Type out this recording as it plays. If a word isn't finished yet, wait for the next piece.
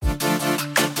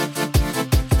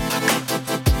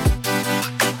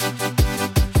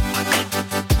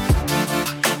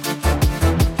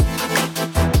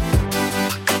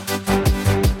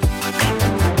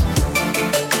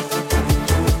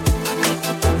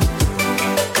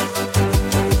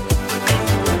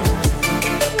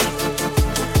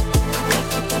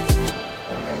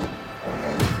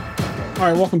All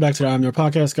right, welcome back to the I'm Your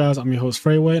Podcast, guys. I'm your host,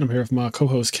 Freyway, and I'm here with my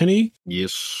co-host, Kenny.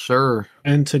 Yes, sir.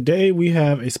 And today we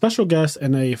have a special guest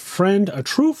and a friend, a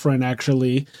true friend,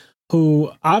 actually,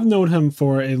 who I've known him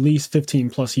for at least 15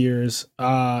 plus years.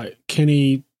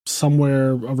 Kenny,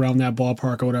 somewhere around that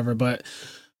ballpark or whatever, but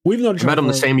we've known each other. I met him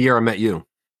the same year I met you.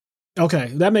 Okay,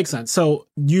 that makes sense. So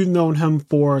you've known him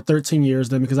for 13 years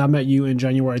then, because I met you in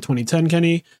January 2010,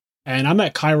 Kenny, and I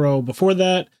met Cairo before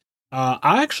that.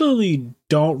 I actually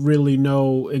don't really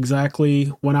know exactly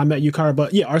when I met you, Cairo,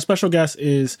 but yeah, our special guest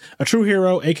is a true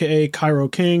hero, aka Cairo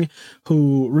King,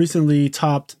 who recently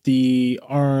topped the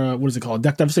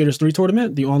Deck Devastators 3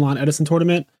 tournament, the online Edison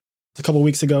tournament, a couple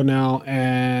weeks ago now.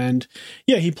 And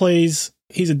yeah, he's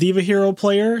a Diva Hero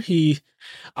player. He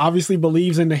obviously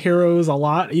believes in the heroes a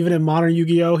lot. Even in modern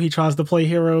Yu-Gi-Oh, he tries to play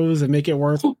heroes and make it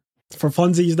work for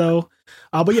funsies, though.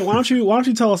 But yeah, why don't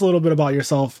you tell us a little bit about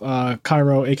yourself,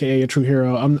 Cairo, aka a true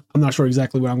hero? I'm not sure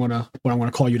exactly what I'm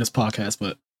gonna call you this podcast,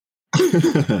 but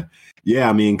yeah,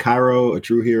 I mean, Cairo, a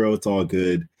true hero. It's all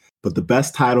good, but the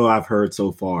best title I've heard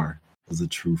so far was a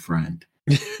true friend.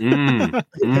 That's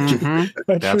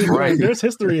right. There's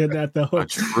history in that, though. A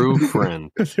true friend.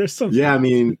 There's some. Yeah, I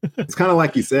mean, it's kind of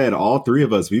like you said. All three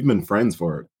of us, we've been friends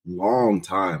for a long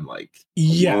time.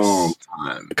 Long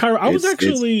time. Cairo, I was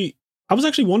actually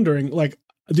wondering, like,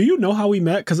 do you know how we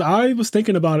met? Because I was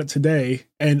thinking about it today,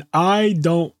 and I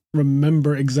don't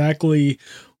remember exactly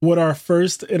what our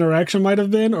first interaction might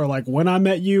have been, or like when I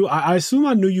met you. I assume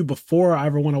I knew you before I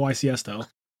ever won a YCS, though.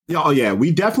 Oh yeah,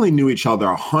 we definitely knew each other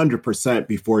 100%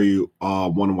 before you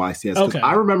won YCS. Okay.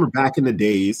 I remember back in the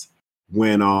days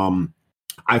when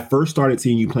I first started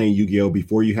seeing you playing Yu-Gi-Oh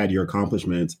before you had your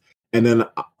accomplishments, and then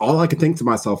all I could think to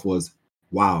myself was,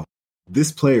 "Wow,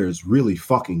 this player is really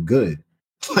fucking good."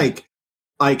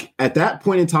 Like at that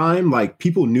point in time, like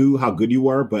people knew how good you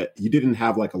were, but you didn't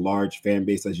have like a large fan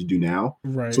base as you do now.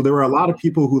 Right. So there were a lot of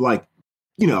people who they're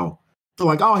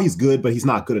like, "Oh, he's good, but he's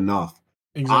not good enough."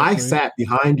 Exactly. I sat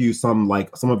behind you some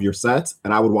of your sets,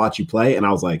 and I would watch you play, and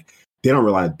I was like, they don't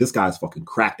realize this guy's fucking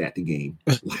cracked at the game.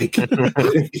 Like, I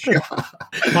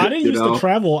didn't used to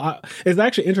travel. It's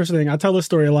actually interesting. I tell this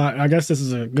story a lot. I guess this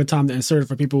is a good time to insert it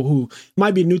for people who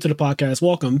might be new to the podcast.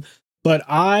 Welcome. But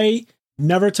I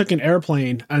never took an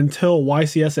airplane until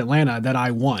YCS Atlanta that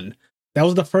I won. That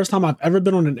was the first time I've ever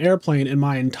been on an airplane in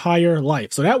my entire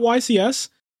life. So that YCS,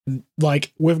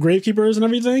 like with Gravekeepers and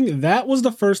everything, that was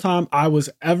the first time I was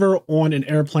ever on an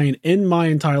airplane in my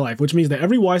entire life, which means that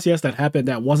every YCS that happened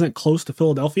that wasn't close to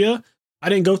Philadelphia, I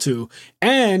didn't go to.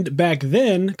 And back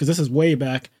then, because this is way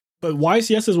back, but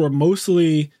YCSs were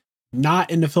mostly not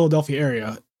in the Philadelphia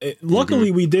area. Luckily,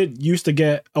 we did used to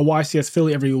get a YCS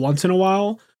Philly every once in a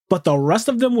while, but the rest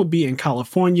of them would be in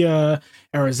California,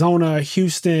 Arizona,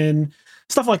 Houston,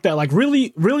 stuff like that. Like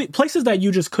really, really places that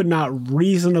you just could not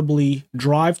reasonably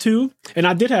drive to. And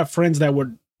I did have friends that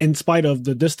would, in spite of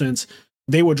the distance,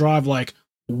 they would drive like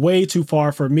way too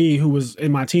far for me, who was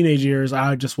in my teenage years.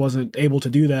 I just wasn't able to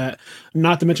do that.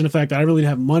 Not to mention the fact that I really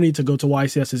didn't have money to go to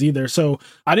YCSs either. So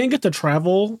I didn't get to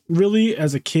travel really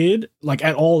as a kid, like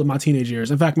at all in my teenage years.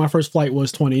 In fact, my first flight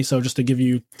was 20. So just to give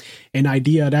you an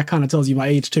idea, that kind of tells you my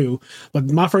age too.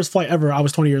 But my first flight ever, I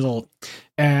was 20 years old.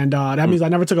 And that means I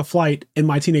never took a flight in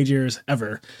my teenage years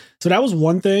ever. So that was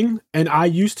one thing. And I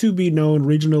used to be known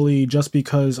regionally just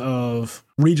because of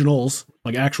regionals,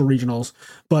 like actual regionals.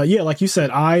 But yeah, like you said,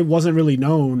 I wasn't really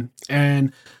known.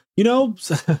 And,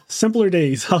 simpler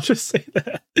days. I'll just say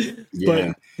that.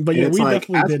 Yeah. But yeah, we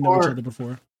definitely did know each other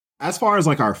before. As far as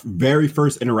like our very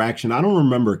first interaction, I don't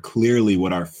remember clearly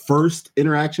what our first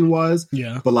interaction was.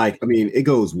 Yeah. But like, I mean, it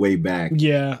goes way back.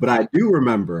 Yeah. But I do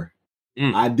remember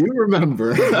my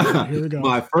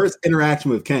first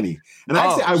interaction with Kenny. And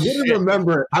actually, I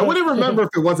wouldn't remember if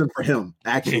it wasn't for him,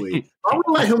 actually. I would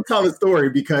let him tell the story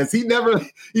because he never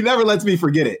lets me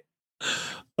forget it.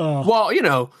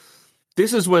 Well,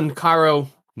 this is when Cairo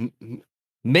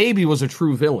maybe was a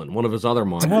true villain, one of his other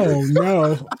monikers.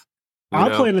 Oh, no. I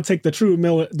plan to take the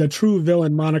true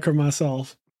villain moniker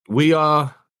myself. We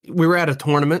were at a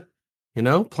tournament,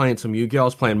 playing some Yu-Gi-Oh! I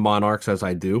was playing Monarchs, as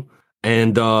I do.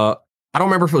 And I don't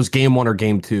remember if it was game 1 or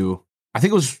game 2. I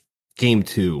think it was game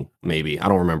 2, maybe. I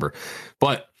don't remember.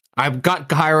 But I've got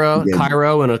Cairo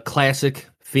in a classic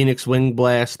Phoenix Wing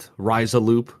Blast Ryza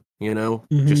loop,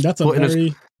 Just that's a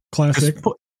very classic.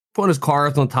 Putting his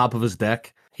cards on top of his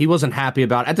deck. He wasn't happy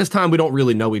about it. At this time, we don't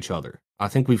really know each other. I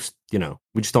think we just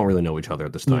don't really know each other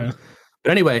at this time. Yeah.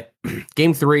 But anyway,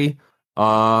 game 3,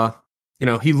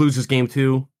 he loses game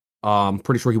 2. I'm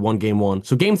pretty sure he won game 1.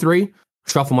 So game 3,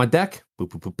 shuffle my deck, boo,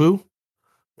 boo, boo, boo.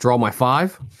 Draw my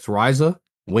 5. It's Ryza,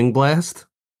 Wing Blast,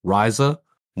 Ryza,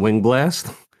 Wing Blast.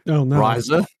 Oh no.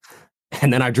 Ryza.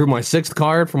 And then I drew my 6th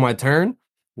card for my turn,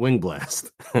 Wing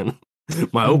Blast.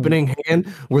 My opening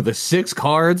hand were the 6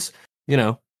 cards,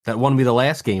 that won me the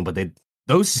last game, but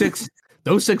those six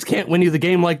can't win you the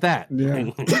game like that. Yeah,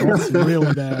 that's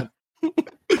really bad.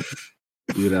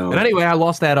 And anyway, I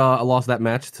lost that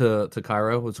match to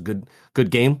Cairo. It was a good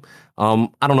game. I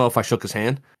don't know if I shook his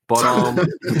hand, but I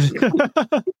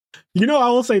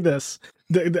will say this: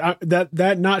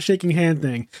 that not shaking hand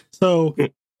thing. So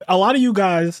a lot of you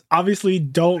guys obviously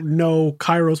don't know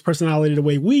Cairo's personality the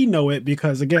way we know it,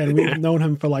 because again, we've known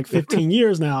him for like 15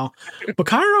 years now. But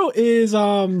Cairo is,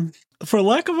 for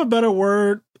lack of a better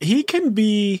word, he can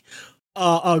be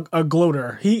a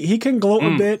gloater. He can gloat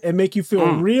a bit and make you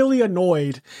feel really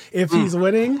annoyed if he's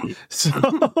winning.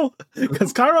 So,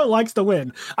 because Cairo likes to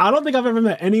win. I don't think I've ever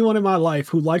met anyone in my life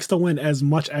who likes to win as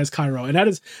much as Cairo, and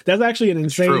that's actually an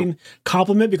insane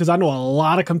compliment, because I know a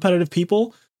lot of competitive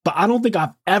people, but I don't think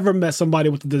I've ever met somebody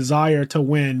with the desire to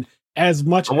win as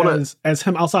much as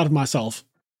him outside of myself.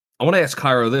 I want to ask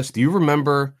Cairo this: do you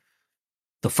remember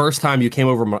the first time you came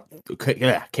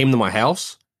to my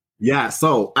house? Yeah,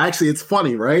 so actually it's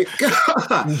funny, right?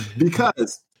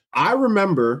 Because I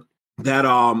remember that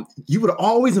you would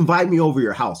always invite me over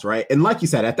your house, right? And like you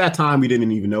said, at that time we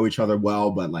didn't even know each other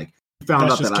well, but like you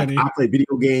found out that I play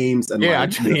video games and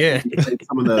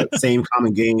some of the same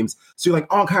common games. So you're like,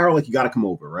 oh, Cairo, like you got to come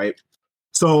over, right?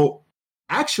 So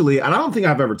actually, and I don't think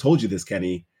I've ever told you this,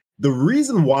 Kenny, the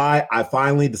reason why I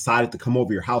finally decided to come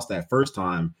over your house that first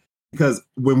time, because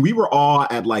when we were all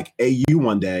at like AU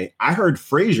one day, I heard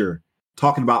Frazier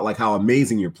talking about like how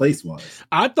amazing your place was.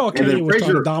 I thought Kenny was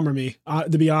trying to Dahmer me,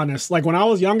 to be honest. Like when I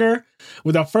was younger,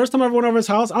 with the first time I ever went over his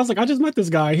house, I was like, I just met this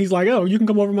guy. He's like, oh, you can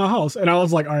come over my house. And I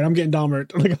was like, all right, I'm getting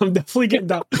Dahmered. Like I'm definitely getting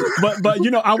Dahmered.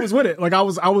 But I was with it. Like I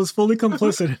was fully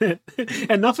complicit in it.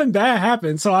 And nothing bad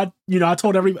happened. So I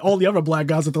told all the other black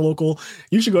guys at the local,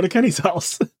 you should go to Kenny's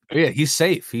house. Yeah, he's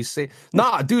safe.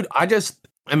 Nah, dude,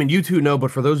 you two know,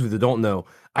 but for those of you that don't know,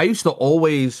 I used to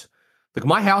always, like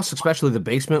my house, especially the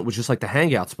basement, was just like the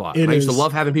hangout spot. I used to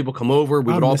love having people come over.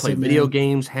 We would all play video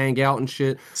games, hang out and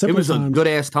shit. It was a good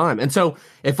ass time. And so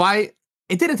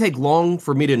it didn't take long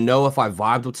for me to know if I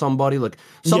vibed with somebody. Like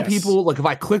some people, like if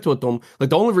I clicked with them, like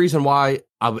the only reason why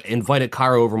I invited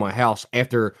Cairo over my house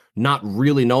after not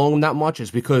really knowing him that much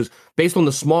is because based on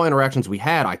the small interactions we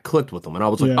had, I clicked with him. And I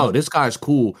was like, oh, this guy's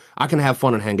cool. I can have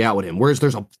fun and hang out with him. Whereas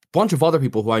there's a bunch of other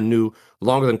people who I knew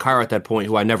longer than Cairo at that point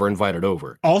who I never invited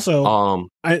over. Also,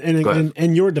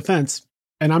 in your defense,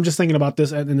 and I'm just thinking about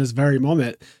this in this very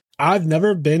moment, I've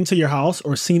never been to your house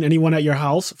or seen anyone at your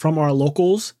house from our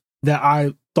locals that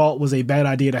I thought was a bad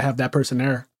idea to have that person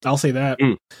there. I'll say that.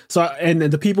 So, and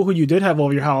the people who you did have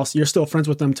over your house, you're still friends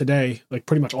with them today, like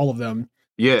pretty much all of them.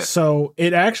 Yeah. So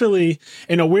it actually,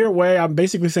 in a weird way, I'm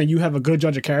basically saying you have a good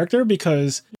judge of character,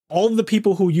 because all of the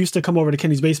people who used to come over to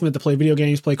Kenny's basement to play video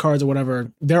games, play cards or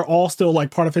whatever, they're all still like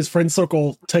part of his friend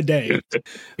circle today.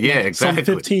 Yeah, like, exactly.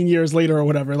 Some 15 years later or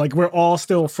whatever. Like we're all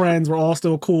still friends. We're all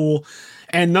still cool.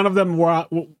 And none of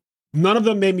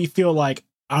them made me feel like,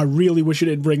 I really wish you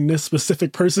didn't bring this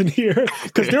specific person here,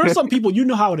 because there are some people, you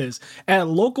know how it is at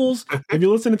locals. If you're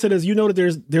listening to this, you know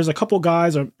that there's a couple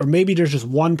guys or maybe there's just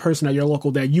one person at your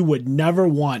local that you would never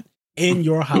want in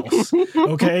your house.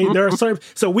 Okay. There are certain,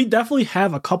 so we definitely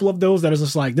have a couple of those that is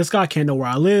just like, this guy can't know where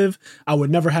I live. I would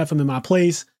never have him in my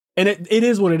place. And it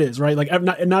is what it is, right? Like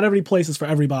not every place is for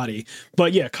everybody,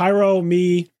 but yeah, Cairo,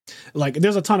 me, like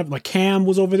there's a ton of like Cam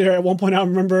was over there at one point. I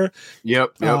remember.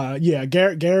 Yep. Yeah.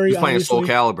 Gary. He's playing Soul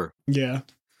Calibur. Yeah.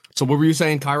 So what were you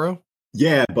saying, Cairo?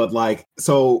 Yeah, but like,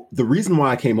 so the reason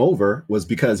why I came over was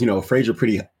because, Frazier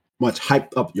pretty much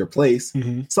hyped up your place.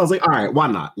 Mm-hmm. So I was like, all right, why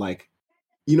not? Like,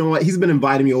 you know what? He's been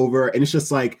inviting me over, and it's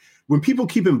just like when people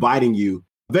keep inviting you,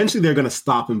 eventually they're gonna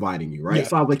stop inviting you, right? Yeah.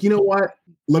 So I was like, you know what?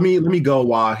 Let me go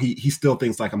while he still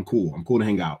thinks like I'm cool. I'm cool to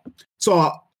hang out.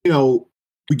 So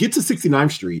we get to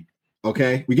 69th Street.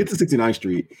 Okay, we get to 69th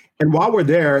Street, and while we're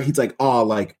there, he's like, "Oh,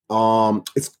 like,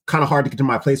 it's kind of hard to get to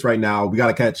my place right now. We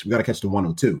gotta catch the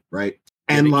 102, right?"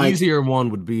 And the like, easier one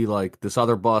would be like this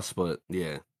other bus, but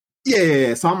yeah.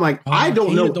 So I'm like, I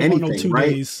don't know anything, right?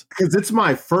 Because it's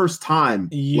my first time,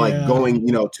 like going,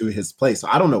 to his place. So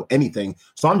I don't know anything.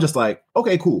 So I'm just like,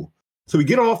 okay, cool. So we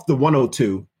get off the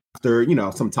 102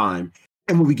 after some time,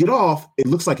 and when we get off, it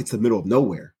looks like it's the middle of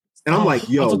nowhere. And I'm like,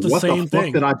 yo, what the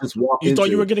fuck did I just walk into? You thought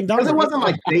you were getting done? Because it wasn't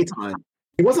like daytime.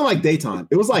 It wasn't like daytime.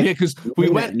 It was like, yeah, because we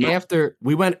went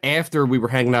after we were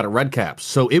hanging out at Red Caps.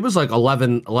 So it was like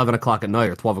 11 o'clock at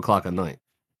night or 12 o'clock at night.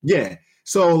 Yeah.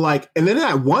 So like, and then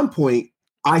at one point,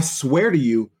 I swear to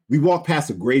you, we walked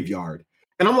past a graveyard.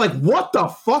 And I'm like, what the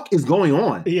fuck is going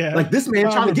on? Yeah. Like, this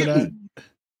man trying to get me.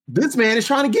 This man is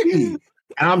trying to get me.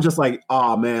 And I'm just like,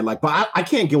 oh man, like, but I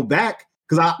can't go back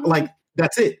because I like,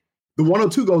 that's it. The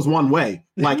 102 goes one way.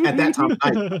 Like at that time,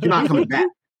 you're not coming back.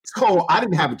 So I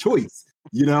didn't have a choice,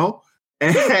 you know?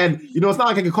 And, you know, it's not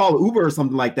like I could call Uber or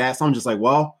something like that. So I'm just like,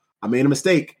 well, I made a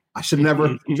mistake. I should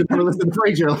never listen to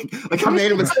Frasier. Like I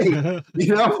made a mistake,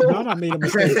 you know? Not I made a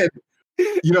mistake. And,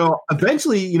 you know,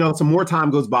 eventually, you know, some more time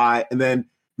goes by and then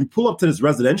we pull up to this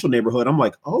residential neighborhood. I'm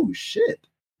like, oh shit,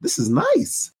 this is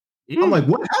nice. I'm like,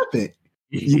 what happened?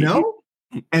 You know?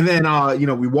 And then, you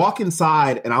know, we walk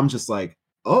inside and I'm just like,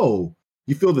 oh,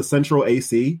 you feel the central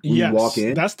AC when you walk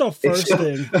in? That's the first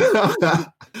thing.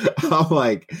 I'm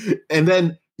like, and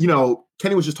then, you know,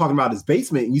 Kenny was just talking about his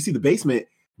basement and you see the basement,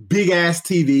 big ass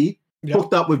TV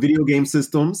hooked up with video game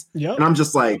systems. Yep. And I'm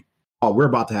just like, oh, we're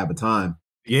about to have a time.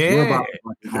 Yeah. We're about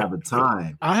to have a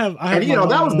time. I have and, you know,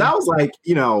 that was like,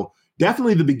 you know,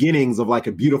 definitely the beginnings of like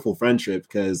a beautiful friendship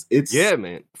because it's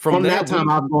man. From that time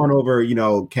I've gone over, you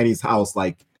know, Kenny's house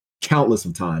like countless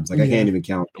of times. Like I can't even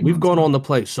count. We've gone on to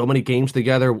play so many games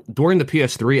together during the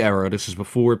PS3 era. This is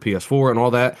before PS4 and all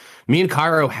that. Me and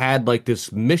Cairo had like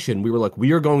this mission. We were like,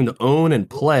 we are going to own and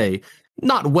play,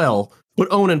 not well, but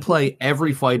own and play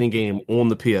every fighting game on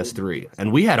the PS3.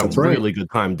 And we had a really good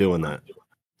time doing that.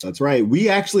 That's right. We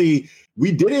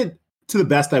did it to the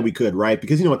best that we could, right?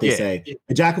 Because you know what they say,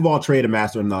 a jack of all trade, a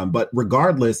master of none. But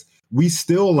regardless, we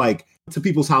still like to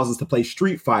people's houses to play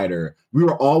Street Fighter. We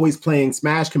were always playing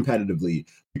Smash competitively.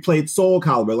 We played Soul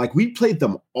Calibur. Like we played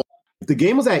them all. If the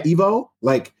game was at Evo,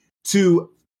 like to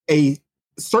a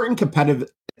certain competitive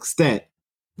extent,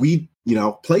 we, you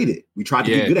know, played it. We tried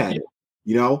to get good at it.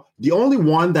 You know, the only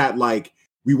one that like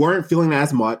we weren't feeling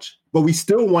as much, but we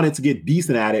still wanted to get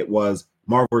decent at it was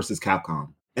Marvel vs.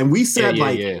 Capcom. And we said,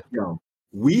 you know,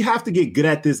 we have to get good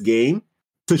at this game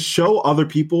to show other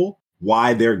people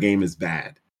why their game is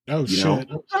bad. Oh, shit.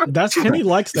 That's Kenny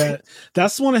likes that.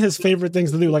 That's one of his favorite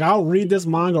things to do. Like, I'll read this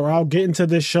manga or I'll get into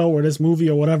this show or this movie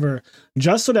or whatever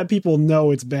just so that people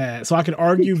know it's bad. So I can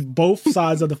argue both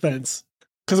sides of the fence.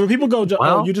 Because when people go,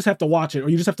 oh, you just have to watch it or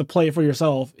you just have to play it for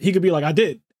yourself, he could be like, I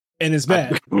did. And it's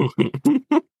bad.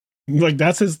 Like,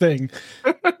 that's his thing.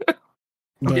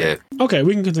 But, okay,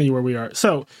 we can continue where we are.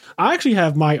 So I actually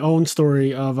have my own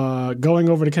story of going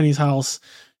over to Kenny's house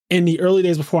in the early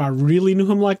days before I really knew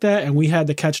him like that. And we had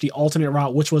to catch the alternate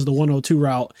route, which was the 102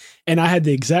 route. And I had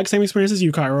the exact same experience as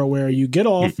you, Cairo, where you get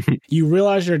off, you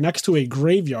realize you're next to a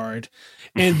graveyard.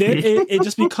 And then it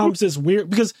just becomes this weird,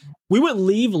 because we would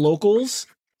leave locals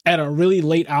at a really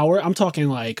late hour. I'm talking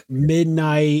like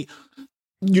midnight,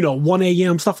 you know, 1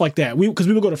 a.m., stuff like that. Because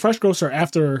we would go to Fresh Grocer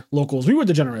after locals. We were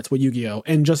degenerates with Yu-Gi-Oh!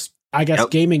 And just, I guess,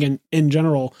 gaming in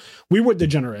general, we were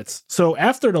degenerates. So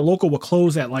after the local would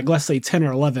close at, like, let's say 10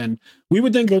 or 11, we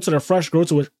would then go to the Fresh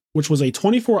Grocer, which was a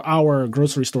 24-hour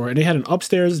grocery store. And they had an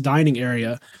upstairs dining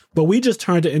area. But we just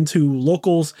turned it into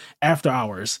locals after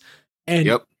hours.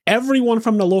 And everyone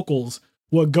from the locals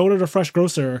would go to the Fresh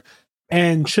Grocer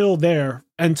and chill there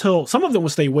until some of them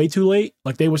would stay way too late.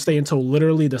 Like they would stay until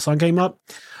literally the sun came up.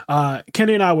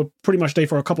 Kenny and I would pretty much stay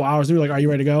for a couple hours. And we were like, are you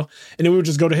ready to go? And then we would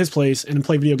just go to his place and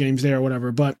play video games there or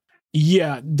whatever. But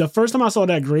yeah, the first time I saw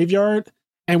that graveyard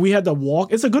and we had to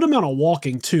walk, it's a good amount of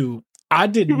walking too. I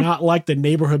did not like the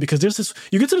neighborhood because there's this,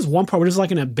 you get to this one part where there's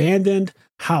like an abandoned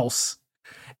house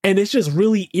and it's just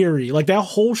really eerie. Like that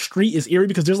whole street is eerie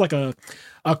because there's like a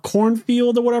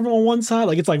cornfield or whatever on one side.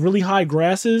 Like it's like really high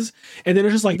grasses. And then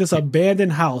it's just like this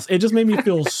abandoned house. It just made me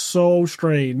feel so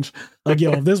strange. Like,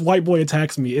 yo, if this white boy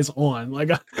attacks me, it's on. Like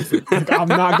I'm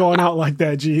not going out like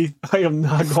that, G. I am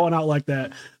not going out like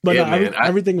that. But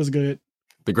everything was good.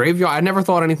 The graveyard, I never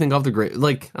thought anything of the grave.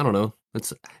 Like, I don't know.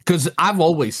 It's because I've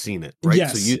always seen it, right?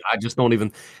 Yes. So I just don't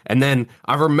even. And then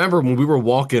I remember when we were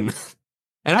walking,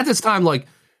 and at this time, like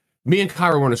me and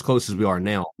Kyra weren't as close as we are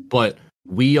now, but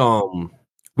we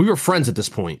were friends at this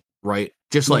point, right?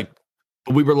 Just like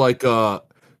we were like, you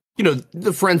know,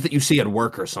 the friends that you see at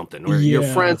work or something, or you're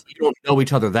friends, you don't know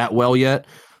each other that well yet.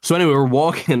 So anyway, we're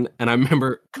walking, and I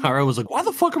remember Kyra was like, "Why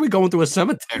the fuck are we going through a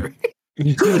cemetery?"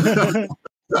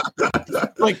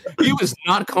 Like he was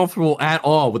not comfortable at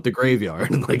all with the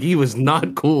graveyard. Like he was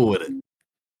not cool with it.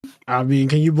 I mean,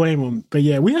 can you blame him? But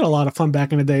yeah, we had a lot of fun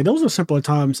back in the day. Those were simpler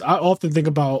times. I often think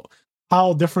about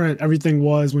how different everything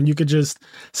was when you could just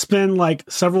spend like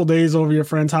several days over your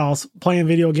friend's house playing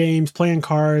video games, playing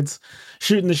cards,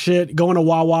 shooting the shit, going to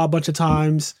Wawa a bunch of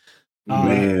times.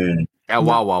 Man, at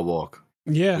Wawa walk.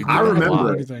 Yeah, I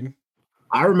remember everything.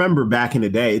 I remember back in the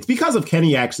day. It's because of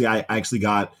Kenny. Actually, I actually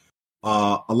got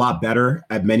a lot better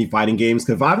at many fighting games.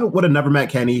 Because if I would have never met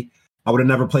Kenny, I would have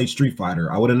never played Street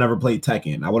Fighter. I would have never played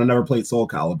Tekken. I would have never played Soul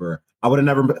Calibur. I would have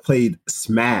never played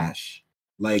Smash.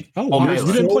 Like, oh, wow.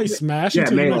 You didn't play Smash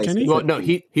until you met Kenny? Well, no,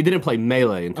 he didn't play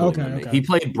Melee until he met me. He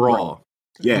played Brawl.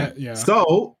 Yeah.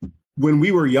 So when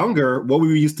we were younger, what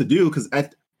we used to do, because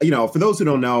for those who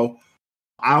don't know,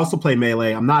 I also play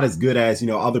Melee. I'm not as good as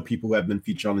other people who have been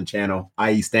featured on the channel,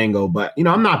 i.e. Stango, but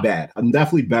I'm not bad. I'm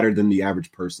definitely better than the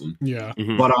average person. Yeah.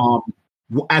 Mm-hmm.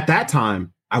 But at that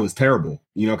time, I was terrible,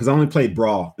 because I only played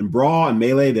Brawl. And Brawl and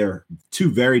Melee, they're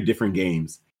two very different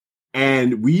games.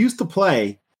 And we used to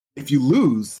play, if you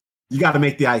lose, you got to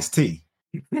make the iced tea.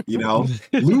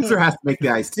 Loser has to make the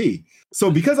iced tea. So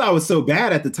because I was so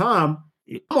bad at the time,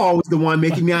 I'm always the one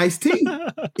making the iced tea.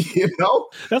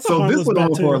 That's so this went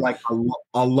on for like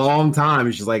a long time.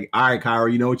 It's just like, all right,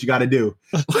 Kyra, you know what you got to do.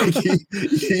 Like,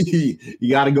 you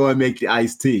got to go and make the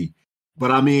iced tea.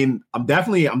 But I mean, I'm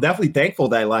definitely thankful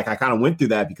that like I kind of went through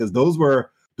that, because those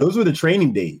were the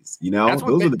training days. Those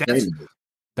were the training days.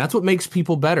 That's what makes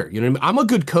people better. You know what I mean? I'm a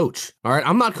good coach. All right,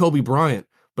 I'm not Kobe Bryant.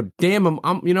 But damn, I'm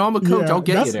a coach. I'll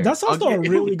get you there. That's also a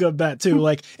really good bet too.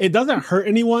 Like, it doesn't hurt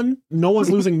anyone. No one's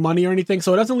losing money or anything,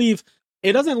 so it doesn't leave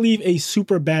a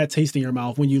super bad taste in your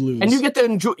mouth when you lose. And you get to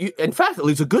enjoy. In fact, it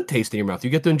leaves a good taste in your mouth. You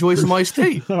get to enjoy some iced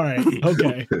tea. All right.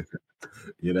 Okay.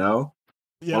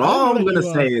 Yeah, all I'm gonna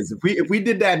say is if we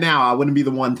did that now, I wouldn't be the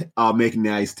one making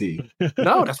the iced tea.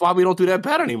 No, that's why we don't do that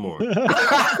bet anymore.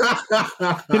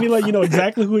 Can he let you know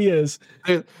exactly who he is?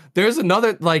 There's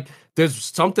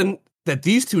something that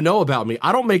these two know about me.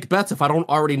 I don't make bets if I don't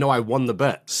already know I won the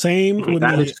bet. Same with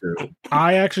me. Is true.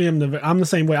 I actually I'm the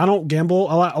same way. I don't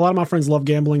gamble. A lot of my friends love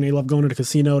gambling. They love going to the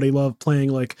casino. They love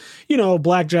playing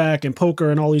blackjack and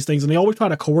poker and all these things. And they always try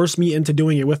to coerce me into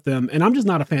doing it with them. And I'm just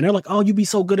not a fan. They're like, oh, you'd be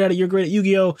so good at it. You're great at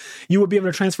Yu-Gi-Oh! You would be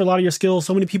able to transfer a lot of your skills.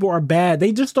 So many people are bad.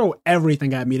 They just throw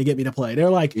everything at me to get me to play.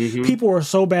 They're like, people are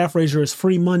so bad, Frazier. It's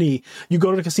free money. You go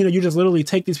to the casino, you just literally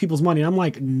take these people's money. And I'm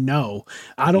like, no,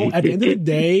 I don't. At the end of the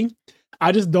day,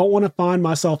 I just don't want to find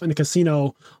myself in a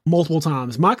casino multiple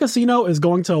times. My casino is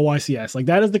going to a YCS. Like,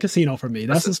 that is the casino for me.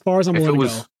 That's as far as I'm willing to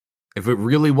go. If it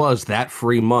really was that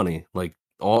free money, like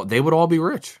they would all be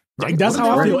rich. Like, that's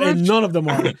how I feel, and none of them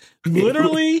are.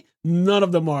 Literally, none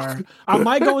of them are. I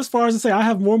might go as far as to say I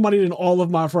have more money than all of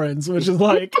my friends, which is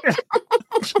like,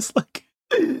 just like.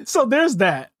 So there's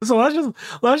that. So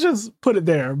let's just put it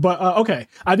there. But okay,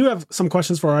 I do have some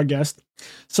questions for our guest.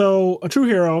 So, A True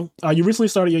Hero, you recently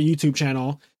started your YouTube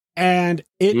channel, and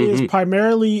it is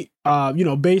primarily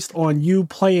based on you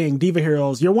playing Diva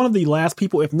Heroes. You're one of the last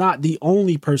people, if not the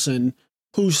only person,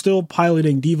 who's still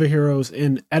piloting Diva Heroes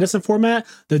in Edison format.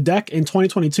 The deck in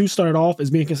 2022 started off as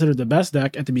being considered the best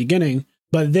deck at the beginning,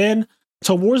 but then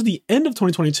towards the end of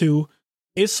 2022,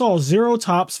 it saw 0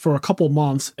 tops for a couple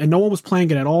months, and no one was playing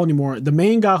it at all anymore. The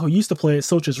main guy who used to play it,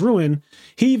 Soch's Ruin,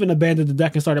 he even abandoned the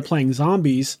deck and started playing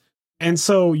zombies. And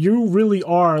so you really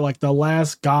are like the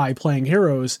last guy playing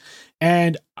heroes.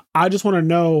 And I just want to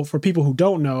know, for people who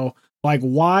don't know, like,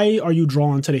 why are you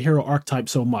drawn to the hero archetype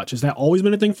so much? Has that always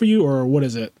been a thing for you, or what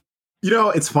is it?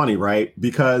 It's funny, right?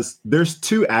 Because there's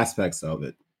 2 aspects of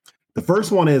it. The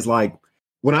first one is, like,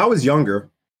 when I was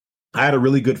younger, I had a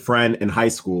really good friend in high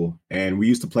school, and we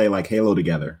used to play like Halo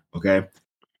together. Okay.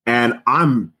 And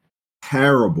I'm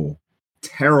terrible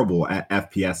at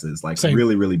FPSs, like Same.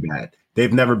 Really, really bad.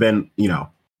 They've never been,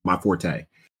 my forte,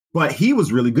 but he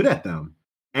was really good at them.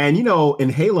 And, in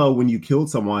Halo, when you killed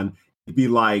someone, it'd be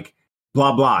like,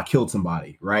 blah, blah, killed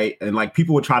somebody. Right. And like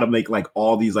people would try to make like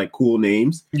all these like cool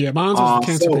names. Yeah. Mine was the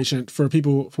cancer patient for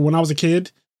when I was a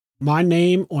kid. My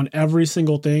name on every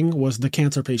single thing was the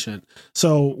cancer patient.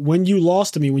 So when you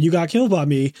lost to me, when you got killed by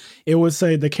me, it would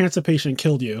say the cancer patient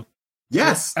killed you.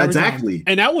 Yes, exactly. Time.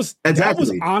 And that was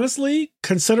honestly,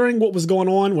 considering what was going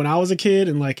on when I was a kid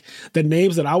and like the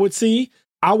names that I would see,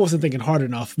 I wasn't thinking hard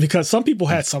enough, because some people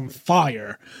had some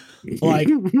fire, like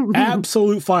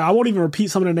absolute fire. I won't even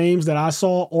repeat some of the names that I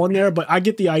saw on there, but I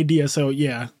get the idea. So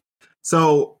yeah.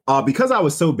 So because I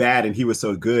was so bad and he was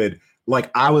so good, like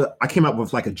I came up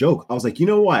with like a joke. I was like, you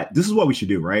know what? This is what we should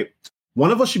do, right? One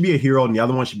of us should be a hero and the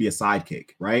other one should be a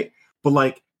sidekick, right? But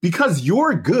like, because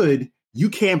you're good, you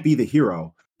can't be the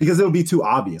hero because it'll be too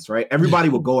obvious, right? Everybody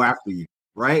will go after you,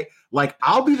 right? Like,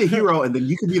 I'll be the hero and then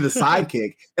you can be the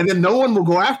sidekick and then no one will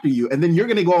go after you. And then you're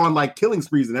going to go on like killing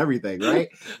sprees and everything, right?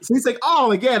 So he's like,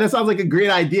 oh, yeah, that sounds like a great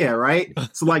idea, right?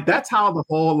 So like, that's how the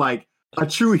whole like a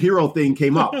true hero thing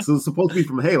came up. So it's supposed to be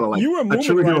from Halo. Like, you were a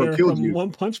true hero killed you.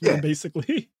 One Punch Man,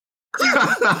 basically.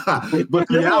 But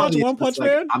you ever watch One Punch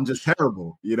Man? Like, I'm just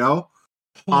terrible,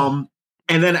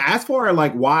 And then as far as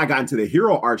like why I got into the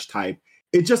hero archetype,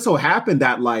 it just so happened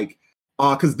that like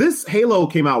Because this Halo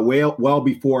came out well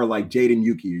before like Jade and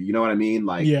Yuki. You know what I mean?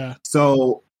 Like, yeah.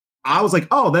 So I was like,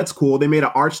 oh, that's cool. They made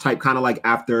an archetype kind of like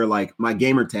after like my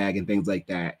gamer tag and things like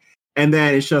that. And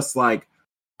then it's just like,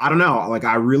 I don't know. Like,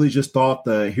 I really just thought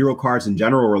the hero cards in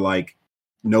general were like,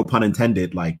 no pun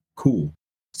intended, like cool.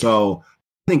 So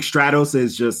I think Stratos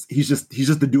is he's just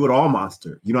the do it all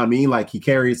monster. You know what I mean? Like he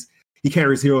carries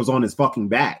heroes on his fucking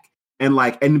back. And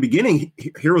like in the beginning,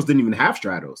 heroes didn't even have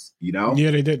Stratos, you know? Yeah,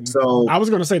 they didn't. So I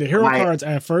was going to say the hero cards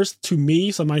at first, to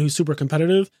me, somebody who's super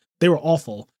competitive, they were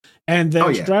awful. And then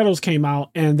Stratos came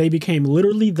out and they became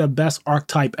literally the best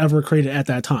archetype ever created at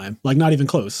that time. Like not even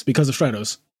close because of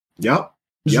Stratos. Yep.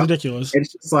 Which is ridiculous.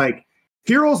 It's just like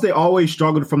heroes, they always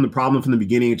struggled from the problem from the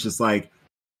beginning. It's just like,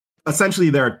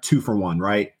 essentially they're 2 for 1,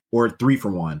 right? Or 3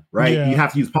 for 1, right? Yeah. You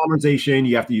have to use polymerization,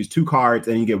 you have to use 2 cards,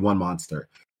 and you get 1 monster.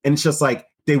 And it's just like,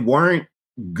 they weren't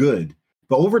good.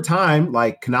 But over time,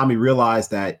 like Konami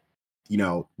realized that, you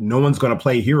know, no one's going to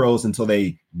play heroes until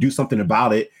they do something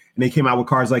about it. And they came out with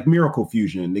cards like Miracle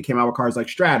Fusion. They came out with cards like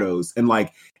Stratos. And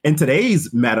like in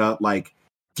today's meta, like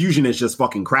Fusion is just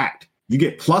fucking cracked. You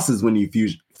get pluses when you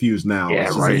fuse now.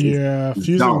 Yeah, right.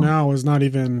 Fusing now is not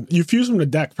even... You fuse from the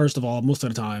deck, first of all, most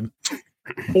of the time.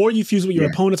 Or you fuse with your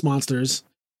opponent's monsters.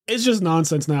 It's just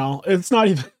nonsense now. It's not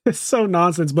even... It's so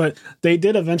nonsense, but they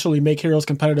did eventually make heroes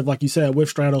competitive, like you said,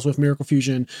 with Stratos, with Miracle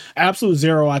Fusion. Absolute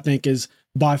Zero, I think, is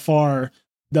by far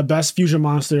the best fusion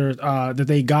monster that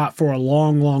they got for a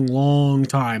long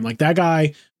time. Like, that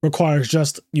guy requires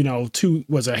just, you know,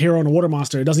 was a hero and a water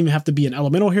monster. It doesn't even have to be an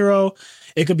elemental hero.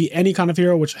 It could be any kind of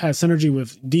hero, which has synergy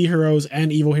with D heroes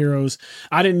and evil heroes.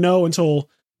 I didn't know until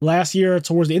last year,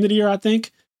 towards the end of the year, I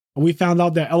think, we found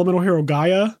out that elemental hero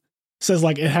Gaia says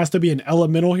like it has to be an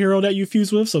elemental hero that you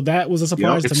fuse with. So that was a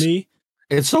surprise to me.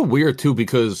 It's so weird too,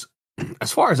 because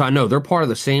as far as I know, they're part of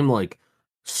the same like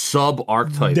sub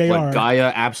archetype, like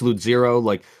Gaia, Absolute Zero.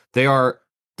 Like they are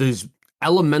these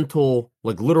elemental,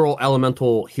 like literal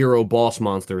elemental hero boss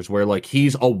monsters where like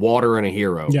he's a water and a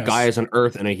hero. Yes. Gaia's an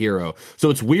earth and a hero.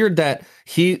 So it's weird that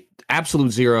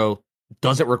Absolute Zero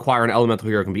doesn't require an elemental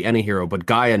hero. It can be any hero, but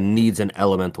Gaia needs an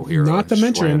elemental hero. Not to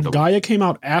mention, Gaia came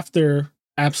out after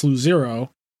Absolute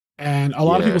Zero, and a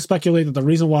lot of people speculate that the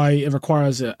reason why it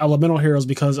requires elemental heroes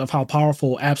because of how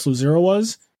powerful Absolute Zero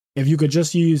was. If you could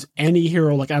just use any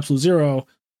hero like Absolute Zero,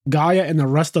 Gaia and the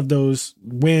rest of those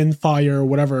wind, fire,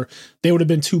 whatever, they would have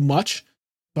been too much.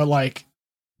 But like,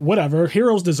 whatever,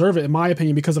 heroes deserve it in my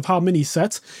opinion because of how many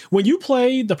sets. When you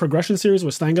play the progression series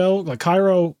with Stango, like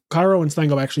Cairo and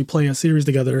Stango actually play a series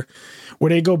together where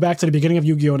they go back to the beginning of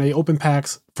Yu-Gi-Oh! And they open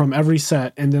packs from every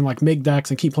set and then like make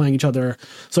decks and keep playing each other.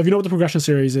 So if you know what the progression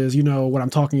series is, you know what I'm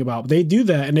talking about. They do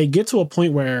that and they get to a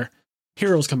point where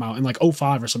heroes come out in like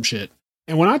 05 or some shit.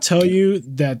 And when I tell you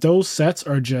that those sets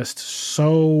are just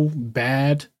so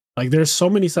bad, like there's so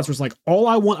many sets where it's like, all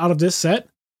I want out of this set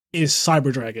is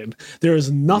Cyber Dragon. There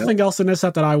is nothing else in this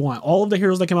set that I want. All of the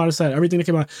heroes that came out of the set, everything that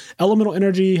came out, Elemental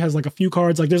Energy has like a few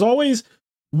cards. Like there's always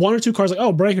 1 or 2 cards like,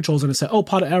 oh, Brain Control's in the set. Oh,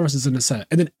 Pot of Avarice is in the set.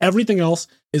 And then everything else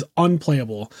is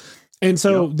unplayable. And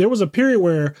so there was a period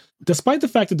where, despite the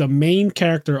fact that the main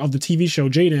character of the TV show,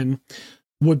 Jaden,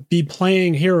 would be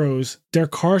playing heroes, their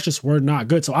cards just were not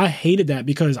good. So I hated that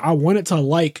because I wanted to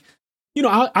like, you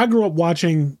know, I grew up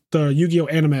watching the Yu-Gi-Oh!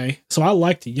 Anime. So I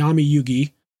liked Yami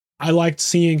Yugi. I liked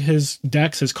seeing his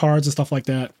decks, his cards and stuff like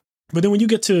that. But then when you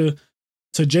get to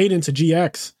Jaden, to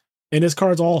GX, and his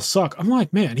cards all suck, I'm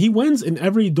like, man, he wins in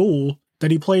every duel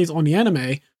that he plays on the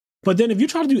anime. But then if you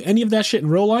try to do any of that shit in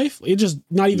real life, it's just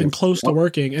not even close to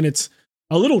working. And it's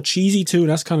a little cheesy too.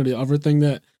 That's kind of the other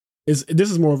thing this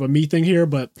is more of a me thing here,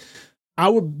 but I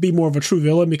would be more of a true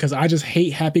villain because I just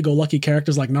hate happy-go-lucky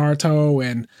characters like Naruto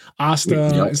and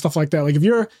Asta and stuff like that. Like if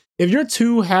you're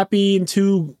too happy and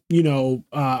too, you know,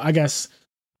 I guess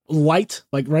light,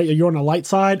 like right, you're on the light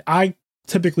side. I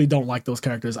typically don't like those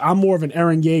characters. I'm more of an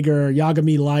Eren Yeager,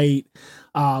 Yagami Light,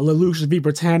 Lelouch V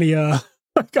Britannia.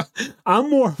 I'm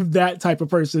more of that type of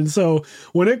person. So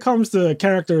when it comes to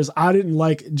characters, I didn't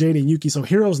like Jade and Yuki. So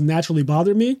heroes naturally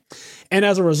bothered me. And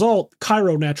as a result,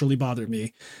 Cairo naturally bothered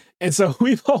me. And so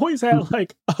we've always had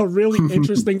like a really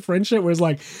interesting friendship where it's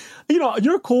like, you know,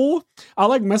 you're cool. I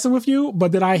like messing with you,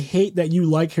 but then I hate that you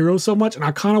like heroes so much. And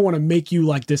I kind of want to make you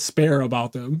like despair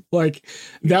about them. Like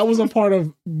that was a part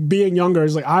of being younger.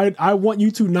 It's like, I want you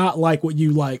to not like what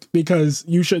you like because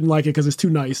you shouldn't like it because it's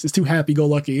too nice. It's too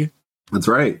happy-go-lucky. That's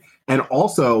right. And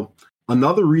also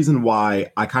another reason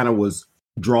why I kind of was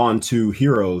drawn to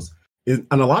heroes is,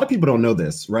 and a lot of people don't know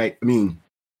this, right? I mean,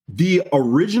 the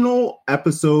original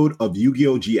episode of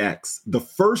Yu-Gi-Oh! GX, the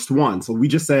first one, so we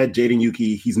just said Jaden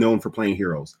Yuki, he's known for playing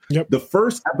heroes. Yep. The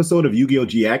first episode of Yu-Gi-Oh!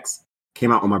 GX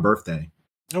came out on my birthday.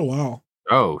 Oh wow.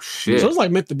 Oh shit. So it was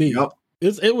like meant to be. Yep.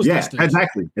 It was destined.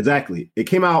 Exactly. It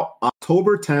came out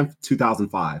October 10th,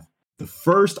 2005. The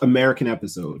first American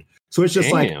episode. So it's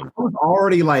just like I was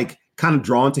already like kind of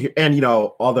drawn to here. And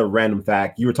other random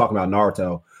fact, you were talking about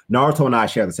Naruto. Naruto and I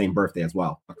share the same birthday as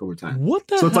well, October 10th. What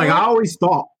the So it's hell? like I always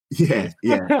thought, yeah,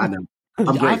 I know.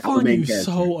 I'm great. I find you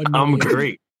so annoying. I'm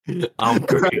great.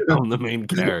 I'm the main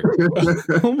character.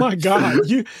 Oh my god,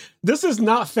 this is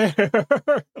not fair.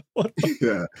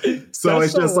 Yeah. So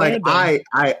it's just random. like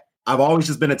I've always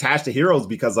just been attached to heroes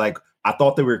because like I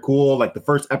thought they were cool. Like the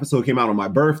first episode came out on my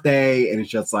birthday, and it's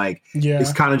just like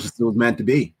it's kind of just it was meant to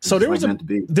be. So there was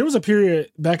a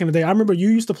period back in the day. I remember you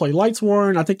used to play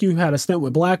Lightsworn. I think you had a stint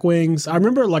with Black Wings. I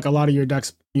remember like a lot of your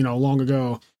decks, long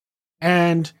ago.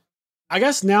 And I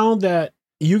guess now that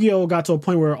Yu-Gi-Oh got to a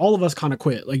point where all of us kind of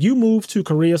quit. Like you moved to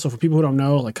Korea. So for people who don't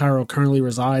know, like Cairo currently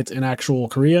resides in actual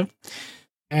Korea.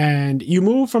 And you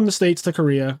moved from the States to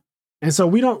Korea. And so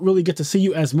we don't really get to see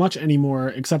you as much anymore,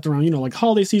 except around, like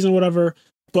holiday season, whatever.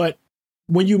 But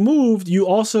when you moved, you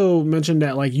also mentioned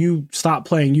that like you stopped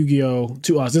playing Yu-Gi-Oh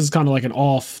to us. This is kind of like an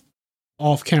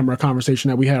off-camera conversation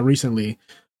that we had recently.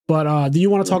 But do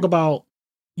you want to talk about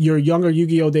your younger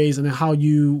Yu-Gi-Oh days and then how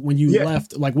when you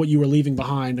left, like what you were leaving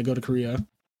behind to go to Korea?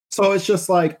 So it's just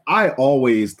like I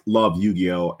always loved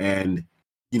Yu-Gi-Oh, and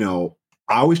I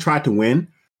always tried to win.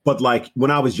 But like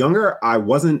when I was younger, I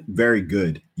wasn't very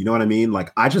good. You know what I mean?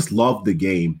 Like I just loved the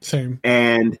game. Same.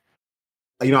 And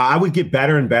I would get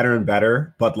better and better and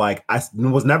better, but like I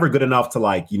was never good enough to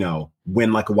like,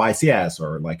 win like a YCS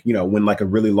or like, win like a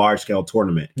really large scale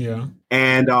tournament. Yeah.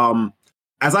 And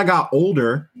as I got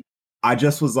older, I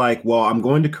just was like, well, I'm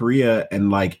going to Korea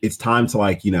and like it's time to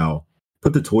like,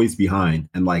 put the toys behind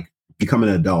and like become an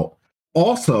adult.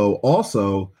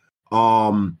 Also,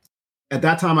 at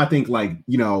that time, I think like,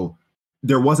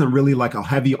 there wasn't really like a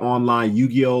heavy online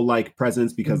Yu-Gi-Oh like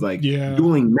presence because like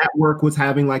Dueling Network was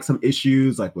having like some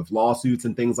issues like with lawsuits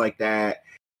and things like that.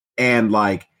 And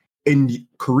like in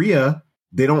Korea,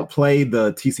 they don't play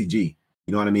the TCG.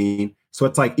 You know what I mean? So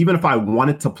it's like, even if I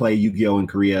wanted to play Yu-Gi-Oh in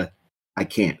Korea, I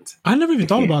can't. I never even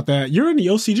thought about that. You're in the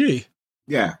OCG.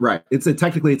 Yeah, right.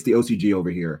 Technically it's the OCG over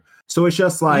here. So it's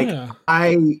just like,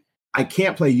 I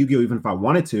can't play Yu-Gi-Oh even if I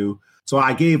wanted to. So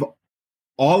I gave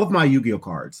all of my Yu-Gi-Oh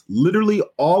cards, literally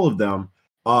all of them,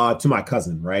 to my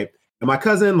cousin, right? And my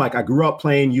cousin, like, I grew up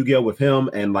playing Yu-Gi-Oh with him,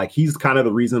 and like, he's kind of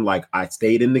the reason, like, I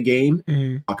stayed in the game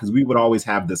because we would always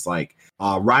have this like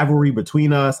rivalry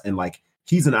between us, and like,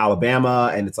 he's in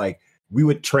Alabama, and it's like we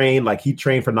would train, like, he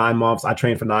trained for 9 months, I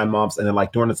trained for 9 months, and then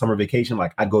like during the summer vacation,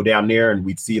 like, I'd go down there and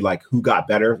we'd see like who got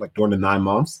better, like during the 9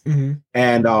 months,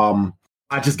 and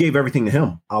I just gave everything to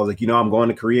him. I was like, I'm going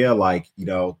to Korea. Like,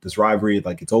 this rivalry,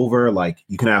 like it's over. Like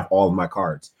you can have all of my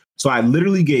cards. So I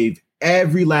literally gave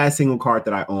every last single card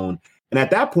that I own. And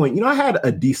at that point, I had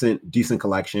a decent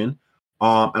collection.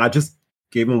 And I just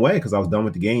gave them away because I was done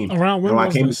with the game. Around when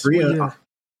I came to Korea,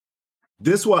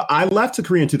 I left to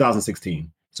Korea in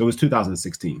 2016. So it was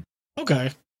 2016.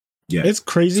 Okay. Yeah. It's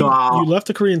crazy. So, you left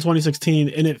to Korea in 2016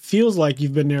 and it feels like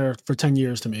you've been there for 10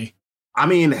 years to me. I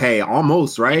mean, hey,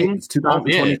 almost, right? It's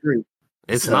 2023. Yeah.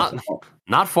 It's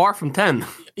not far from 10.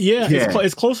 Yeah.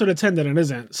 It's closer to 10 than it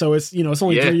isn't. So it's, it's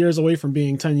only 3 years away from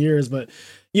being 10 years. But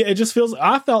yeah, it just feels,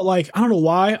 I felt like, I don't know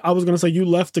why I was going to say you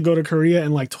left to go to Korea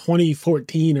in like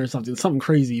 2014 or something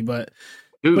crazy. But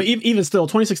even still,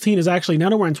 2016 is actually, now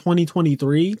that we're in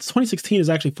 2023, 2016 is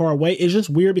actually far away. It's just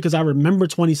weird because I remember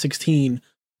 2016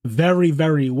 very,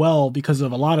 very well because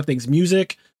of a lot of things.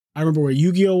 Music. I remember where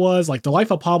Yu-Gi-Oh was, like The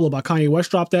Life of Pablo by Kanye West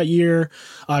dropped that year.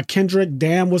 Kendrick,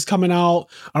 Damn was coming out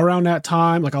around that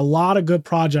time. Like a lot of good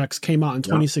projects came out in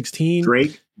 2016.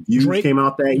 Drake came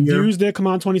out that year. Views did come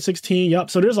out in 2016. Yep.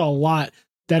 So there's a lot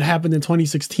that happened in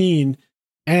 2016.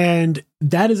 And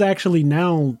that is actually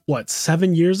now,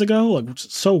 7 years ago? Like, which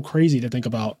is so crazy to think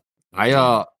about.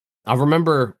 I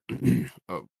remember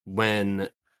when,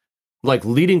 like,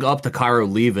 leading up to Cairo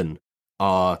leaving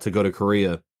to go to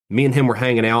Korea, me and him were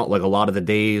hanging out like a lot of the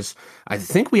days. I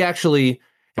think it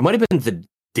might have been the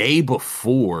day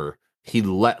before he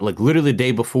left, like literally the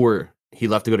day before he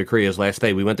left to go to Korea, his last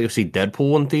day. We went to go see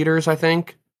Deadpool in theaters, I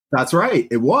think. That's right.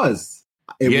 It was.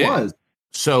 It was.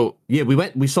 So yeah,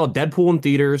 we saw Deadpool in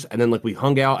theaters and then like we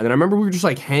hung out. And then I remember we were just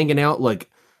like hanging out, like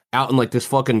out in like this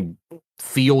fucking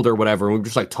field or whatever. And we were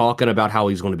just like talking about how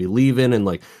he's going to be leaving and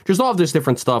like just all of this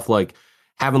different stuff, like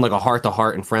having like a heart to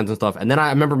heart and friends and stuff. And then I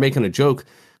remember making a joke,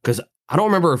 because I don't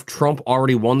remember if Trump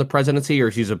already won the presidency or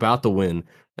if he's about to win.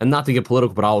 And not to get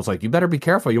political, but I was like, you better be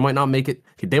careful. You might not make it.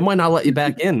 They might not let you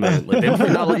back in, man. Like, they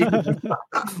might not let you.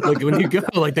 Like, when you go,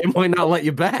 like, they might not let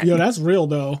you back. Yo, that's real,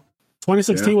 though.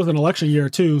 2016 was an election year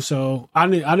too, so I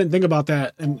didn't think about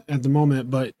that at the moment,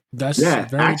 but that's very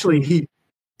actually true.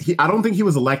 he I don't think he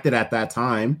was elected at that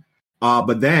time.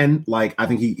 But then like I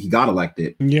think he got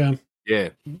elected. Yeah.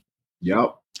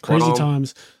 Yep. Crazy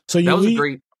times. So that was a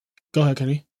great. Go ahead,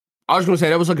 Kenny. I was going to say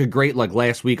that was like a great like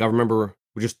last week. I remember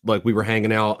we were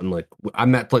hanging out and like I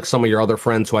met like some of your other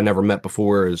friends who I never met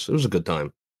before. It was a good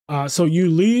time. So you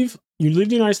leave the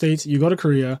United States, you go to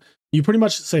Korea, you pretty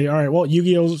much say, all right, well,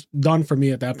 Yu-Gi-Oh's done for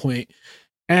me at that point.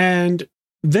 And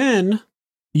then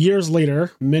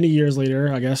many years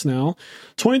later, I guess now,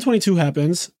 2022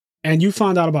 happens and you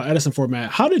find out about Edison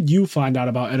Format. How did you find out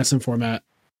about Edison Format?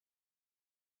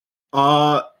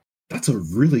 That's a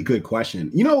really good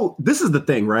question. This is the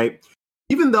thing, right?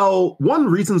 Even though one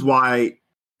reasons why,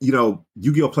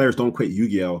 Yu-Gi-Oh players don't quit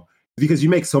Yu-Gi-Oh is because you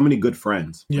make so many good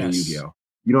friends playing Yu-Gi-Oh.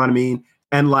 You know what I mean?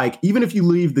 And like, even if you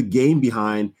leave the game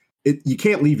behind, you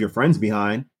can't leave your friends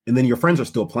behind, and then your friends are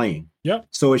still playing. Yep.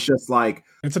 So it's just like,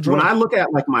 it's a draw. When I look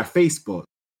at like my Facebook,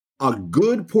 a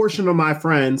good portion of my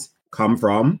friends come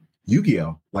from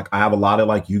Yu-Gi-Oh. Like I have a lot of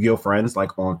like Yu-Gi-Oh friends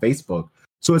like on Facebook.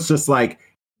 So it's just like,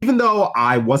 even though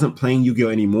I wasn't playing Yu-Gi-Oh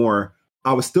anymore,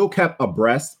 I was still kept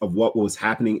abreast of what was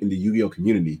happening in the Yu-Gi-Oh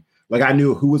community. Like I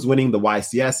knew who was winning the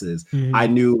YCSs. Mm-hmm. I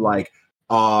knew like,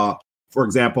 for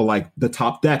example, like the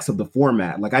top decks of the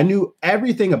format. Like I knew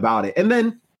everything about it. And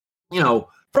then,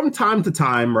 from time to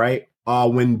time, right,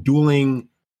 when Dueling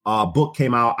book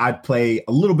came out, I'd play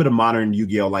a little bit of modern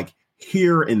Yu-Gi-Oh, like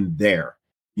here and there,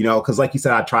 because like you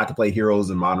said, I tried to play Heroes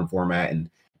in modern format and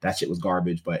that shit was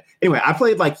garbage. But anyway, I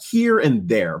played like here and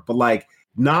there, but like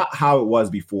not how it was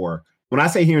before. When I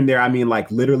say here and there, I mean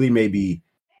like literally maybe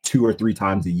 2 or 3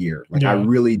 times a year. Like I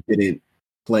really didn't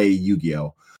play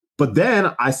Yu-Gi-Oh. But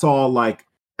then I saw like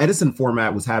Edison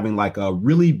Format was having like a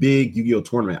really big Yu-Gi-Oh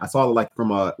tournament. I saw it like from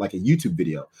a YouTube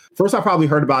video. First, I probably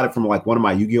heard about it from like one of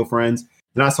my Yu-Gi-Oh friends.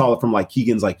 Then I saw it from like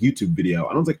Keegan's like YouTube video.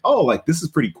 And I was like, oh, like this is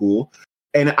pretty cool.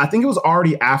 And I think it was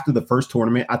already after the first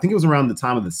tournament. I think it was around the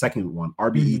time of the second one,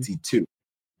 RBET 2.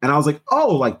 And I was like,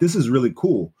 oh, like this is really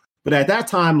cool. But at that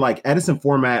time, like Edison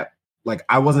Format, like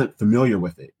I wasn't familiar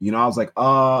with it. I was like,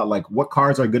 like what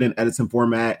cards are good in Edison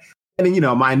Format? And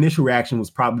then, my initial reaction was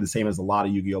probably the same as a lot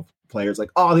of Yu-Gi-Oh players. Like,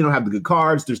 oh, they don't have the good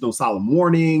cards. There's no Solemn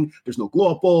Warning. There's no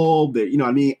Glow Up Bulb. You know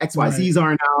what I mean? XYZs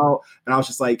aren't out. And I was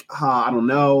just like, I don't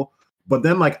know. But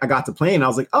then like I got to play and I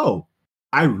was like, oh,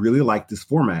 I really like this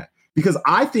format. Because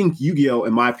I think Yu-Gi-Oh,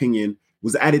 in my opinion,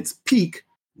 was at its peak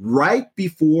right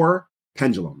before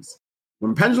Pendulums.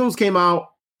 When Pendulums came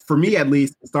out, for me at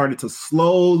least, it started to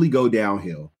slowly go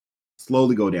downhill. So I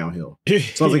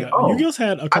was like, oh. Yu-Gi-Oh's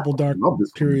had a couple dark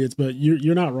periods, but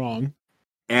you're not wrong.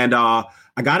 And I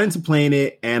got into playing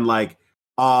it, and like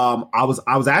I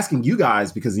was asking you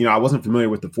guys because I wasn't familiar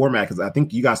with the format because I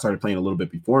think you guys started playing a little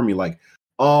bit before me. Like,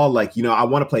 oh, like I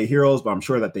want to play Heroes, but I'm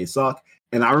sure that they suck.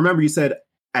 And I remember you said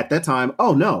at that time,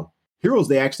 oh no, Heroes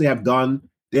they actually have done.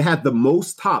 They had the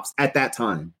most tops at that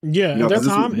time. Yeah, at that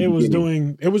time it was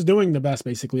doing the best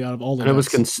basically out of all the. And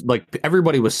decks. It was like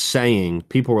everybody was saying,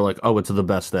 people were like, "Oh, it's the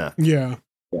best deck." Yeah.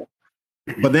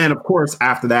 But then, of course,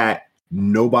 after that,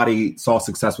 nobody saw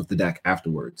success with the deck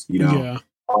afterwards.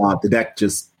 The deck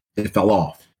just it fell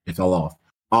off.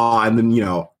 And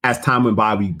then as time went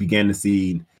by, we began to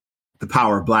see the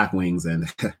power of Black Wings and.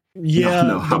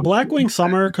 The Blackwing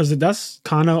Summer because that's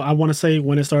kind of I want to say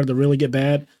when it started to really get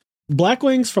bad. Black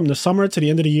Wings from the summer to the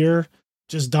end of the year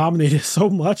just dominated so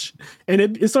much, and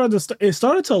it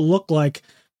started to look like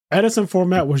Edison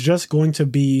Format was just going to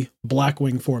be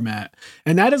Blackwing format,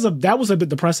 and that was a bit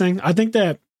depressing. I think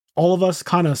that all of us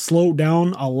kind of slowed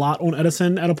down a lot on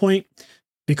Edison at a point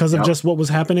because of just what was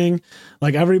happening.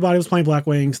 Like everybody was playing Black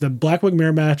Wings. The Blackwing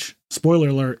mirror match, spoiler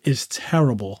alert, is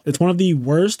terrible. It's one of the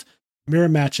worst mirror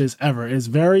matches ever. It's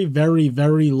very, very,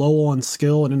 very low on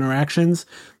skill and interactions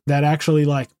that actually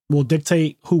like will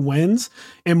dictate who wins,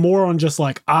 and more on just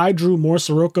like I drew more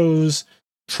Siroko's,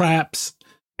 traps,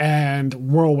 and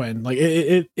whirlwind. Like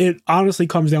it honestly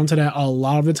comes down to that a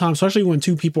lot of the time, especially when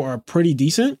two people are pretty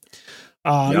decent.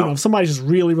 If somebody's just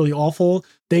really, really awful,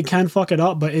 they can fuck it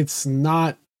up, but it's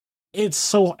not.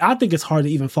 I think it's hard to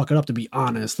even fuck it up, to be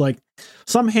honest. Like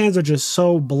some hands are just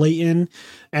so blatant,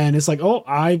 and it's like, oh,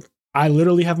 I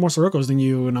literally have more Siroko's than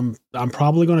you, and I'm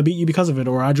probably going to beat you because of it,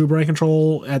 or I drew brain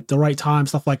control at the right time,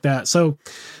 stuff like that. So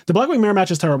the Blackwing mirror match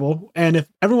is terrible, and if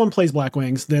everyone plays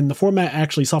Blackwings, then the format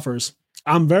actually suffers.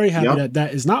 I'm very happy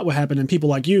that is not what happened, and people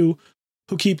like you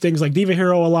who keep things like Diva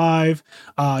Hero alive.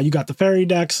 You got the Fairy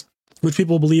decks, which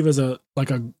people believe is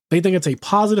they think it's a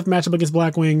positive matchup against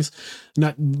Blackwings.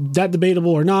 Not that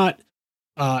debatable or not.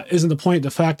 isn't the point.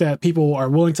 The fact that people are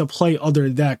willing to play other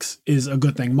decks is a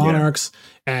good thing. Monarchs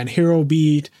and Hero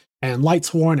Beat and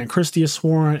Lightsworn and Christia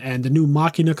Sworn and the new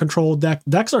Machina control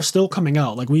decks are still coming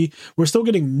out. Like we're still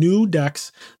getting new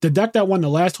decks. The deck that won the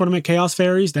last tournament, Chaos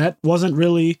Fairies, that wasn't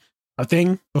really a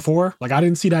thing before. Like I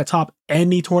didn't see that top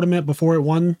any tournament before it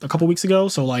won a couple weeks ago.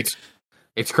 So like,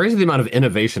 it's crazy the amount of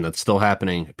innovation that's still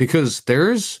happening, because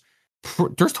there's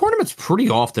tournaments pretty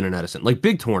often in Edison, like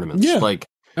big tournaments, like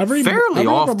fairly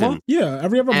often.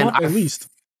 Every other month at least.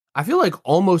 I feel like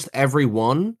almost every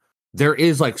one, there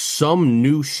is like some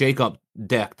new shakeup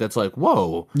deck that's like,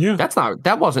 whoa,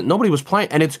 nobody was playing.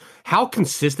 And it's how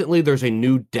consistently there's a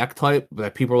new deck type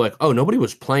that people are like, oh, nobody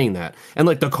was playing that. And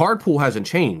like the card pool hasn't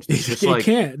changed. It's just it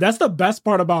can't. That's the best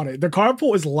part about it. The card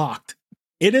pool is locked.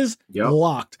 It is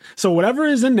locked. So whatever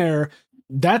is in there,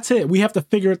 that's it. We have to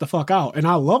figure it the fuck out. And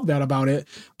I love that about it,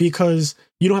 because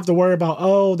you don't have to worry about,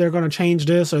 oh, they're going to change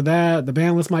this or that. The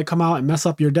ban list might come out and mess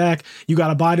up your deck. You got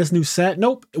to buy this new set.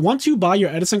 Nope. Once you buy your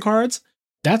Edison cards,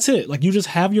 that's it. Like you just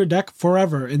have your deck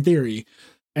forever in theory.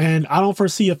 And I don't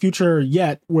foresee a future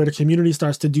yet where the community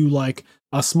starts to do like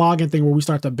a Smoggin thing where we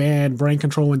start to ban Brain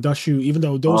Control and Dust Shoot, even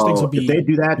though those things would be if they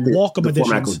do that, welcome the additions.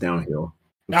 Format goes downhill.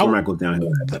 Format goes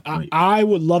downhill at that point. I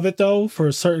would love it though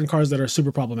for certain cards that are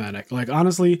super problematic. Like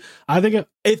honestly, I think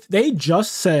if they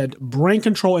just said Brain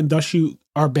Control and Dust Shoot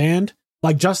are banned,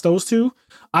 like just those two,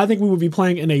 I think we would be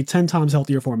playing in a 10 times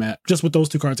healthier format just with those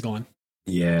two cards going.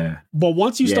 Yeah. But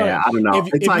once you start, I don't know.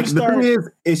 It's like the thing is,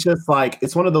 it's just like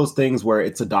it's one of those things where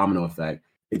it's a domino effect.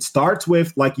 It starts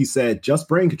with, like you said, just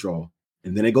Brain Control,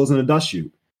 and then it goes into Dust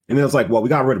Shoot, and then it's like, well, we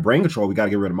got rid of Brain Control, we got to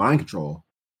get rid of Mind Control.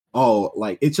 Oh,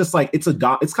 like it's just like it's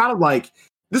kind of like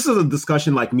this is a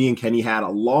discussion like me and Kenny had a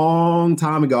long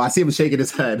time ago. I see him shaking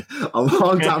his head a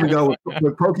long time ago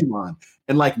with Pokemon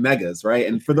and like Megas, right?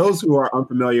 And for those who are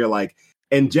unfamiliar, like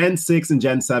in Gen 6 and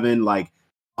Gen 7, like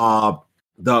the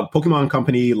Pokemon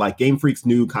Company, like Game Freak's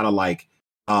new kind of like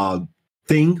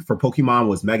thing for Pokemon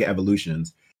was Mega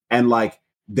Evolutions. And like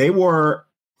they were,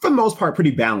 for the most part,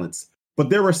 pretty balanced. But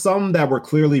there were some that were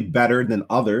clearly better than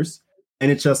others. And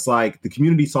it's just like the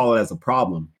community saw it as a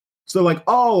problem. So like,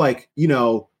 oh, like, you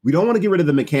know, we don't want to get rid of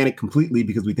the mechanic completely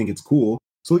because we think it's cool.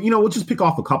 So, you know, we'll just pick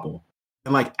off a couple.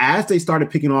 And like, as they started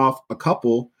picking off a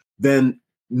couple, then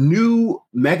new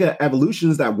Mega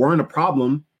Evolutions that weren't a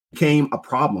problem became a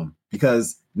problem,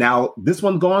 because now this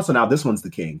one's gone. So now this one's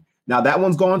the king. Now that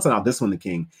one's gone. So now this one's the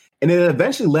king. And it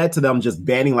eventually led to them just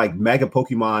banning like Mega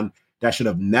Pokemon that should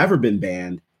have never been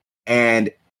banned.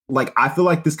 And like, I feel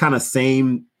like this kind of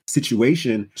same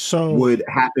situation would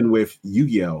happen with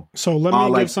Yu-Gi-Oh. So let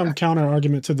me give some counter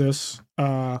argument to this.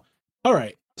 All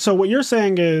right. So what you're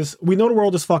saying is, we know the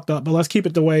world is fucked up, but let's keep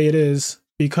it the way it is,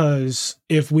 because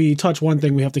if we touch one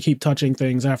thing, we have to keep touching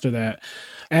things after that.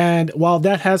 And while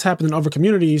that has happened in other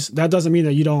communities, that doesn't mean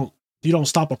that you don't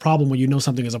stop a problem when you know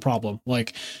something is a problem.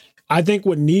 Like, I think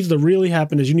what needs to really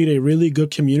happen is you need a really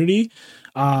good community,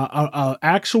 a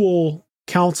actual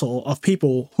council of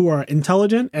people who are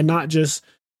intelligent and not just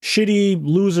shitty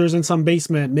losers in some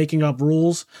basement making up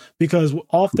rules, because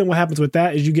often what happens with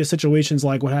that is you get situations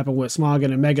like what happened with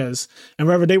Smoggin and Megas, and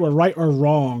whether they were right or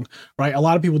wrong, right? A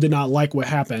lot of people did not like what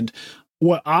happened.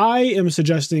 What I am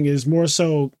suggesting is more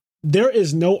so, there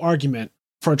is no argument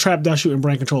for Trap, Dust Shoot, and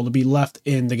Brain Control to be left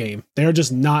in the game. They're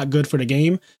just not good for the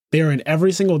game. They are in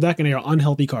every single deck, and they are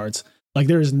unhealthy cards. Like,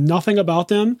 there is nothing about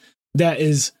them that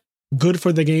is good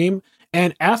for the game.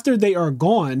 And after they are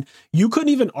gone, you couldn't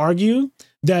even argue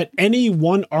that any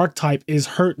one archetype is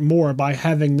hurt more by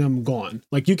having them gone.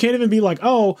 Like, you can't even be like,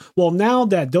 oh, well, now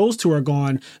that those two are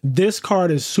gone, this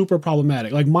card is super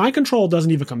problematic. Like, Mind Control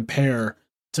doesn't even compare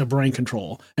to Brain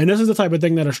Control. And this is the type of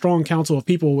thing that a strong council of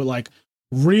people with like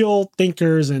real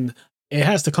thinkers, and it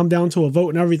has to come down to a vote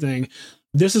and everything.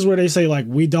 This is where they say, like,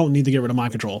 we don't need to get rid of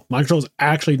Mind Control. Mind Control is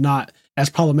actually not as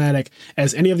problematic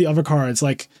as any of the other cards.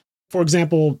 Like, for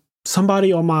example,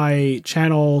 somebody on my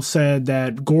channel said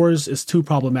that Gores is too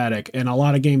problematic and a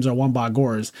lot of games are won by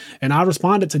Gores. And I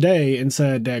responded today and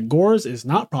said that Gores is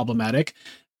not problematic.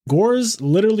 Gores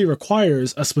literally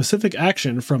requires a specific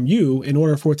action from you in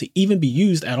order for it to even be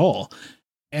used at all.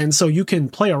 And so you can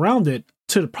play around it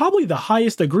to probably the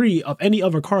highest degree of any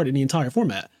other card in the entire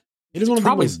format. It is one of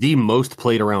probably the most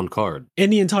played around card in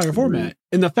the entire format.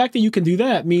 And the fact that you can do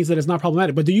that means that it's not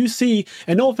problematic. But do you see,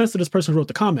 and no offense to this person who wrote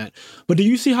the comment, but do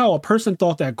you see how a person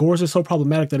thought that Gores is so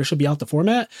problematic that it should be out the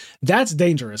format? That's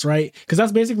dangerous, right? Because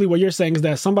that's basically what you're saying, is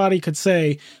that somebody could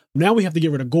say, now we have to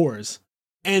get rid of Gores.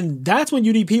 And that's when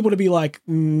you need people to be like,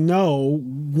 no,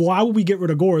 why would we get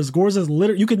rid of Gores? Gores is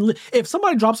literally, you can, if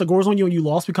somebody drops a Gores on you and you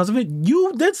lost because of it,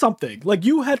 you did something. Like,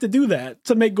 you had to do that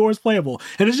to make Gores playable.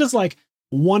 And it's just like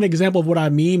one example of what I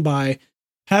mean by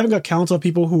having a council of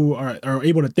people who are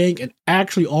able to think and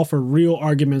actually offer real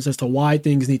arguments as to why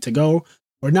things need to go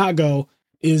or not go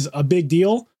is a big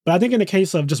deal. But I think in the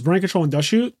case of just brain control and dust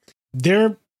shoot,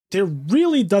 there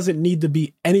really doesn't need to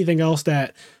be anything else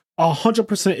that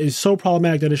 100% is so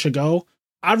problematic that it should go.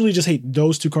 I really just hate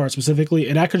those two cards specifically,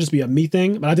 and that could just be a me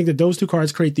thing, but I think that those two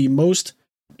cards create the most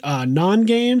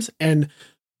non-games, and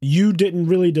you didn't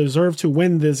really deserve to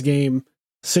win this game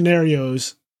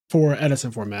scenarios for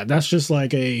Edison format. That's just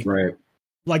like a... Right.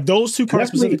 Like, those two cards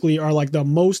specifically are like the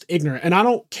most ignorant, and I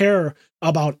don't care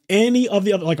about any of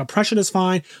the other, like Oppression is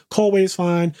fine, Colway is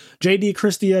fine, JD,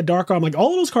 Christia, Dark Arm, like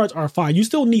all of those cards are fine. You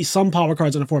still need some power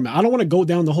cards in the format. I don't want to go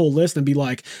down the whole list and be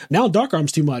like, now Dark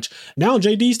Arm's too much, now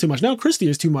JD's too much, now Christia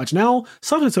is too much, now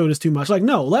Substitute is too much. Like,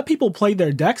 no, let people play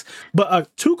their decks,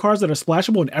 but two cards that are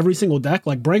splashable in every single deck,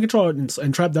 like Brain Control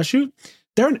and Trap Dust Shoot,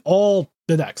 they're in all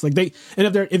the decks. Like,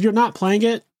 if you're not playing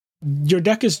it, your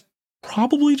deck is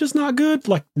probably just not good.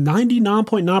 Like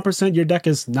 99.9% your deck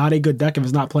is not a good deck if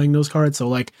it's not playing those cards. So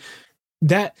like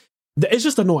that it's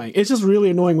just annoying. It's just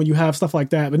really annoying when you have stuff like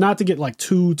that, but not to get like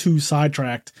too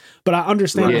sidetracked. But I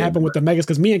understand what happened with the Megas,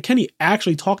 because me and Kenny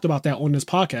actually talked about that on this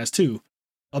podcast too.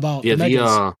 About the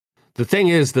Megas. The thing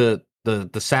is the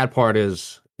sad part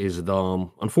is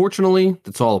unfortunately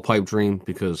it's all a pipe dream,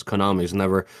 because Konami's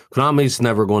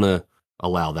never gonna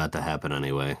allow that to happen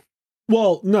anyway.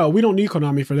 Well, no, we don't need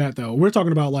Konami for that, though. We're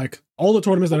talking about, like, all the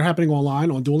tournaments that are happening online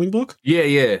on Dueling Book.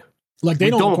 Yeah. Like, they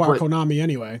don't require Konami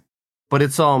anyway. But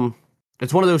it's one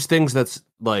of those things that's,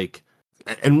 like...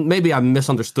 And maybe I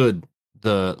misunderstood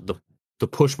the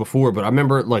push before, but I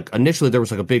remember, like, initially there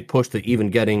was, like, a big push to even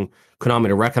getting Konami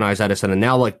to recognize Edison, and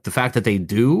now, like, the fact that they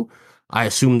do, I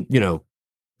assume, you know,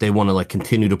 they want to, like,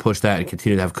 continue to push that and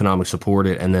continue to have Konami support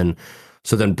it, and then...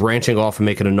 So then branching off and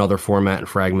making another format and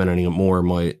fragmenting it more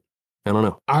might... I don't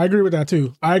know. I agree with that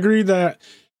too. I agree that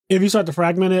if you start to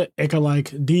fragment it, it could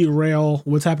like derail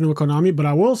what's happening with Konami. But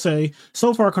I will say,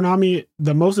 so far, Konami,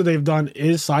 the most that they've done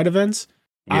is side events.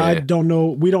 Yeah. I don't know.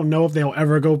 We don't know if they'll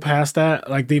ever go past that.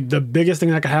 Like the biggest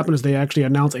thing that could happen is they actually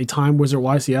announce a Time Wizard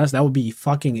YCS. That would be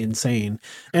fucking insane.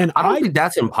 And I don't think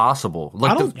that's impossible.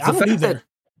 Like the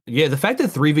fact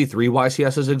that 3v3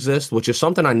 YCSs exist, which is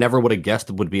something I never would have guessed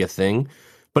would be a thing,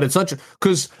 but it's such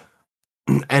because.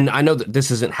 And I know that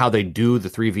this isn't how they do the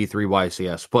 3v3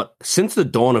 YCS, but since the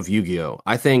dawn of Yu-Gi-Oh!,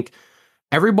 I think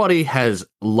everybody has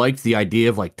liked the idea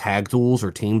of like tag duels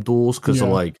or team duels because of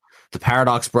like the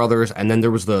Paradox Brothers, and then there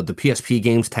was the PSP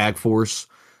games Tag Force,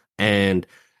 and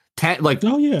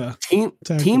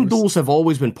team duels have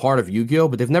always been part of Yu-Gi-Oh!,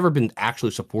 but they've never been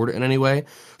actually supported in any way.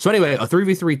 So anyway, a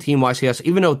 3v3 team YCS,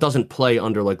 even though it doesn't play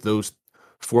under like those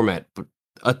format, but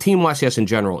a team YCS in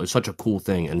general is such a cool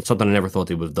thing and something I never thought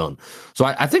they would have done. So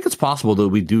I think it's possible that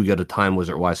we do get a Time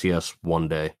Wizard YCS one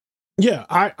day. Yeah,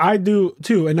 I do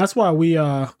too. And that's why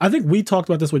I think we talked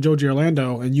about this with Joji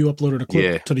Orlando, and you uploaded a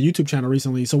clip to the YouTube channel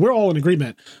recently. So we're all in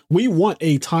agreement. We want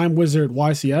a Time Wizard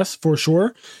YCS for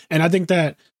sure. And I think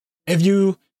that if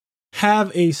you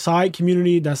have a side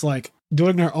community that's like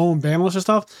doing their own ban list and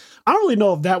stuff, I don't really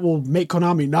know if that will make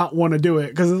Konami not want to do it,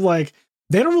 because it's like,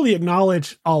 they don't really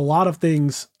acknowledge a lot of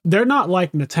things. They're not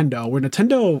like Nintendo, where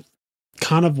Nintendo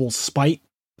kind of will spite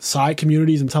side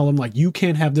communities and tell them, like, you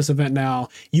can't have this event now,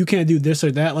 you can't do this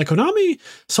or that. Like, Konami,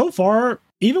 so far,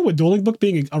 even with Dueling Book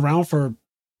being around for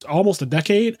almost a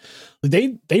decade,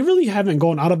 they really haven't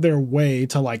gone out of their way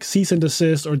to, like, cease and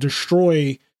desist or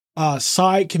destroy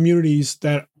side communities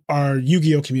that are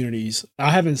Yu-Gi-Oh! Communities.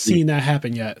 I haven't seen that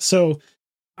happen yet. So,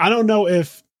 I don't know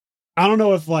if,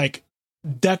 like,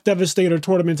 Deck Devastator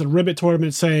tournaments and Ribbit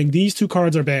tournaments saying these two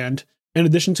cards are banned, in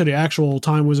addition to the actual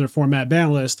Time Wizard format ban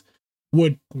list,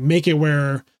 would make it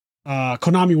where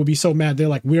Konami would be so mad. They're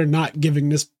like, we're not giving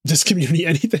this community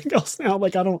anything else now.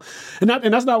 Like, I don't, and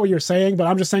that's not what you're saying, but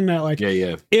I'm just saying that, like,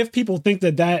 if people think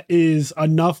that is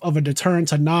enough of a deterrent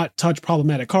to not touch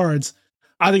problematic cards,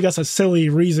 I think that's a silly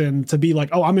reason to be like,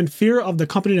 oh, I'm in fear of the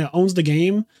company that owns the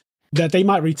game, that they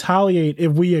might retaliate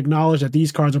if we acknowledge that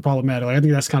these cards are problematic. Like, I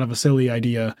think that's kind of a silly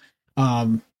idea.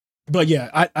 But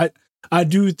yeah, I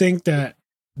do think that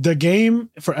the game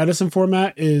for Edison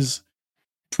format is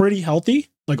pretty healthy.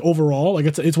 Like, overall, like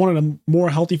it's one of the more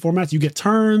healthy formats. You get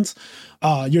turns,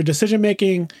 your decision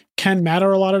making can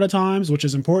matter a lot of the times, which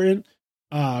is important.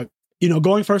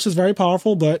 Going first is very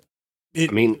powerful, but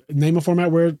name a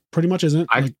format where it pretty much isn't.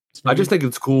 I just think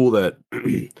it's cool that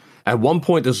at one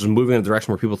point this was moving in a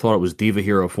direction where people thought it was Diva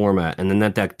Hero format, and then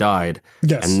that deck died.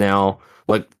 Yes. And now,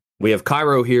 like, we have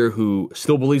Cairo here who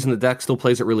still believes in the deck, still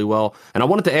plays it really well. And I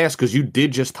wanted to ask, because you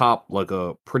did just top like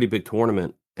a pretty big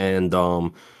tournament, and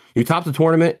you topped the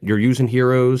tournament, you're using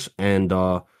heroes, and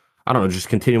I don't know, just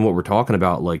continuing what we're talking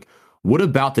about, like, what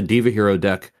about the Diva Hero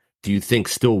deck do you think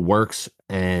still works?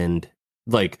 And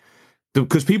like,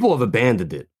 because people have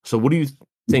abandoned it. So what do you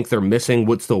think they're missing?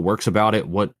 What still works about it?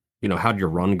 What, how'd your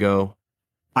run go?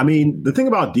 I mean, the thing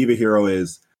about Diva Hero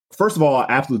is, first of all,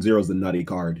 Absolute Zero is the nutty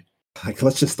card. Like,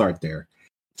 let's just start there.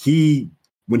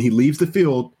 When he leaves the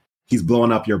field, he's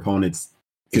blowing up your opponent's.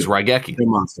 He's Raigeki.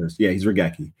 Monsters. Yeah, he's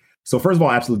Raigeki. So first of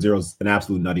all, Absolute Zero is an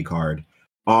absolute nutty card.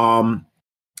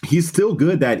 He's still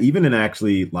good that even in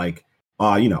actually like,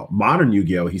 modern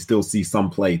Yu-Gi-Oh, he still sees some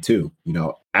play too.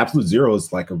 Absolute Zero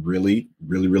is like a really,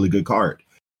 really, really good card.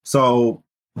 So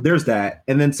there's that.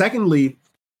 And then secondly,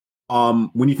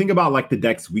 when you think about like the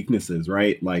deck's weaknesses,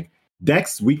 right? Like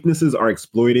deck's weaknesses are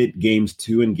exploited games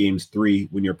 2 and games 3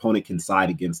 when your opponent can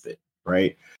side against it,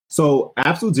 right? So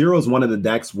Absolute Zero is one of the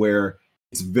decks where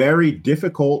it's very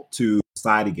difficult to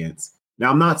side against. Now,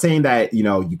 I'm not saying that,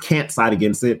 you can't side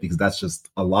against it, because that's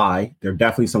just a lie. There are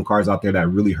definitely some cards out there that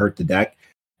really hurt the deck.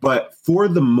 But for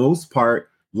the most part,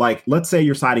 like, let's say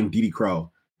you're siding DD Crow.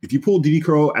 If you pull DD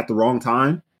Crow at the wrong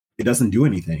time, it doesn't do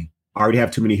anything. I already have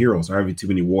too many heroes. I already have too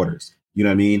many waters. You know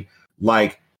what I mean?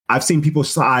 Like, I've seen people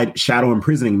side Shadow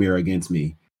Imprisoning Mirror against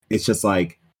me. It's just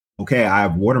like, okay, I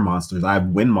have water monsters. I have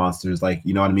wind monsters. Like,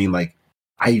 you know what I mean? Like,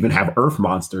 I even have earth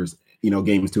monsters,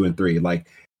 games 2 and 3. Like,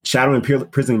 Shadow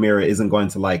Imprisoning Mirror isn't going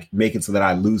to like make it so that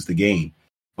I lose the game.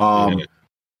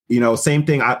 Same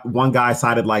thing. One guy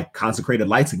sided like Consecrated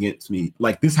Lights against me.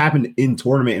 Like, this happened in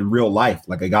tournament in real life.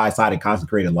 Like, a guy sided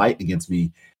Consecrated Light against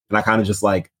me, and I kind of just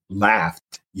like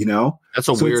laughed. That's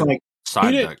a weird like,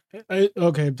 side deck.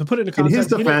 Okay, to put it in context, in his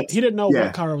defense, he didn't know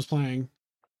what Cairo was playing.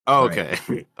 Oh, okay.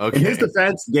 Right. Okay. In his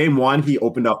defense, game 1, he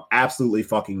opened up absolutely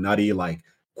fucking nutty, like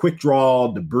quick draw,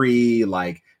 debris,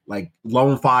 like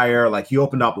lone fire. Like, he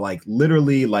opened up like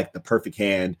literally like the perfect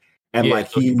hand, and like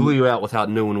so he blew you out without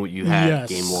knowing what you had.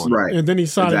 Game 1, right? And then he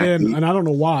sided in, and I don't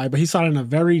know why, but he sided in a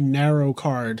very narrow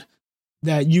card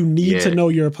that you need to know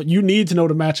the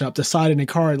matchup to side in a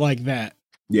card like that.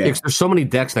 Yeah, there's so many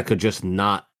decks that could just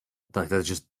not like that's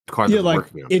just cards. Yeah, like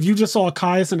if you just saw a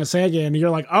Caius and a Sagan, and you're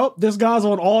like, oh, this guy's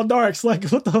on all darks. Like,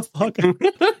 what the fuck?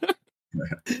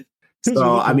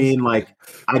 So, I mean, like,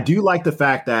 I do like the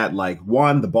fact that, like,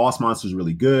 1, the boss monster is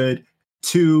really good.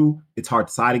 2, it's hard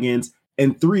to side against.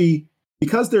 And 3,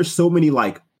 because there's so many,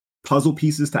 like, puzzle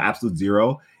pieces to Absolute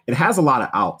Zero, it has a lot of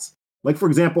outs. Like, for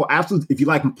example, if you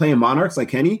like playing Monarchs like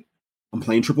Kenny, I'm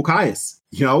playing Triple Caius.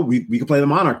 We can play the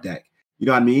Monarch deck. You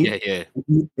know what I mean? Yeah.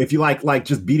 If you like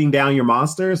just beating down your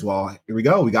monsters, well, here we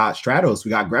go. We got Stratos, we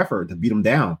got Grepher to beat them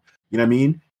down. You know what I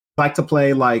mean? I like to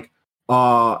play, like,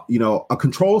 a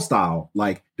control style.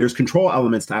 Like, there's control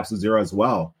elements to Absolute Zero as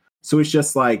well. So it's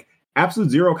just like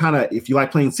Absolute Zero kind of, if you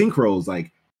like playing synchros,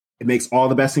 like, it makes all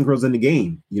the best synchros in the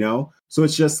game, So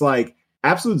it's just like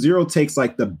Absolute Zero takes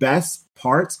like the best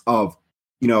parts of,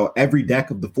 every deck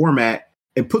of the format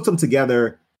and puts them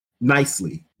together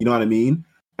nicely. You know what I mean?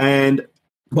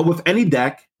 But with any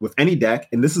deck,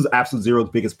 and this is Absolute Zero's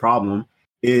biggest problem,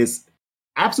 is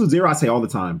Absolute Zero, I say all the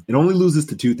time, it only loses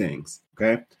to 2 things.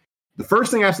 Okay. The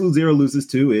first thing Absolute Zero loses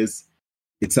to is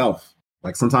itself.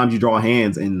 Like, sometimes you draw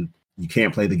hands and you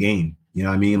can't play the game. You know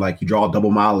what I mean? Like, you draw double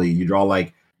Molly, you draw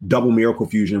like double Miracle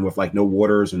Fusion with like no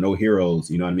waters or no heroes.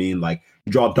 You know what I mean? Like,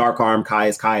 you draw Dark Arm,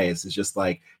 Caius. It's just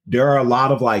like, there are a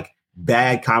lot of like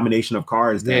bad combination of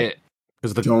cards that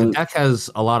because the deck has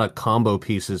a lot of combo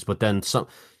pieces, but then some.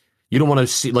 You don't want to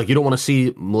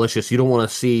see Malicious. You don't want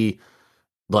to see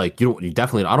like you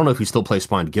definitely. I don't know if you still play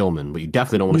Spined Gilman, but you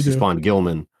definitely don't want to see Spined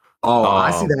Gilman. Oh, I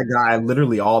see that guy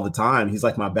literally all the time. He's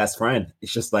like my best friend.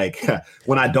 It's just like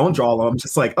when I don't draw him, I'm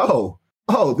just like, oh,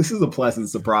 this is a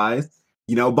pleasant surprise,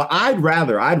 But I'd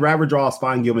rather draw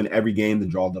Spine Gilman every game than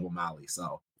draw Double Mally.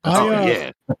 So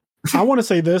I want to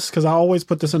say this because I always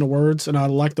put this into words, and I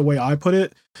like the way I put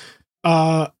it.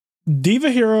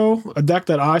 Diva Hero, a deck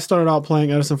that I started out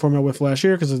playing Edison format with last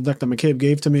year because it's a deck that McCabe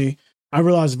gave to me. I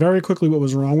realized very quickly what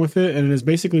was wrong with it, and it is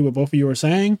basically what both of you are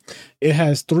saying. It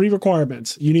has 3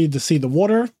 requirements. You need to see the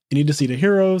water, you need to see the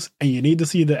heroes, and you need to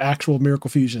see the actual Miracle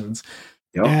Fusions.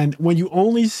 Yep. And when you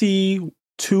only see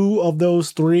 2 of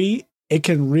those 3, it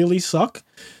can really suck.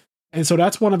 And so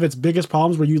that's one of its biggest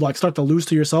problems where you like start to lose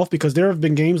to yourself, because there have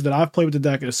been games that I've played with the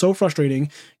deck. It's so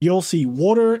frustrating. You'll see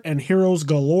water and heroes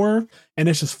galore and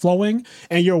it's just flowing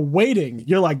and you're waiting.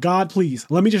 You're like, God, please,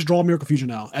 let me just draw Miracle Fusion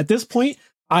now. At this point,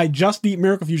 I just beat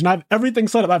Miracle Fusion. I have everything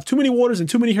set up. I have too many waters and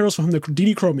too many heroes for him to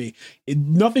DD Crow me.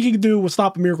 Nothing he can do will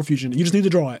stop a Miracle Fusion. You just need to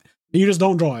draw it. And you just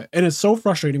don't draw it. And it's so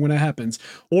frustrating when that happens.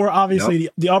 Or obviously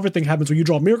the other thing happens when you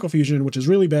draw Miracle Fusion, which is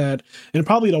really bad. And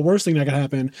probably the worst thing that could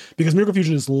happen because Miracle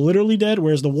Fusion is literally dead,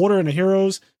 whereas the water and the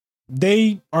heroes,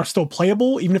 they are still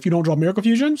playable even if you don't draw Miracle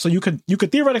Fusion. So you could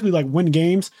theoretically like win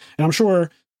games. And I'm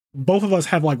sure both of us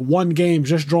have like one game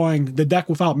just drawing the deck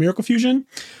without Miracle Fusion.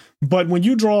 But when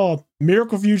you draw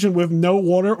Miracle Fusion with no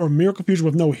water or Miracle Fusion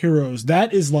with no heroes,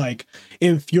 that is like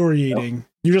infuriating. Yep.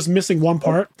 You're just missing one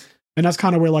part. And that's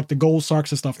kind of where like the gold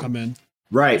Sarks and stuff come in.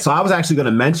 Right. So I was actually going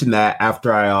to mention that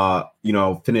after I,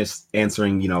 finished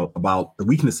answering, about the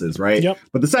weaknesses, right? Yep.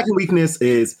 But the second weakness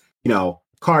is,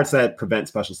 cards that prevent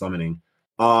special summoning.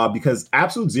 Because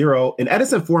Absolute Zero in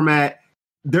Edison format,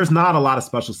 there's not a lot of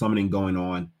special summoning going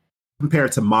on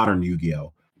compared to modern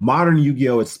Yu-Gi-Oh! Modern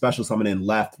Yu-Gi-Oh! Is special summoning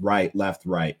left, right.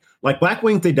 Like Black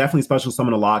Wings, they definitely special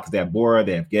summon a lot because they have Bora,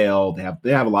 they have Gale, they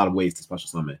have a lot of ways to special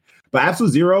summon. But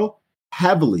Absolute Zero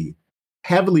heavily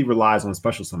relies on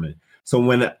special summon. So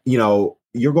when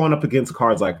you're going up against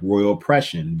cards like Royal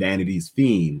Oppression, Vanity's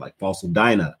Fiend, like Fossil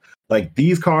Dyna, like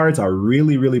these cards are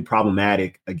really, really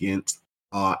problematic against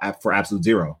for Absolute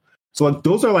Zero. So like,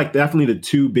 those are like definitely the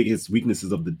two biggest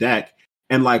weaknesses of the deck.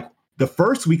 And like the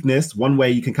first weakness, one way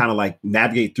you can kind of like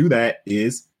navigate through that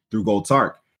is through Gold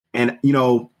Sark. And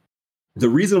the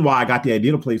reason why I got the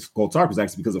idea to play Gold Sark was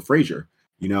actually because of Frazier,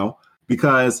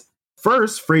 because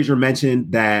first Frazier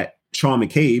mentioned that Sean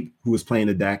McCabe, who was playing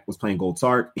the deck, was playing Gold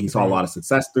Sark, and he saw a lot of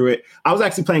success through it. I was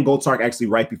actually playing Gold Sark actually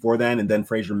right before then, and then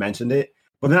Frazier mentioned it.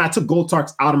 But then I took Gold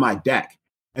Sarks out of my deck,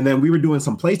 and then we were doing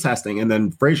some play testing, and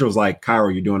then Frazier was like, Cairo,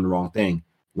 you're doing the wrong thing.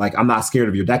 Like, I'm not scared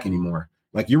of your deck anymore.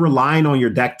 Like, you're relying on your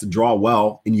deck to draw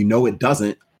well, and it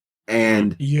doesn't.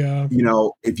 And,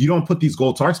 if you don't put these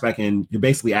Gold Sarks back in, you're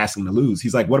basically asking to lose.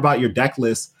 He's like, what about your deck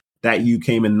list that you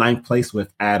came in 9th place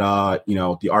with at,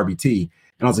 the RBT?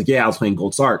 And I was like, yeah, I was playing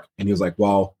Gold Sark. And he was like,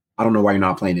 well, I don't know why you're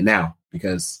not playing it now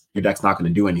because your deck's not going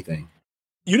to do anything.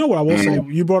 You know what I will say?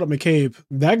 You brought up McCabe.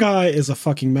 That guy is a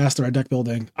fucking master at deck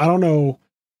building. I don't know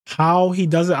how he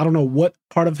does it. I don't know what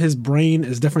part of his brain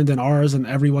is different than ours and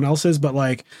everyone else's, but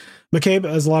like McCabe,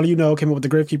 as a lot of came up with the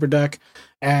Gravekeeper deck.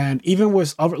 And even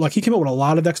with other, like he came up with a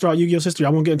lot of decks throughout Yu-Gi-Oh's history. I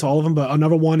won't get into all of them, but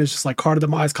another one is just like Card of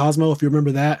Demise Cosmo. If you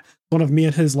remember that, one of me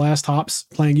and his last tops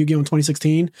playing Yu-Gi-Oh in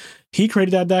 2016. He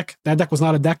created that deck. That deck was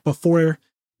not a deck before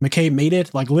McCabe made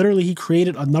it. Like literally he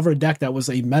created another deck that was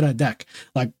a meta deck.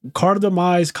 Like Card of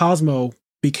Demise Cosmo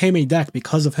became a deck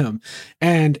because of him.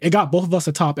 And it got both of us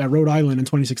a top at Rhode Island in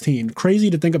 2016. Crazy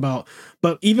to think about.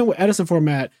 But even with Edison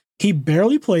format, he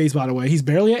barely plays, by the way. He's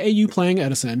barely at AU playing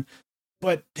Edison.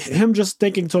 But him just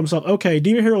thinking to himself, okay,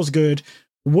 Diva Hero's good.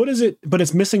 What is it? But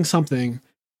it's missing something.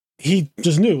 He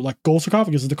just knew, like, Gold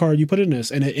Sarcophagus is the card you put in this.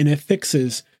 And it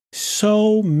fixes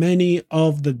so many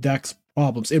of the deck's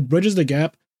problems. It bridges the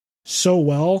gap so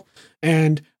well.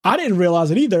 And I didn't realize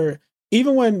it either.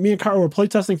 Even when me and Cairo were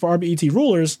playtesting for RBET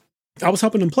Rulers, I was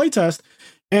helping him playtest.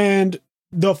 And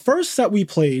the first set we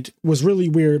played was really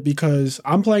weird because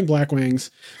I'm playing Black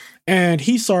Wings and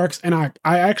he Sarks, and I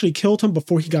actually killed him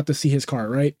before he got to see his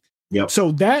card, right? Yep.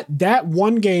 So that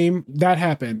one game, that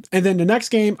happened. And then the next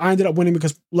game, I ended up winning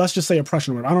because, let's just say,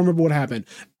 oppression. I don't remember what happened.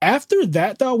 After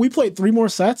that, though, we played 3 more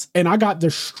sets, and I got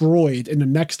destroyed in the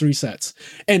next 3 sets.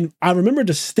 And I remember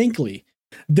distinctly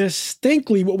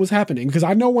what was happening, because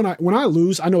I know when I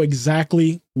lose, I know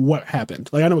exactly what happened.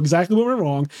 Like, I know exactly what went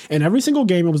wrong. And every single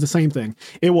game, it was the same thing.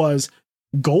 It was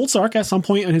Gold Sark at some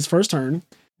point in his first turn,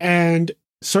 and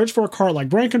search for a card like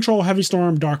Brain Control, Heavy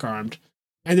Storm, Dark Armed.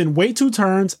 And then wait 2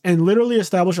 turns and literally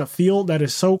establish a field that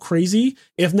is so crazy,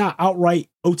 if not outright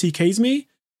OTKs me.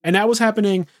 And that was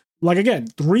happening, like, again,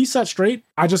 3 sets straight.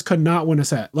 I just could not win a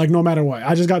set, like, no matter what.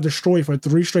 I just got destroyed for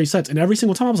 3 straight sets. And every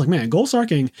single time I was like, man, Gold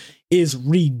Sarking is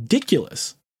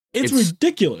ridiculous. It's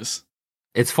ridiculous.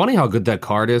 It's funny how good that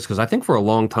card is, because I think for a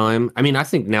long time, I mean, I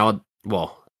think now,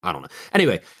 well, I don't know.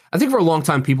 Anyway, I think for a long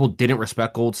time, people didn't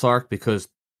respect Gold Sark because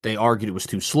they argued it was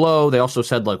too slow. They also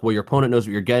said, like, well, your opponent knows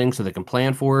what you're getting, so they can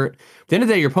plan for it. At the end of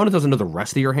the day, your opponent doesn't know the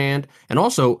rest of your hand. And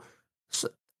also,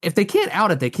 if they can't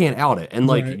out it, they can't out it. And,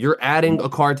 like, You're adding a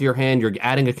card to your hand, you're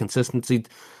adding a consistency.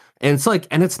 And it's like,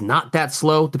 and it's not that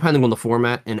slow, depending on the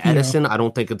format. In Edison, I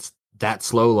don't think it's that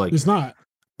slow. Like, it's not.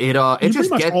 It you just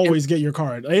pretty much always get your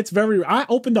card. It's very. I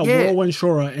opened up Whirlwind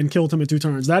Shura and killed him in 2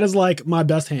 turns. That is like my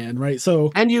best hand, right?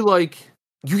 So, and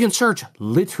you can search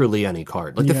literally any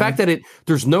card. Like the fact that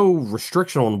there's no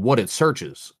restriction on what it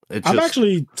searches. I've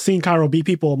actually seen Cairo beat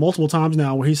people multiple times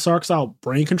now where he sarks out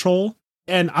Brain Control,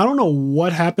 and I don't know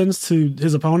what happens to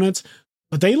his opponents,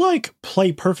 but they like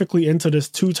play perfectly into this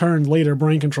 2 turn later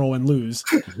brain control and lose.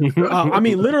 I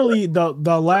mean, literally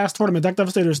the last tournament, Deck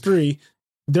Devastators 3,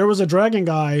 there was a dragon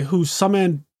guy who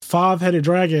summoned 5-headed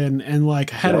dragon and like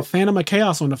had a Phantom of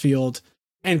Chaos on the field.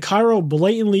 And Cairo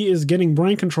blatantly is getting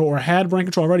brain control or had brain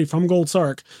control already from Gold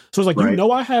Sark. So it's like, you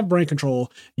know, I have brain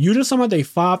control. You just summoned a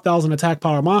 5,000 attack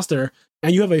power monster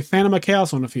and you have a Phantom of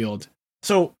Chaos on the field.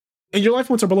 So, and your life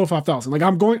points are below 5,000. Like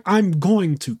I'm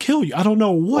going to kill you. I don't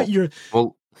know what you're.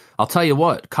 Well, I'll tell you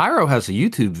what, Cairo has a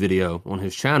YouTube video on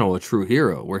his channel, A True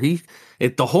Hero, where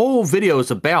the whole video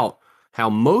is about how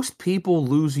most people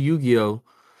lose Yu-Gi-Oh!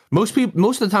 Most of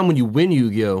the time when you win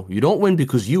Yu-Gi-Oh!, you don't win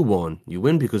because you won. You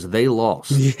win because they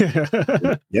lost.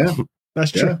 Yeah.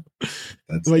 That's true.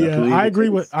 But yeah, I agree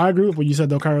with what you said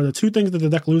though, Cairo. The 2 things that the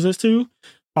deck loses to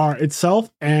are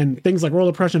itself and things like Royal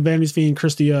Oppression, Vanity's Fiend,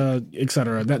 Christia,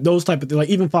 etc. Those type of, like,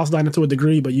 even Fossil Dyna to a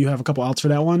degree, but you have a couple outs for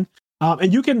that one.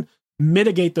 And you can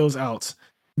mitigate those outs.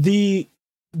 The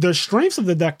strengths of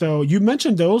the deck, though, you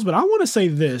mentioned those, but I want to say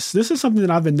this. This is something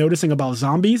that I've been noticing about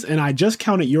zombies, and I just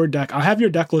counted your deck. I have your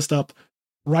deck list up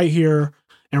right here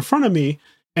in front of me,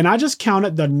 and I just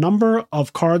counted the number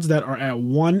of cards that are at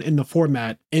 1 in the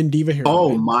format in Diva Hero.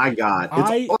 Oh my God.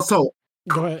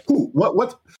 Go ahead.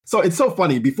 What? So it's so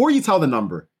funny. Before you tell the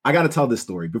number, I got to tell this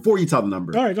story. Before you tell the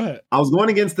number. All right, go ahead. I was going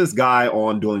against this guy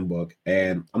on Dueling Book,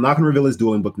 and I'm not going to reveal his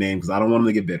Dueling Book name because I don't want him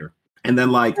to get bitter. And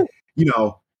then, like, you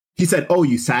know, he said, "Oh,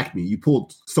 you sacked me. You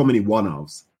pulled so many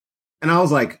 1-ofs." And I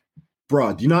was like,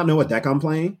 "Bruh, do you not know what deck I'm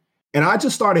playing?" And I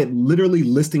just started literally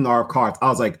listing our cards. I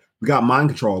was like, we got Mind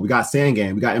Control, we got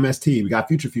Sandgame, we got MST, we got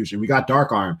Future Fusion, we got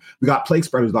Dark Arm, we got Plague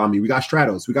Spreaders on me, we got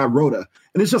Stratos, we got Rhoda.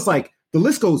 And it's just like, the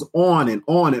list goes on and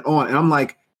on and on. And I'm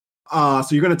like, so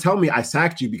you're going to tell me I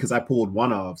sacked you because I pulled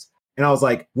 1-ofs. And I was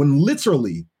like, when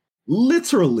literally,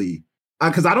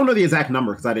 because I don't know the exact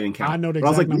number because I didn't count. I know the exact I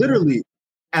was like, number. literally,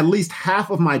 at least half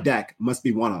of my deck must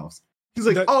be 1-ofs. He's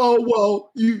like, oh,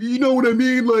 well, you know what I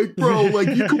mean? Like, bro, like,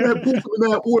 you could have pulled them in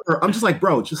that order. I'm just like,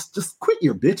 bro, just quit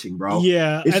your bitching, bro.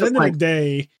 Yeah, it's at the end of the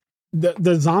day,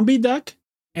 the zombie deck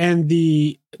and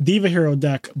the Diva Hero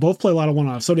deck both play a lot of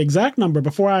 1-offs. So the exact number,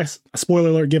 before I, spoiler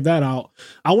alert, give that out,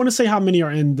 I want to say how many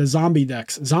are in the zombie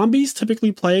decks. Zombies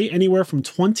typically play anywhere from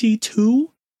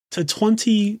 22 to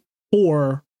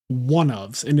 24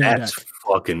 1-ofs in their deck. That's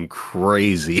fucking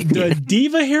crazy. The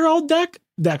Diva Hero deck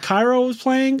that Cairo is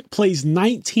playing plays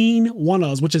 19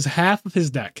 1-ofs, which is half of his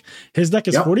deck. His deck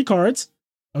is 40 cards.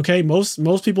 Okay,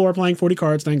 most people are playing 40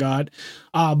 cards, thank God.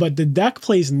 But the deck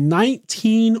plays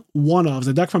 19 1-ofs,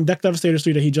 the deck from Deck Devastators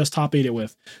 3 that he just top 8'd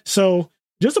with. So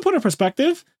just to put in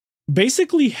perspective,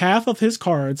 basically half of his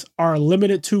cards are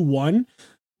limited to 1,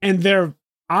 and they're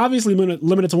obviously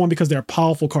limited to 1 because they're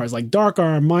powerful cards like Dark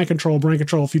Arm, Mind Control, Brain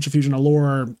Control, Future Fusion,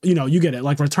 Allure, you know, you get it,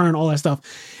 like Return, all that stuff.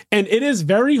 And it is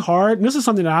very hard, and this is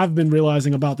something that I've been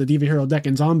realizing about the Diva Hero deck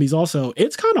and Zombies also,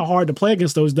 it's kind of hard to play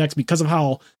against those decks because of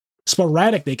how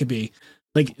sporadic they could be.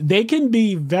 Like, they can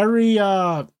be very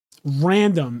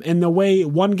random in the way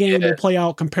one game will play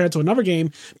out compared to another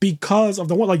game because of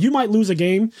the one. Like, you might lose a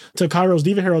game to Cairo's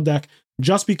Diva Hero deck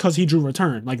just because he drew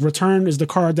Return. Like, Return is the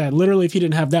card that literally, if he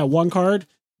didn't have that one card,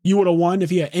 you would have won.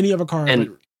 If he had any other card,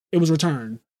 and it was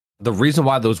Return. The reason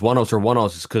why those 1-ofs are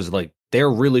 1-ofs is because, like, they're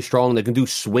really strong. They can do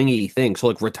swingy things. So,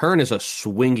 like, Return is a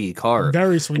swingy card.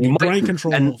 Very swingy. Brain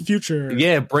Control, and Future.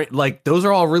 Yeah, like, those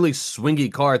are all really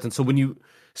swingy cards. And so when you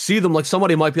see them, like,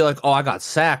 somebody might be like, oh, I got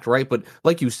sacked, right? But,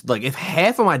 like, if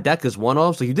half of my deck is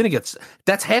 1-offs, like, you didn't get...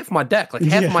 That's half my deck. Like,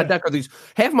 half of my deck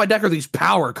are these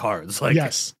power cards. Like,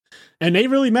 yes. And they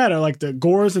really matter. Like, the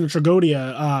Gores and the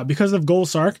Tragodia, because of Gold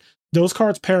Sark, those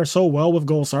cards pair so well with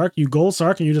Gold Sark. You Gold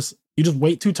Sark and you just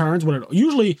wait 2 turns.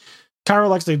 Usually, Cairo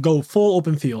likes to go full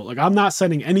open field. Like, I'm not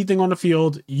sending anything on the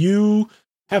field. You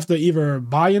have to either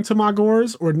buy into my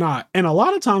Gores or not. And a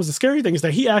lot of times, the scary thing is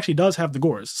that he actually does have the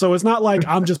Gores. So it's not like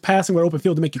I'm just passing with open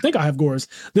field to make you think I have Gores.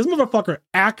 This motherfucker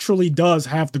actually does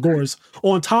have the Gores,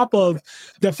 on top of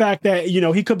the fact that, you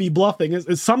know, he could be bluffing.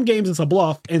 Some games it's a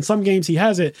bluff, and some games he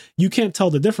has it. You can't tell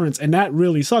the difference. And that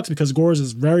really sucks because Gores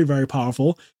is very, very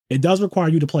powerful. It does require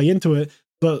you to play into it,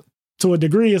 but to a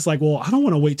degree, it's like, well, I don't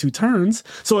want to wait 2 turns.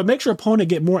 So it makes your opponent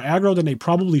get more aggro than they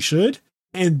probably should.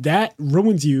 And that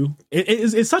ruins you.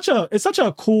 It's such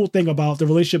a cool thing about the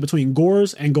relationship between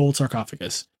Gores and Gold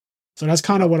Sarcophagus. So that's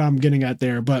kind of what I'm getting at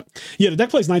there. But yeah, the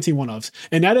deck plays 19 1-ofs.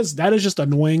 And that is just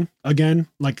annoying. Again,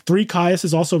 like 3 Caius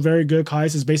is also very good.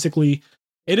 Caius is basically,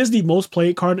 it is the most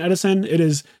played card in Edison. It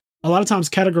is a lot of times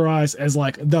categorized as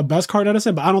like the best card in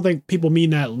Edison, but I don't think people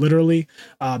mean that literally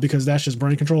because that's just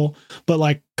Brain Control. But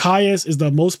like, Caius is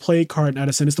the most played card in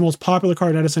Edison. It's the most popular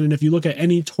card in Edison. And if you look at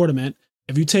any tournament,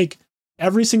 if you take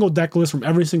every single deck list from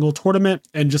every single tournament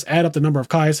and just add up the number of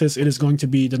Caiuses, it is going to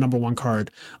be the number one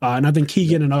card. And I think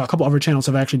Keegan and a couple other channels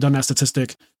have actually done that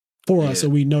statistic for us, so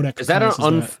we know that. Is that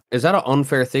an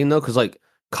unfair thing though? Because like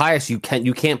Caius, you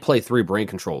can't play 3 brain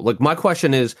control. Like my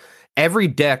question is, every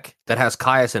deck that has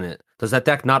Caius in it, does that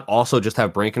deck not also just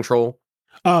have brain control?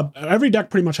 Every deck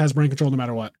pretty much has brain control no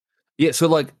matter what. Yeah, so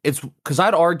like it's because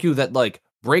I'd argue that like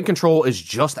brain control is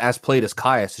just as played as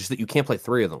Caius, just that you can't play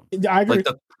 3 of them. I agree.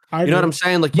 You know what I'm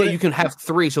saying? Like, you can have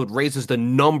 3, so it raises the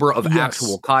number of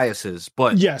actual Caiuses.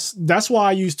 But yes, that's why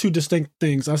I use 2 distinct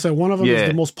things. I said one of them is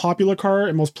the most popular card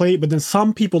and most played, but then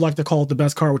some people like to call it the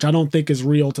best card, which I don't think is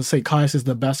real to say Caius is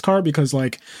the best card because,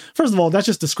 like, first of all, that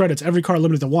just discredits every card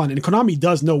limited to 1. And Konami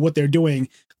does know what they're doing,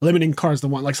 limiting cards to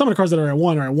 1. Like, some of the cards that are at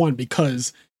 1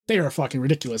 because they are fucking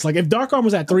ridiculous. Like, if Dark Arm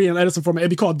was at 3 in Edison format, it'd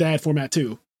be called Dad format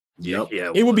 2. Yep.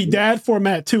 Yeah, it would be Dad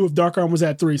format 2 if Dark Arm was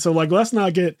at 3. So like, let's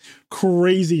not get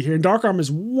crazy here. And Dark Arm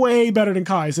is way better than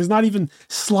Caius. It's not even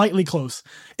slightly close.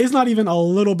 It's not even a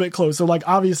little bit close. So like,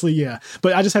 obviously, yeah.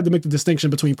 But I just had to make the distinction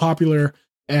between popular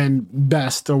and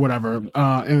best or whatever.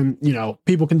 And you know,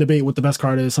 people can debate what the best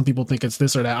card is. Some people think it's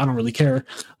this or that. I don't really care.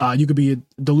 You could be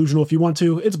delusional if you want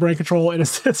to. It's brain control, and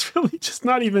it's really just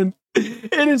not even.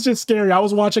 It is just scary. I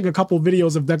was watching a couple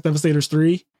videos of Deck Devastators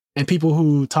 3 and people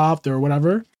who topped or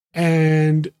whatever.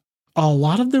 And a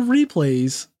lot of the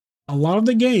replays, a lot of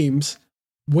the games,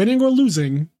 winning or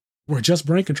losing, were just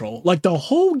brain control. Like the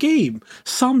whole game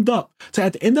summed up to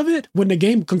at the end of it, when the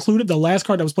game concluded, the last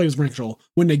card that was played was brain control.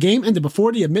 When the game ended,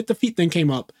 before the admit defeat thing came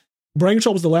up, brain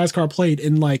control was the last card played.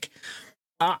 And like,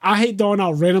 I hate throwing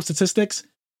out random statistics,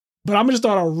 but I'm gonna just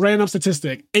throw out a random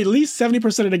statistic. At least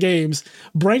 70% of the games,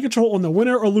 brain control on the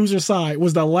winner or loser side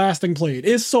was the last thing played.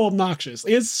 It's so obnoxious.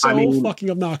 It's so fucking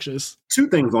obnoxious. 2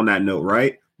 things on that note,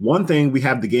 right? One thing, we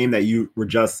have the game that you were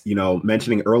just,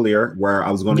 mentioning earlier, where I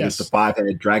was going against the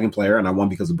 5-headed dragon player and I won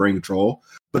because of brain control.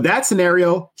 But that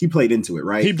scenario, he played into it,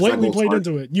 right? He blatantly played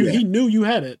into it. He knew you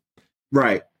had it.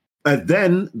 Right. And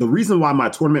then the reason why my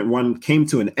tournament run came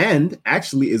to an end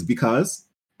actually is because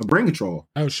of brain control.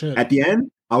 Oh shit. At the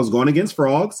end, I was going against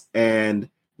Frogs, and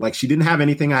like she didn't have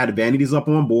anything. I had vanities up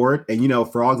on board, and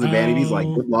Frogs and vanities, like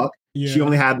good luck. Yeah. She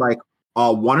only had like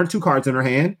 1 or 2 cards in her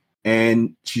hand,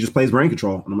 and she just plays brain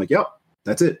control. And I'm like, yep,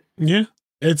 that's it. Yeah,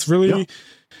 it's really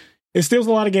it steals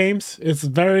a lot of games. It's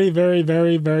very, very,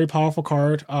 very, very powerful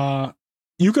card.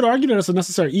 You could argue that it's a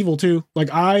necessary evil too. Like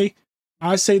I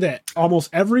say that almost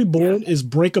every board is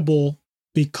breakable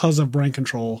because of brain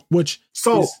control, which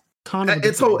is kind of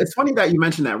it's funny that you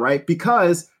mentioned that, right?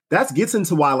 Because that gets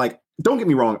into why, like, don't get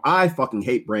me wrong, I fucking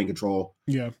hate brain control.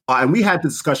 Yeah. And we had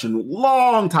this discussion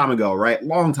long time ago, right?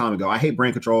 Long time ago. I hate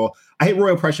brain control. I hate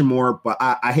Royal Oppression more, but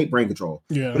I hate brain control.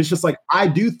 Yeah. But it's just like, I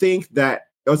do think that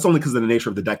it's only because of the nature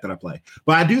of the deck that I play.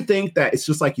 But I do think that it's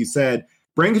just like you said,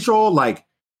 brain control, like,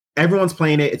 everyone's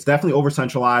playing it. It's definitely over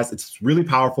centralized. It's really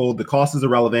powerful. The cost is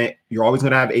irrelevant. You're always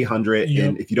going to have 800. Yep.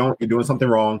 And if you don't, you're doing something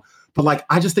wrong. But like,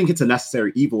 I just think it's a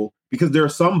necessary evil because there are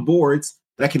some boards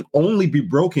that can only be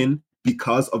broken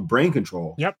because of brain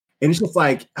control. Yep. And it's just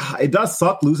like, it does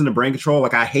suck losing the brain control.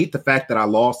 Like, I hate the fact that I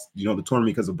lost, the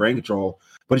tournament because of brain control.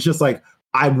 But it's just like,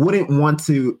 I wouldn't want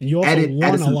to edit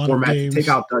Edison format to take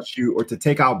out Dutch Shoot or to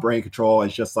take out brain control.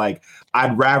 It's just like,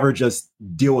 I'd rather just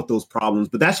deal with those problems.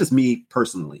 But that's just me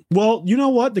personally. Well, you know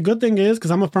what? The good thing is,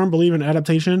 because I'm a firm believer in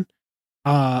adaptation,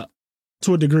 to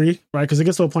a degree, right? Because it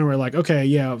gets to a point where like, okay,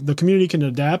 yeah, the community can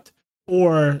adapt,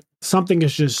 or something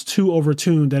is just too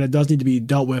overtuned that it does need to be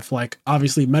dealt with. Like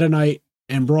obviously Meta Knight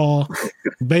and Brawl,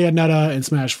 Bayonetta and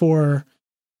Smash 4.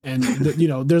 And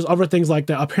there's other things like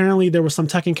that. Apparently there was some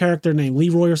Tekken character named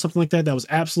Leroy or something like that was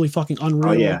absolutely fucking unreal.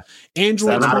 Oh, yeah.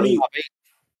 Android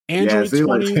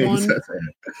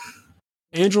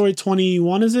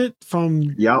 21 is it from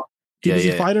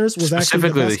DBZ Fighters was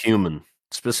specifically actually the human.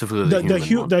 Specifically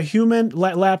the human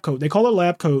lab coat. They call it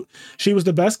lab coat. She was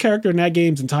the best character in that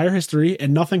game's entire history,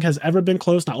 and nothing has ever been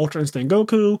close. Not Ultra Instinct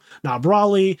Goku, not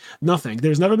Brawly, nothing.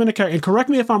 There's never been a character, and correct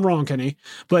me if I'm wrong, Kenny,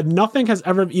 but nothing has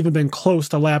ever even been close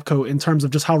to lab coat in terms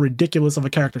of just how ridiculous of a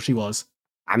character she was.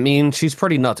 I mean, she's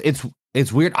pretty nuts.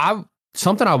 It's weird.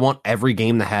 Something I want every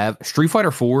game to have. Street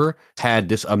Fighter 4 had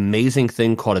this amazing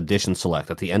thing called Edition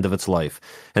Select at the end of its life.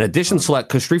 And Edition Select,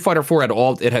 because Street Fighter 4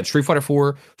 had Street Fighter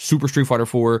 4, Super Street Fighter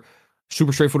 4,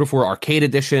 Super Street Fighter 4 Arcade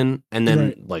Edition, and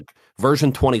then like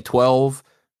version 2012,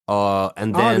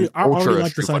 and then Ultra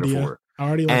Street Fighter 4.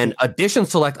 And Edition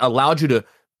Select allowed you to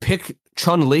pick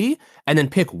Chun-Li and then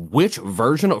pick which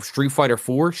version of Street Fighter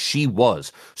 4 she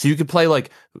was. So you could play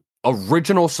like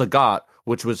original Sagat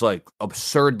which was like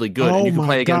absurdly good. Oh and you can my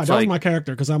play against god, that like was my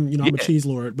character because I'm a cheese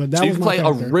lord. But that so you was could my play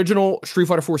character. original Street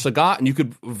Fighter 4 Sagat, and you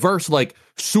could verse like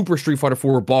Super Street Fighter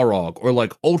 4 Balrog or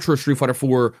like Ultra Street Fighter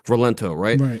 4 Volento,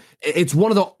 right? Right. It's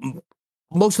one of the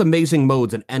most amazing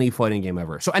modes in any fighting game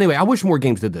ever. So anyway, I wish more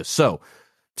games did this. So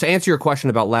to answer your question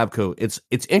about lab coat, it's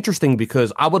interesting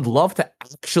because I would love to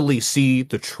actually see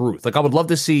the truth. Like I would love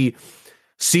to see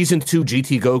Season 2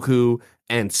 GT Goku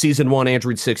and Season 1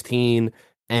 Android 16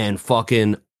 and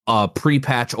fucking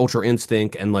pre-patch Ultra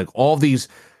Instinct and like all these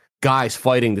guys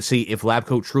fighting to see if lab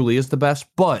coat truly is the best.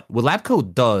 But what lab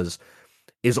coat does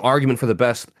is argument for the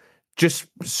best just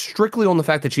strictly on the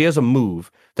fact that she has a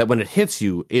move that when it hits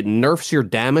you, it nerfs your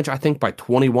damage, I think, by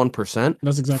 21%.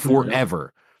 That's exactly forever.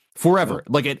 Right. Forever.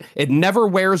 Like it never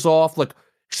wears off. Like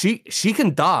she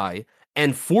can die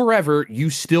and forever you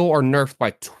still are nerfed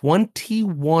by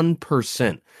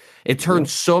 21%. It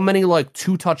turns so many like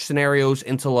 2-touch scenarios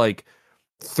into like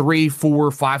 3, 4,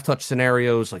 5-touch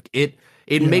scenarios. Like it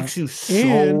makes you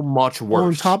so much worse.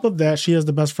 On top of that, she has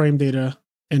the best frame data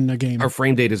in the game. Her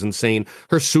frame data is insane.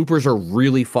 Her supers are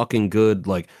really fucking good.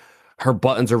 Like her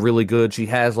buttons are really good. She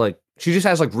just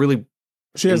has really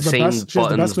she has the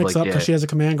best mix up because she has a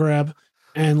command grab.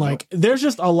 And like there's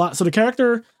just a lot. So the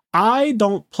character, I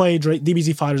don't play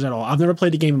DBZ fighters at all. I've never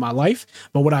played the game in my life.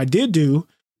 But what I did do,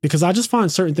 because I just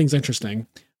find certain things interesting,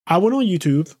 I went on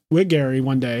YouTube with Gary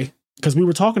one day because we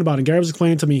were talking about it, and Gary was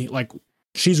explaining to me like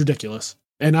she's ridiculous.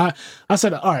 And I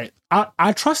said, all right,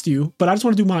 I trust you, but I just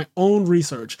want to do my own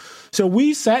research. So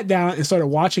we sat down and started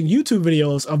watching YouTube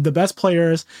videos of the best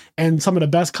players and some of the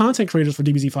best content creators for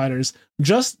DBZ Fighters,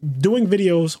 just doing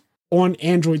videos on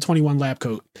Android 21 lab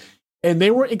coat. And they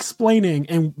were explaining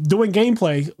and doing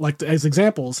gameplay, like as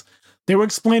examples, they were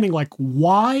explaining like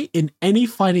why in any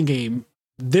fighting game,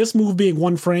 this move being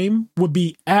one frame would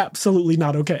be absolutely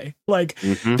not okay. Like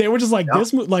they were just like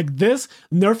this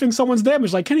nerfing someone's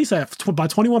damage, like Kenny said, by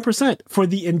 21% for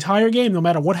the entire game, no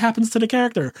matter what happens to the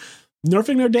character.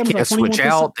 Nerfing their damage by 21%. Switch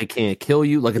out, they can't kill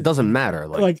you. Like it doesn't matter.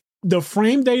 Like the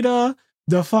frame data,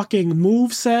 the fucking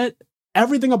move set,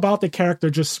 everything about the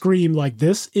character just screamed like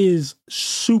this is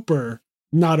super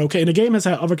not okay. And the game has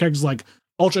had other characters like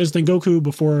Ultra Instinct Goku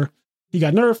before he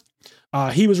got nerfed.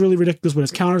 He was really ridiculous with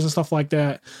his counters and stuff like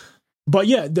that. But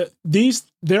yeah,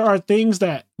 there are things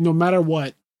that no matter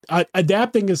what,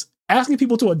 adapting is asking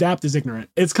people to adapt is ignorant.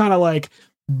 It's kind of like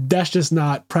that's just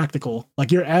not practical.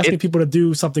 Like you're asking people to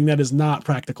do something that is not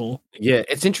practical. Yeah,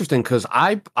 it's interesting because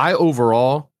I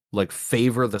overall like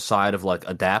favor the side of like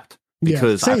adapt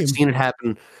because I've seen it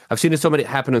happen. I've seen it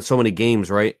happen in so many games,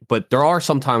 right? But there are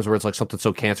some times where it's like something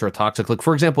so cancer or toxic. Like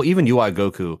for example, even UI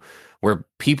Goku, where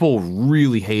people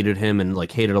really hated him and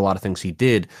like hated a lot of things he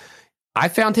did. I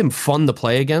found him fun to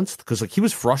play against because like he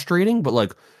was frustrating, but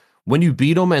like when you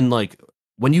beat him and like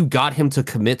when you got him to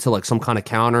commit to like some kind of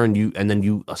counter and then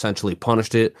you essentially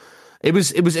punished it, it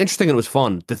was interesting and it was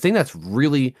fun. The thing that's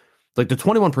really like the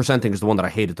 21% thing is the one that I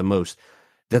hated the most.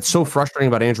 That's so frustrating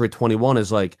about Android 21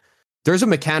 is like there's a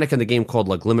mechanic in the game called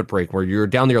like limit break where you're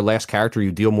down to your last character,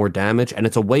 you deal more damage, and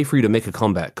it's a way for you to make a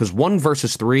comeback. Because 1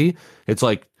 versus 3, it's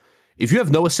like if you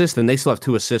have no assist and they still have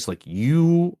 2 assists, like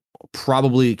you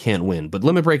probably can't win. But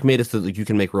limit break made it so that like, you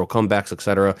can make real comebacks,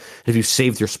 etc. If you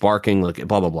saved your sparking, like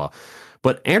blah blah blah.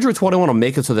 But Android 21 will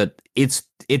make it so that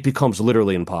it becomes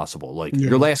literally impossible. Like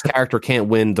your last character can't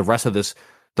win. The rest of this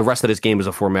game is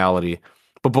a formality.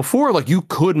 But before, like you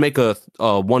could make a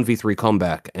 1v3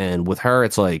 comeback, and with her,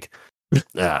 it's like,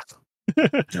 Good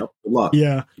luck.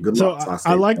 Yeah. Good so luck.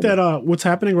 I like that. What's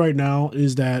happening right now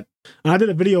is that, and I did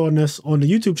a video on this on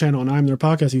the YouTube channel, and I'm their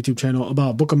podcast YouTube channel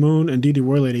about Book of Moon and DD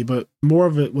War Lady, but more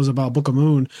of it was about Book of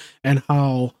Moon and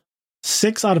how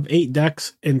 6 out of 8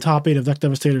 decks in top 8 of Deck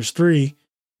Devastators 3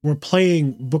 were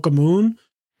playing Book of Moon.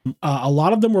 A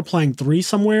lot of them were playing 3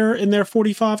 somewhere in their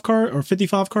 45 card or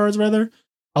 55 cards rather.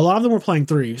 A lot of them were playing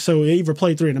 3. So they either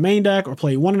played 3 in the main deck or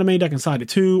played 1 in the main deck inside of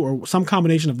 2 or some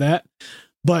combination of that.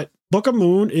 But Book of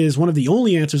Moon is one of the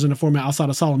only answers in the format outside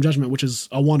of Solemn Judgment, which is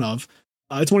a one of.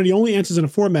 It's one of the only answers in a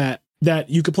format that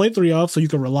you could play 3 of, so you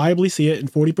can reliably see it in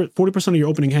 40% of your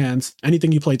opening hands.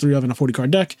 Anything you play 3 of in a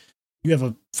 40-card deck, you have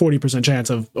a 40% chance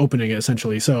of opening it,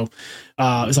 essentially. So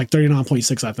it's like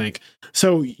 39.6, I think.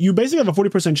 So you basically have a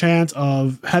 40% chance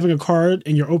of having a card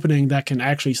in your opening that can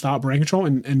actually stop Brain Control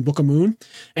in Book of Moon.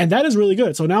 And that is really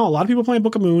good. So now a lot of people playing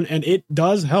Book of Moon, and it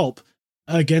does help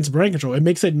against Brain Control. It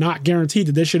makes it not guaranteed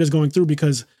that this shit is going through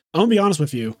because, I'm going to be honest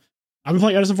with you, I've been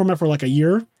playing Edison format for like a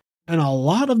year, and a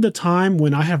lot of the time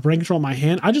when I have Brain Control in my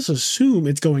hand, I just assume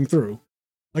it's going through.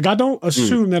 Like, I don't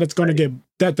assume that it's going to get,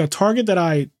 that the target that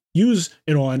I use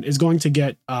it on is going to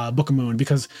get Book of Moon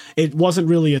because it wasn't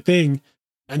really a thing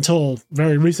until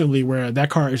very recently where that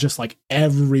card is just like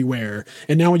everywhere.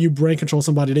 And now when you brain control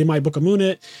somebody, they might Book of Moon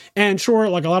it. And sure,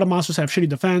 like a lot of monsters have shitty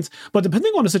defense, but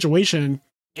depending on the situation,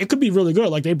 it could be really good.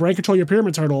 Like they brain control your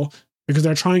Pyramid Turtle because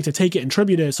they're trying to take it and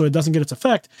tribute it so it doesn't get its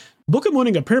effect. Book of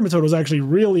Mooning a Pyramid Turtle is actually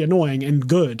really annoying and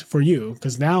good for you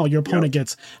because now your opponent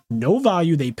gets no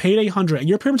value. They paid 800 and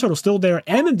your Pyramid Turtle's still there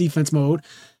and in defense mode,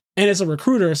 and it's a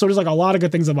recruiter. So there's like a lot of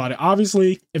good things about it.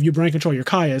 Obviously, if you brain control your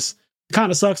Caius, it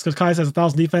kind of sucks because Caius has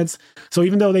 1,000 defense. So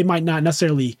even though they might not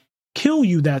necessarily kill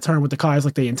you that turn with the Caius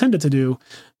like they intended to do,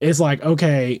 it's like,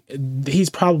 okay, he's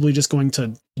probably just going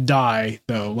to die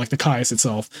though, like the Caius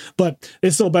itself, but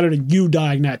it's still better than you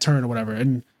dying that turn or whatever.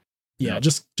 And yeah,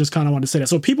 just kind of want to say that.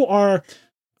 So people are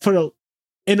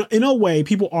in a way,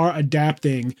 people are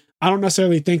adapting. I don't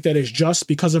necessarily think that it's just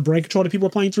because of brain control that people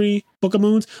are playing 3 Book of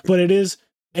Moons, but it is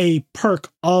a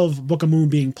perk of Book of Moon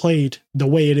being played the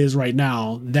way it is right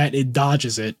now that it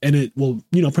dodges it and it will,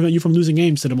 prevent you from losing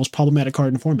games to the most problematic card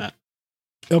in the format.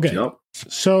 Okay. Yep.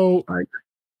 So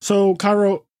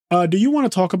Cairo, do you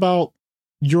want to talk about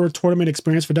your tournament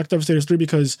experience for Deck Devastators 3?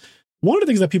 Because one of the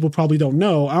things that people probably don't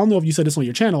know, I don't know if you said this on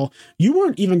your channel, you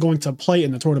weren't even going to play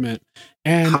in the tournament.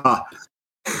 And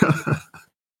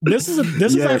this is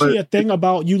actually a thing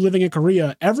about you living in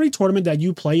Korea. Every tournament that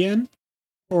you play in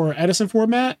or Edison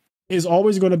format is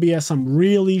always going to be at some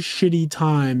really shitty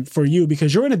time for you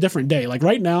because you're in a different day. Like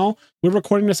right now, we're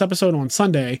recording this episode on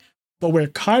Sunday, but where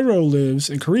Cairo lives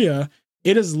in Korea,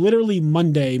 it is literally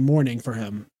Monday morning for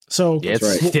him. So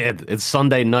it's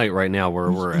Sunday night right now where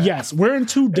we're at. Yes, we're in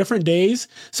 2 different days.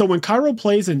 So when Cairo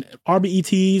plays in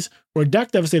RBETs or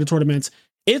Deck Devastator tournaments,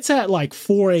 it's at like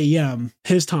 4 a.m.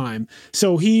 his time.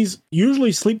 So he's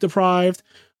usually sleep deprived,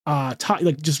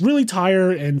 like just really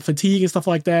tired and fatigue and stuff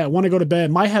like that. Want to go to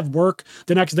bed. Might have work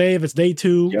the next day if it's day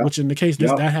 2, which in the case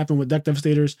that happened with Deck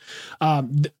Devastators.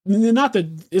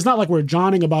 It's not like we're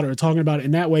jawing about it or talking about it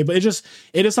in that way, but it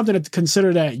is something to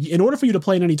consider that in order for you to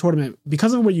play in any tournament,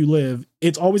 because of where you live,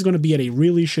 it's always going to be at a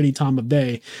really shitty time of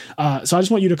day. So I just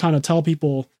want you to kind of tell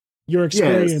people your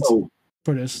experience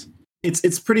for this.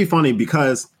 It's pretty funny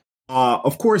because,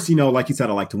 of course, like you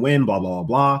said, I like to win, blah, blah, blah,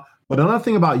 blah. But another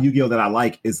thing about Yu-Gi-Oh that I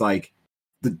like is like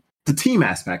the team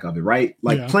aspect of it, right?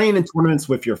 Like playing in tournaments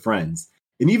with your friends.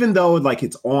 And even though like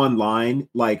it's online,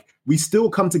 like we still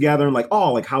come together and like,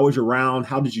 oh, like how was your round?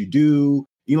 How did you do?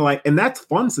 Like, and that's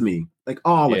fun to me. Like,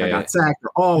 oh, like I got sacked,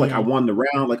 or oh, like I won the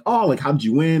round. Like, oh, like how did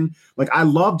you win? Like I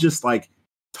love just like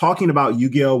talking about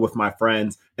Yu-Gi-Oh with my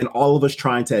friends and all of us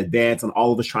trying to advance and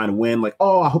all of us trying to win. Like,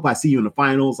 oh, I hope I see you in the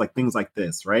finals, like things like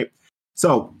this, right?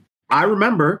 So I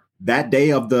remember that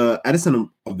day of the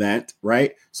Edison event,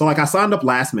 right? So like I signed up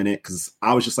last minute because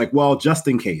I was just like, well, just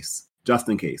in case.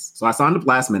 So I signed up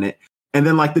last minute. And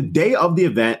then like the day of the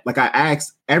event, like I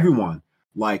asked everyone,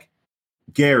 like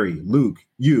Gary, Luke,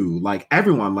 you, like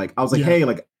everyone, like I was like, hey,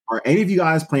 like, are any of you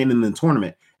guys playing in the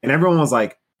tournament? And everyone was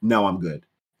like, no, I'm good.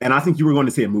 And I think you were going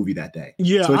to see a movie that day.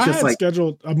 Yeah, so it's just I had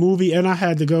scheduled a movie and I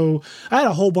had to go. I had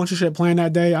a whole bunch of shit planned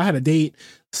that day. I had a date.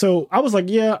 So I was like,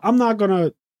 yeah, I'm not going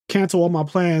to cancel all my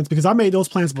plans because I made those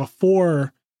plans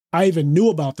before I even knew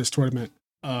about this tournament.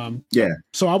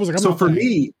 So I was like, so for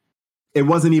me, it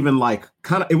wasn't even like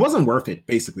it wasn't worth it.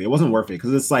 Basically, it wasn't worth it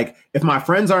because it's like if my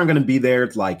friends aren't going to be there,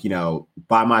 like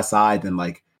by my side, then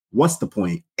like what's the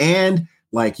point? And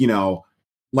like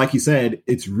like you said,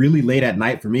 it's really late at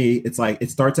night for me. It's like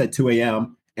it starts at 2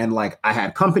 a.m. and like I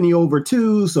had company over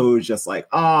too, so it was just like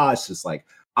it's just like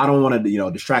I don't want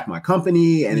to distract my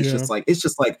company, and it's just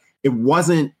like it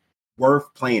wasn't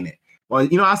worth playing it. Well,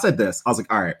 I said this. I was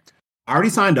like, all right, I already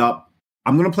signed up.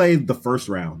 I'm going to play the first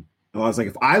round. And I was like,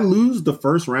 if I lose the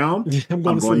first round, I'm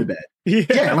going to bed.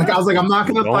 Yeah. Like I was like, I'm not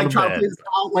going to like try to play this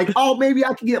out. Like, oh, maybe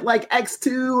I can get like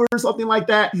X2 or something like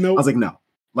that. Nope. I was like, no.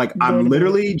 Like I'm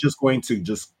literally just going to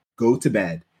just go to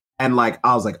bed. And like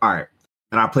I was like, all right.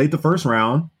 And I played the first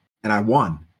round and I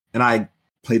won. And I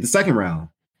played the second round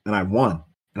and I won.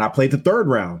 And I played the third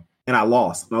round and I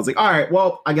lost. And I was like, all right,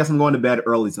 well, I guess I'm going to bed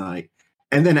early tonight.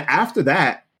 And then after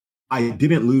that, I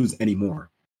didn't lose anymore.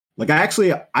 Like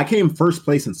I came first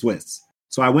place in Swiss.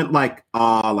 So I went like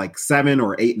 7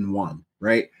 or 8-1,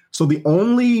 right? So the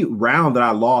only round that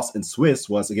I lost in Swiss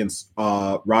was against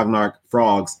Ragnarok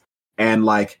Frogs. And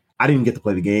like I didn't get to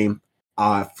play the game.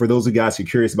 For those of you guys who are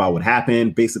curious about what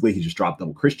happened, basically he just dropped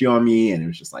double Christie on me and it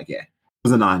was just like, it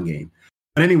was a non-game.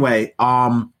 But anyway,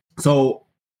 so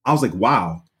I was like,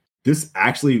 wow, this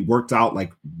actually worked out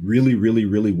like really, really,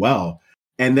 really well.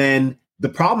 And then the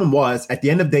problem was at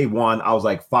the end of day 1, I was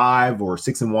like 5 or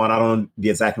 6-1. I don't know the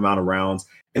exact amount of rounds.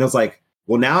 And it was like,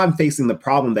 well, now I'm facing the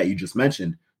problem that you just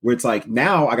mentioned, where it's like,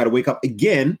 now I got to wake up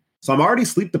again So I'm already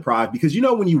sleep deprived because,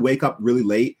 when you wake up really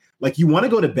late, like you want to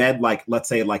go to bed, like, let's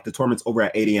say like the tournament's over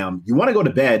at 8 a.m. You want to go to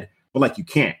bed, but like you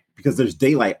can't because there's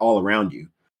daylight all around you.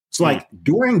 So like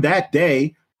during that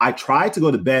day, I tried to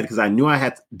go to bed because I knew I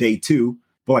had day 2,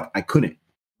 but like I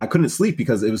couldn't sleep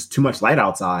because it was too much light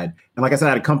outside. And like I said, I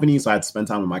had a company, so I had to spend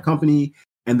time with my company.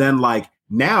 And then like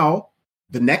now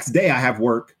the next day I have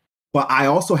work, but I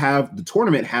also have the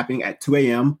tournament happening at 2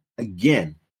 a.m.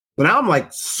 again. So now I'm like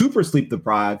super sleep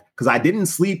deprived because I didn't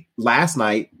sleep last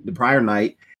night, the prior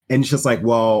night. And it's just like,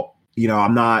 well,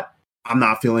 I'm not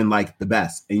feeling like the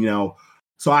best. And,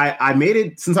 so I made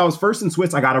it since I was first in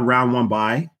Swiss. I got a round 1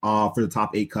 bye for the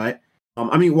top 8 cut.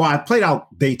 I played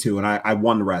out day 2 and I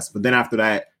won the rest. But then after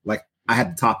that, like I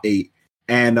had the top 8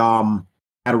 and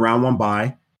had a round 1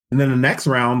 bye. And then the next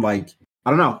round, like,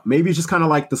 I don't know, maybe it's just kind of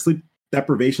like the sleep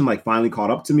deprivation like finally caught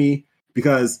up to me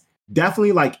because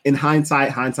definitely like in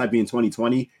hindsight being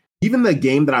 2020, even the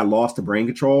game that I lost to Brain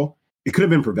Control, it could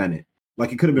have been prevented.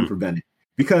 Like it could have been prevented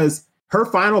because her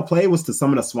final play was to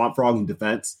summon a Swamp Frog in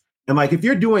defense. And like, if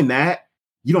you're doing that,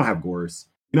 you don't have Gores.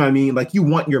 You know what I mean? Like you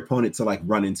want your opponent to like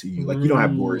run into you. Like you don't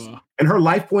have Gores. And her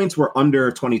life points were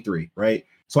under 23, right?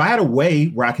 So I had a way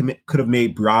where I could have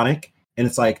made Bionic. And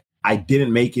it's like, I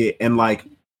didn't make it. And like,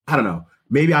 I don't know,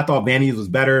 maybe I thought Vanities was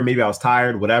better. Maybe I was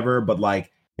tired, whatever. But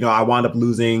like, I wound up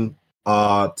losing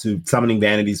to summoning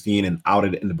Vanity's Fiend and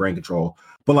outed it in the Brain Control.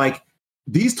 But like,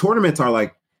 these tournaments are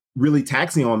like really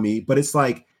taxing on me. But it's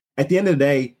like, at the end of the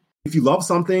day, if you love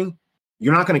something,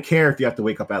 you're not going to care if you have to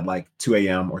wake up at like 2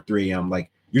 a.m. or 3 a.m.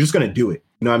 Like you're just going to do it.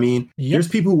 You know what I mean? Yep. There's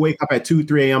people who wake up at 2,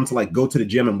 3 a.m. to like go to the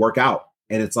gym and work out.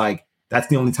 And it's like, that's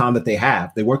the only time that they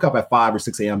have. They work up at 5 or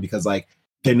 6 a.m. because like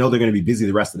they know they're going to be busy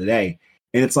the rest of the day.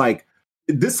 And it's like,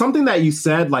 this something that you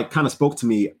said like kind of spoke to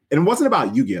me. And it wasn't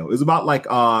about Yu-Gi-Oh! It was about like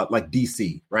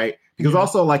DC, right? Because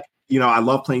also like, I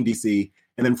love playing DC.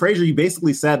 And then Fraser, you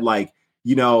basically said like,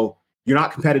 you're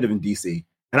not competitive in DC.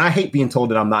 And I hate being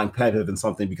told that I'm not competitive in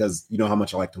something because you know how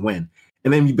much I like to win.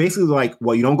 And then you basically like,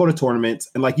 well, you don't go to tournaments.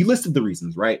 And like you listed the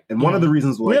reasons, right? And one of the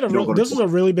reasons was this was a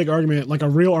really big argument, like a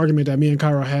real argument that me and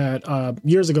Cairo had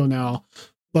years ago now.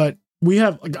 But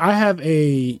I have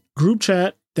a group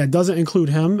chat that doesn't include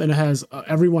him and it has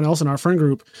everyone else in our friend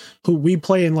group who we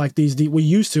play in like these, we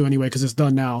used to anyway, because it's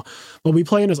done now. But we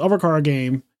play in this Overcard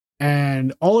game.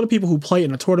 And all of the people who play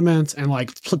in the tournaments and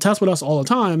like test with us all the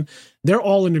time, they're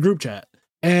all in the group chat.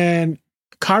 And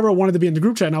Cairo wanted to be in the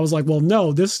group chat. And I was like, well,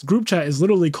 no, this group chat is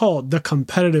literally called the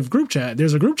competitive group chat.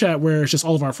 There's a group chat where it's just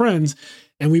all of our friends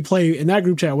and we play in that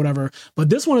group chat, whatever.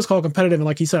 But this one is called competitive. And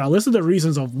like he said, I listed the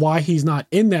reasons of why he's not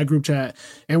in that group chat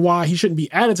and why he shouldn't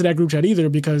be added to that group chat either,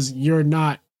 because you're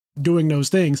not doing those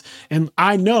things. And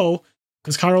I know,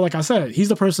 because Cairo, like I said, he's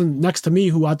the person next to me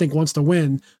who I think wants to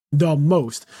win the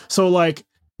most. So like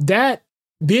that,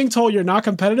 being told you're not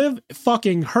competitive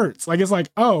fucking hurts. Like, it's like,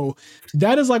 oh,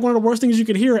 that is like one of the worst things you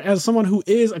could hear as someone who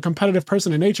is a competitive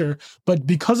person in nature. But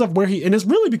because of and it's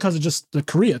really because of just the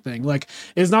Korea thing. Like,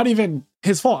 it's not even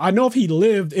his fault. I know if he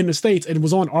lived in the States and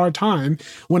was on our time,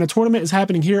 when a tournament is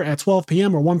happening here at 12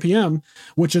 p.m. or 1 p.m.,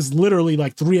 which is literally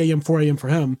like 3 a.m., 4 a.m. for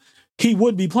him, he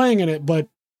would be playing in it. But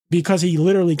because he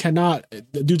literally cannot,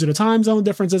 due to the time zone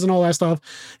differences and all that stuff,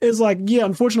 is like, yeah,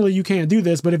 unfortunately you can't do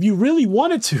this. But if you really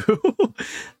wanted to,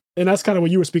 and that's kind of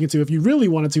what you were speaking to, if you really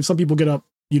wanted to, some people get up,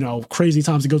 crazy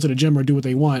times to go to the gym or do what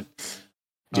they want.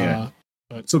 Yeah.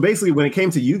 So basically when it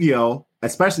came to Yu-Gi-Oh!,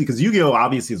 especially because Yu-Gi-Oh!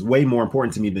 Obviously is way more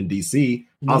important to me than DC,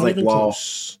 I was like, well,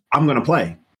 I'm going to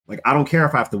play. Like, I don't care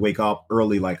if I have to wake up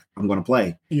early, like I'm going to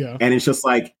play. Yeah. And it's just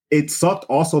like, it sucked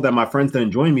also that my friends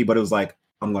didn't join me, but it was like,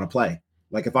 I'm going to play.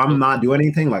 Like, if I'm not doing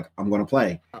anything, like, I'm going to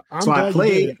play. So I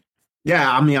played.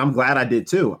 Yeah, I mean, I'm glad I did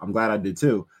too.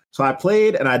 So I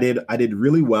played and I did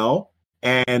really well.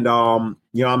 And, I'm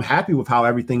happy with how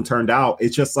everything turned out.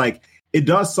 It's just like, it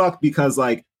does suck because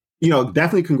like,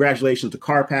 definitely congratulations to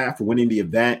Carpath for winning the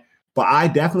event. But I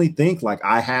definitely think like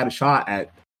I had a shot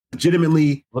at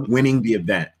legitimately winning the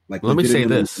event. Like, let me say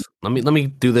this. Let me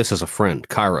do this as a friend.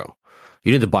 Cairo,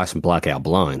 you need to buy some blackout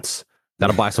blinds. Got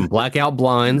to buy some blackout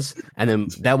blinds, and then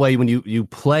that way when you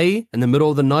play in the middle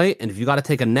of the night, and if you got to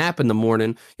take a nap in the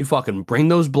morning, you fucking bring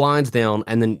those blinds down,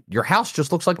 and then your house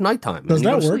just looks like nighttime. Does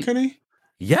that work, Kenny?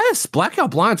 Yes, blackout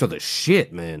blinds are the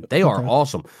shit, man. They are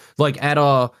awesome. Like at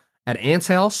Ant's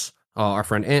house, our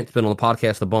friend Ant's been on the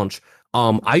podcast a bunch.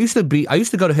 I used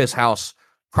to go to his house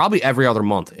probably every other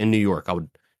month in New York. I would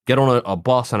get on a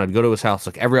bus and I'd go to his house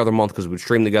like every other month because we would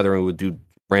stream together and we would do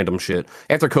random shit.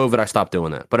 After COVID, I stopped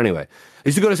doing that. But anyway, I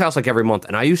used to go to his house like every month,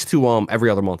 and I used to every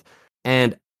other month.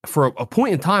 And for a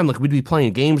point in time, like we'd be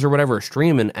playing games or whatever, or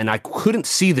streaming, and I couldn't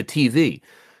see the TV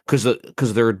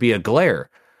because there would be a glare.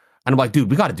 And I'm like, dude,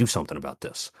 we got to do something about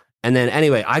this. And then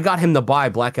anyway, I got him to buy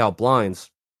blackout blinds,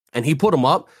 and he put them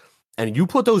up. And you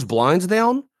put those blinds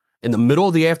down in the middle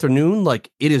of the afternoon, like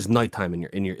it is nighttime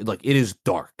in your like it is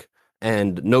dark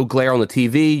and no glare on the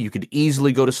TV. You could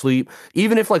easily go to sleep,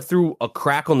 even if like through a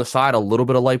crack on the side, a little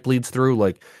bit of light bleeds through.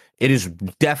 Like it is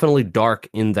definitely dark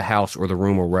in the house or the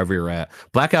room or wherever you're at.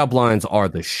 Blackout blinds are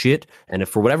the shit. And if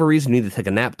for whatever reason you need to take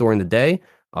a nap during the day,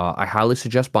 I highly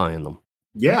suggest buying them.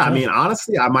 Yeah, I mean,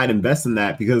 honestly, I might invest in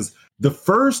that because the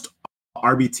first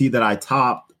RBT that I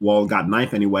topped, well, got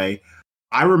ninth anyway.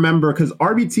 I remember because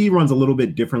RBT runs a little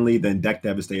bit differently than Deck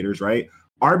Devastators, right?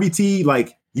 RBT,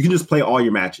 like, you can just play all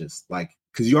your matches, like,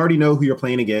 because you already know who you're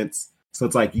playing against. So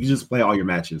it's like, you can just play all your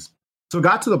matches. So it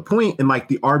got to the point in like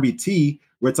the RBT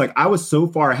where it's like, I was so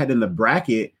far ahead in the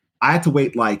bracket, I had to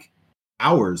wait like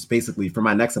hours basically for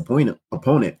my next opponent.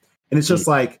 And it's just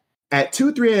like at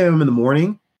 2, 3 a.m. in the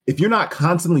morning, if you're not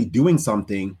constantly doing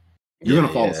something, you're going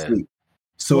to fall asleep.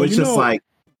 So well, it's just like,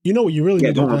 you know what you really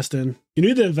need to invest in? You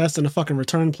need to invest in a fucking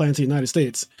return plan to the United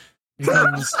States.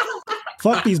 Because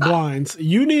fuck these blinds.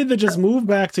 You need to just move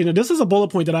back to, this is a bullet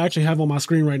point that I actually have on my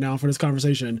screen right now for this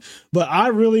conversation. But I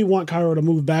really want Cairo to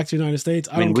move back to the United States.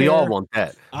 I mean, we all want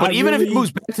that. But even if he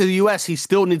moves back to the US, he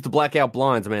still needs the blackout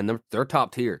blinds, man. They're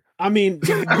top tier. I mean,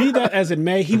 be that as it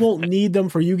may, he won't need them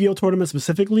for Yu-Gi-Oh! Tournaments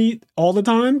specifically all the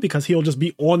time because he'll just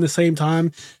be on the same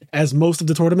time as most of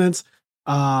the tournaments.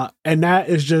 And that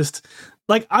is just,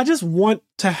 like, I just want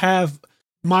to have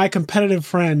my competitive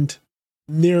friend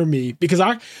near me because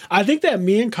I think that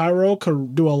me and Cairo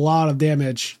could do a lot of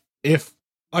damage if,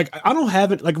 like, I don't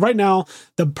have it. Like, right now,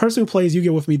 the person who plays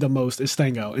Yu-Gi-Oh! With me the most is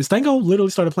Stango. And Stango literally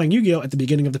started playing Yu-Gi-Oh! At the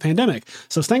beginning of the pandemic.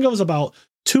 So Stango is about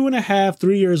 2.5,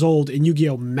 3 years old in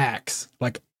Yu-Gi-Oh! Max.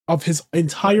 Like, of his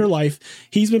entire life,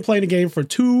 he's been playing the game for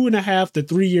 2.5 to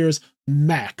 3 years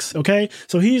max. Okay,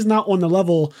 so he's not on the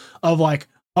level of like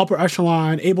upper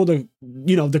echelon, able to,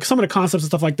 you know, some of the concepts and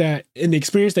stuff like that and the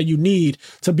experience that you need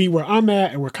to be where I'm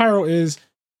at and where Cairo is.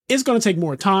 It's going to take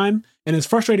more time, and it's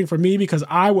frustrating for me because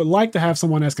I would like to have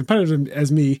someone as competitive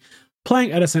as me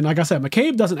playing Edison. Like I said,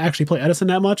 McCabe doesn't actually play Edison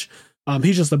that much.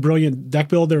 He's just a brilliant deck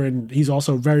builder, and he's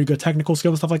also very good technical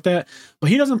skill and stuff like that. But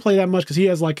he doesn't play that much because he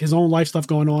has like his own life stuff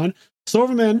going on.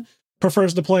 Silverman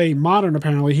prefers to play Modern,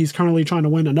 apparently. He's currently trying to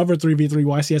win another 3v3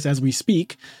 YCS as we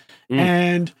speak.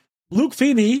 And Luke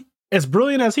Feeney, as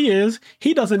brilliant as he is,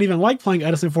 he doesn't even like playing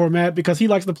Edison format because he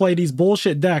likes to play these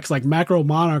bullshit decks like Macro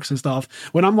Monarchs and stuff.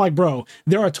 When I'm like, bro,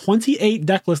 there are 28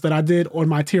 deck lists that I did on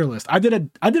my tier list. I did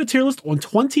a tier list on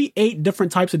 28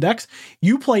 different types of decks.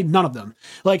 You played none of them.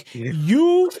 Like,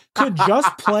 you could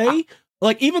just play,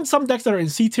 like, even some decks that are in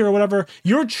C tier or whatever,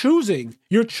 you're choosing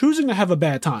to have a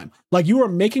bad time. Like, you are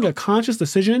making a conscious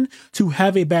decision to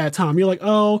have a bad time. You're like,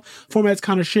 oh, format's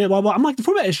kind of shit, blah, blah. I'm like, the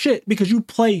format is shit because you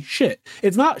play shit.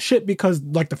 It's not shit because,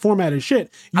 like, the format is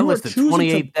shit. I listed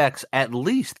 28 decks at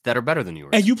least that are better than yours.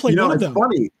 And you play none of them.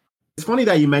 It's funny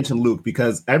that you mentioned Luke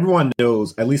because everyone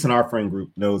knows, at least in our friend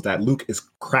group, knows that Luke is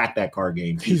cracked at card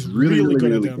games. He's really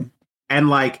good at them. And,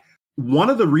 like, one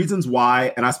of the reasons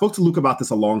why, and I spoke to Luke about this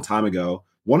a long time ago,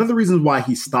 one of the reasons why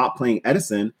he stopped playing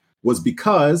Edison was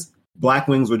because Black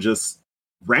Wings were just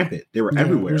rampant. They were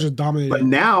everywhere. Just dominating. But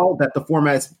now that the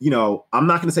format's, you know, I'm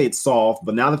not going to say it's soft,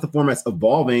 but now that the format's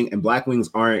evolving and Black Wings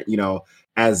aren't, you know,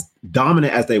 as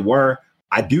dominant as they were,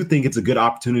 I do think it's a good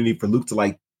opportunity for Luke to,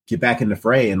 like, get back in the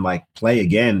fray and, like, play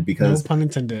again because... No pun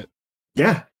intended.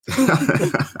 Yeah.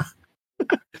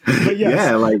 But yes,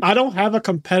 yeah, like, I don't have a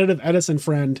competitive Edison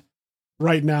friend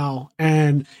right now,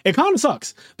 and it kind of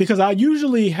sucks because I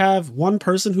usually have one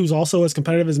person who's also as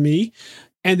competitive as me,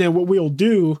 and then what we'll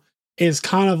do is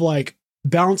kind of like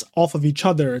bounce off of each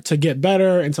other to get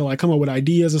better and to like come up with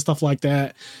ideas and stuff like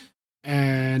that.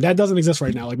 And that doesn't exist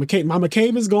right now. Like, my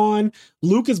McCabe is gone,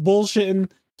 Luke is bullshitting,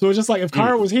 so it's just like if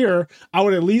Cairo was here, I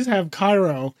would at least have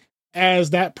Cairo as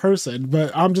that person,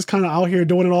 but I'm just kind of out here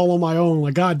doing it all on my own.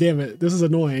 Like, god damn it, this is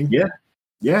annoying.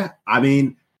 Yeah. I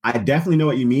mean, I definitely know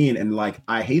what you mean, and like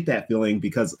I hate that feeling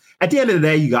because at the end of the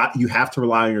day, you have to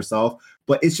rely on yourself.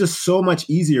 But it's just so much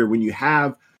easier when you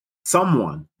have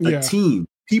someone, a team,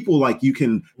 people like you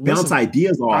can bounce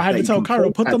ideas off. I had to tell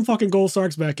Cairo, put them fucking gold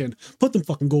sharks back in. Put them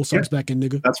fucking gold sharks back in,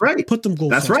 nigga. That's right. Put them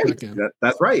gold sharks back in.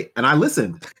 That's right. And I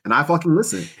listened, and I fucking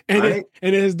listened. And right?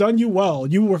 it has done you well.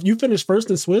 You finished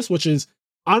first in Swiss, which is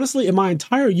honestly in my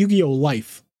entire Yu-Gi-Oh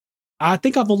life, I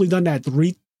think I've only done that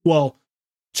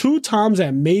 2 times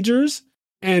at majors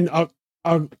and a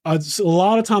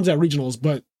lot of times at regionals,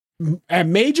 but at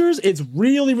majors, it's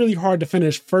really, really hard to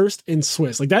finish first in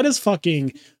Swiss. Like, that is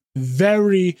fucking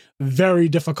very, very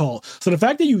difficult. So the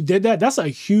fact that you did that, that's a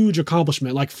huge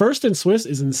accomplishment. Like, first in Swiss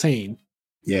is insane.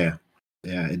 Yeah.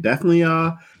 Yeah. It definitely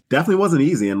wasn't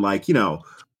easy. And like,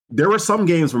 there were some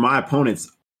games where my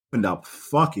opponents opened up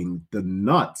fucking the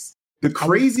nuts. The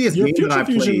craziest game that I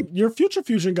played. Your Future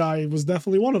Fusion guy was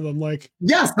definitely one of them. Like,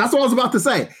 yes, that's what I was about to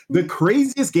say. The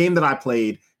craziest game that I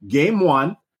played, game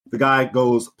 1, the guy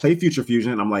goes, play Future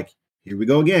Fusion. And I'm like, here we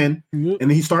go again. Mm-hmm. And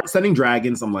then he starts sending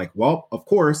dragons. I'm like, well, of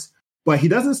course. But he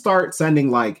doesn't start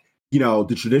sending like,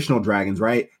 the traditional dragons,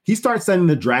 right? He starts sending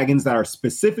the dragons that are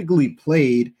specifically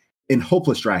played in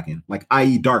Hopeless Dragon, like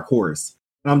i.e. Dark Horse.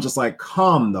 And I'm just like,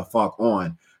 come the fuck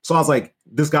on. So I was like,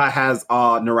 this guy has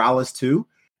Neuralis too.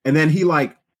 And then he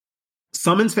like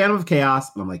summons Phantom of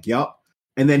Chaos. And I'm like, yup.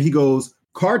 And then he goes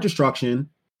card destruction,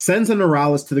 sends a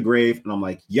Neuralis to the grave. And I'm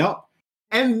like, yup.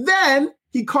 And then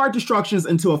he card destructions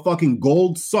into a fucking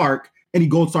gold Sark, and he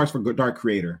gold Sarks for Dark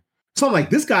Creator. So I'm like,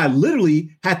 this guy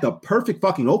literally had the perfect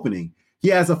fucking opening. He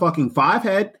has a fucking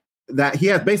 5-head that he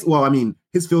has basically, well, I mean,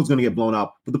 his field's going to get blown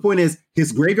up. But the point is,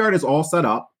 his graveyard is all set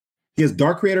up. He has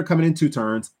Dark Creator coming in 2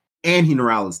 turns, and he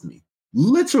Neuralis me.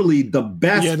 Literally the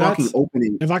best fucking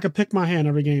opening. If I could pick my hand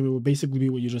every game, it would basically be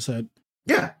what you just said.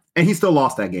 Yeah. And he still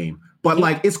lost that game. But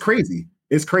like, it's crazy.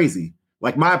 It's crazy.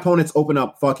 Like, my opponents open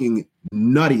up fucking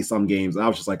nutty some games. And I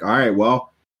was just like, all right,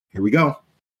 well, here we go.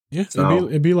 Yeah, so,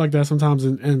 it'd be like that sometimes.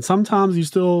 And sometimes you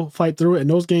still fight through it. And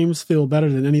those games feel better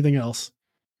than anything else.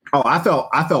 Oh, I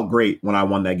felt great when I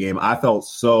won that game. I felt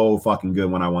so fucking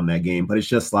good when I won that game. But it's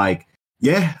just like,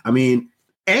 yeah, I mean,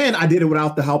 and I did it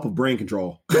without the help of brain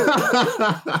control.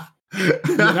 Yeah,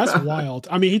 that's wild.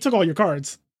 I mean, he took all your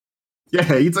cards.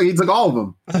 Yeah, he took all of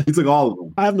them. He took all of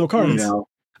them. I have no cards.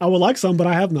 I would like some, but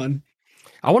I have none.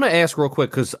 I want to ask real quick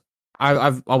because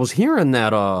I was hearing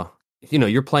that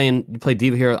you play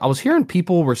Diva Hero. I was hearing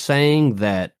people were saying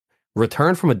that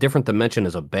Return from a Different Dimension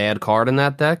is a bad card in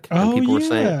that deck. And people were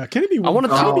saying, can it be? I want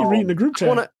to be reading the group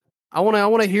chat. I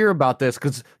want to hear about this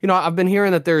because I've been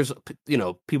hearing that there's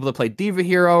people that play Diva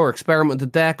Hero or experiment with the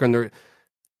deck, and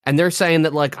they're saying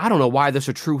that like I don't know why this is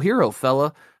a true hero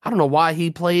fella. I don't know why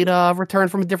he played Return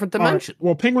from a Different Dimension.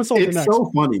 Well, Penguin Soldier it's next. So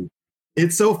funny.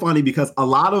 It's so funny because a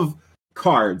lot of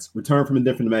cards, Return from a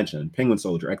Different Dimension, Penguin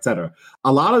Soldier, etc.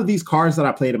 A lot of these cards that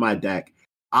I played in my deck,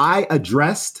 I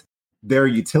addressed their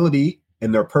utility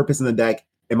and their purpose in the deck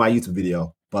in my YouTube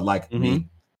video. But like I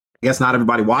guess not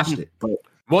everybody watched it. But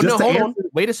well, no, hold on.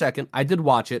 Wait a second. I did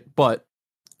watch it, but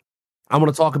I'm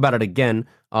going to talk about it again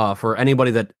for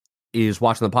anybody that is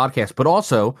watching the podcast, but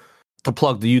also to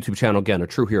plug the YouTube channel again, A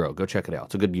True Hero. Go check it out.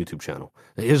 It's a good YouTube channel.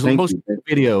 His most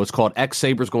video is called X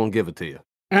Saber's Going to Give It to You.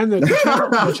 And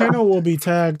the channel will be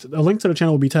tagged. A link to the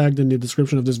channel will be tagged in the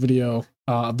description of this video,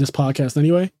 of this podcast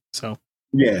anyway. So,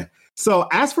 yeah. So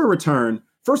as for Return,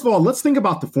 first of all, let's think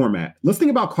about the format. Let's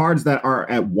think about cards that are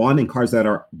at 1 and cards that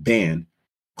are banned.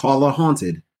 Call It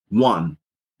Haunted, 1.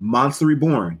 Monster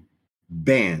Reborn,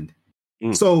 banned.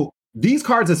 So these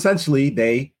cards essentially,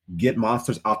 they get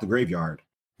monsters out the graveyard.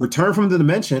 Return from a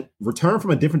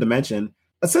Different Dimension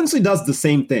essentially does the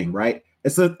same thing, right?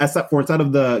 Except for instead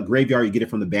of the graveyard, you get it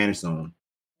from the banish zone.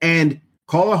 And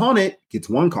Call It Haunted gets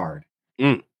 1 card.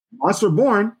 Monster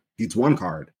Reborn gets 1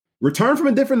 card. Return from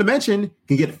a Different Dimension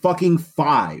can get fucking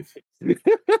 5.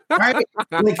 Right?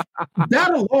 Like,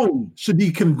 that alone should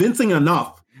be convincing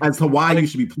enough as to why you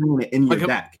should be playing it in your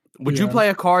deck. Would you play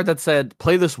a card that said,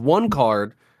 play this 1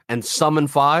 card and summon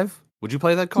 5? Would you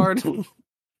play that card?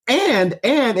 and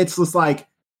it's just like,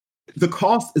 the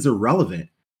cost is irrelevant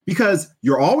because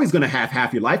you're always going to have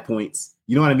half your life points.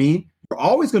 You know what I mean? You're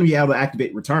always going to be able to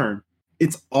activate Return.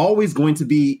 It's always going to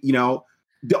be,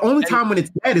 the only time when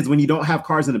it's dead is when you don't have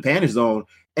cards in the banish zone.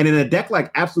 And in a deck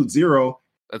like Absolute Zero,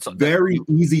 it's very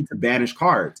easy to banish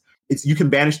cards. You can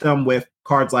banish them with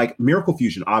cards like Miracle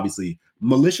Fusion, obviously.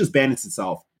 Malicious banishes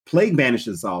itself. Plague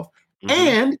banishes itself.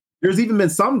 And there's even been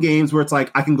some games where it's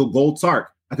like, I can go Gold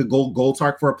Sark. I could go Gold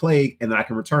Sark for a Plague, and then I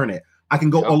can return it. I can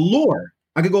go Allure.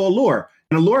 And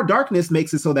Allure Darkness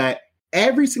makes it so that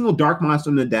every single dark monster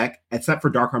in the deck, except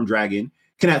for Darkharm Dragon,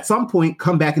 can at some point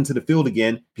come back into the field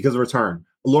again because of Return.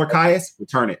 Allure Caius,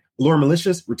 return it. Allure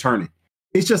Malicious, return it.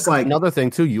 It's just like another thing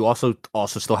too. You also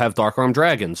still have Darkharm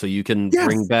Dragon, so you can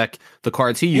bring back the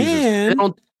cards he uses.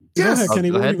 Go ahead,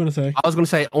 Kenny. What were you going to say? I was going to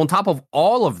say, on top of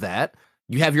all of that,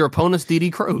 you have your opponent's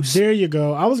DD Crows. There you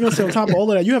go. I was going to say, on top of all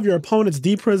of that, you have your opponent's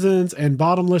D Prisons and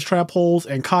Bottomless Trap Holes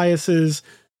and Caiuses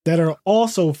that are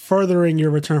also furthering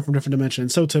your Return from Different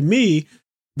Dimensions. So to me,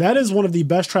 that is one of the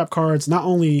best trap cards, not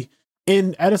only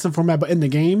in Edison format, but in the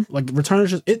game. Like, Return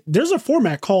is just there's a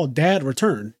format called Dad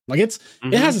Return. Like, it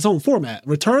has its own format.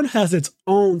 Return has its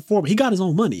own format. He got his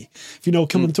own money,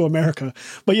 coming to America.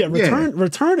 But yeah,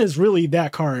 Return is really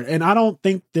that card. And I don't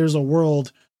think there's a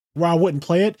world where I wouldn't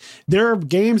play it. There are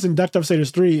games in Deck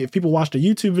Devastators 3, if people watched a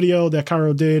YouTube video that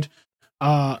Cairo did,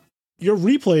 your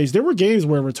replays, there were games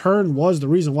where return was the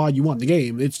reason why you won the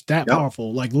game. It's that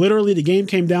powerful. Like literally the game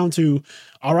came down to,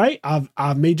 all right,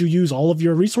 I've made you use all of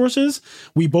your resources.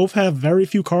 We both have very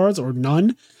few cards or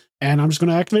none, and I'm just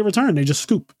going to activate return. They just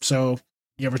scoop. So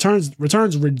yeah,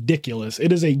 return's ridiculous.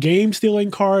 It is a game stealing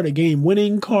card, a game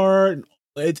winning card.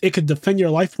 It could defend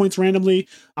your life points randomly.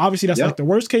 Obviously that's like the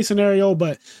worst case scenario,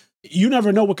 but you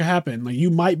never know what could happen. Like you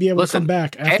might be able to come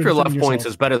back after your life points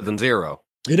is better than 0.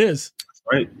 It is.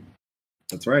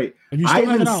 That's right. I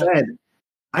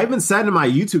even said in my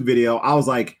YouTube video, I was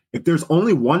like, if there's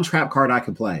only one trap card I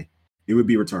could play, it would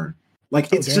be return.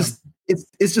 Like it's just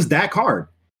that card.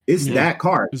 It's that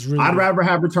card. It's really I'd rather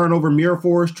have return over Mirror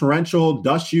Force, Torrential,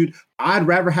 Dust Shoot. I'd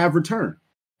rather have return.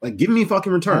 Like give me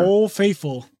fucking return. Oh,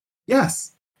 faithful.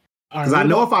 Yes. Because I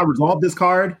know if I resolve this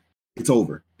card, it's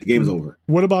over. The game is over.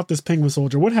 What about this Penguin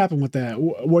Soldier? What happened with that?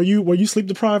 Were you sleep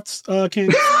deprived,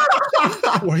 King?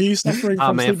 Were you suffering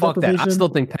from sleep deprivation? That. I still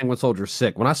think Penguin Soldier's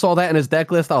sick. When I saw that in his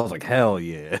deck list, I was like, hell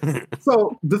yeah.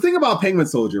 So the thing about Penguin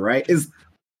Soldier, right, is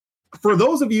for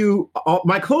those of you,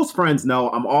 my close friends know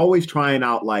I'm always trying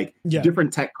out like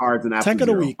different tech cards and Tech of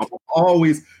the week.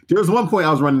 There was one point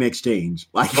I was running Exchange.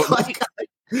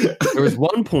 There was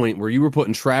one point where you were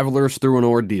putting Travelers through an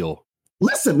ordeal.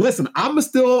 Listen. I'm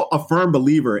still a firm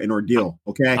believer in Ordeal.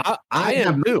 Okay, I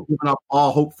have not given up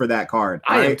all hope for that card.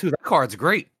 I am too. That card's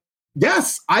great.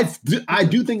 Yes, I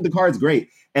do think the card's great,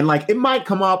 and like it might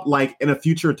come up like in a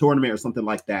future tournament or something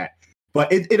like that.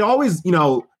 But it always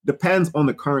depends on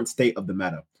the current state of the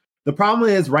meta. The problem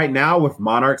is right now with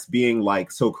Monarchs being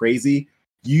like so crazy,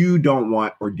 you don't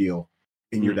want Ordeal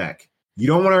in your deck. You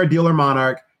don't want Ordeal or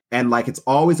Monarch, and like it's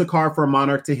always a card for a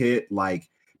Monarch to hit. Like.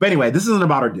 But anyway, this isn't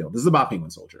about Ordeal. This is about Penguin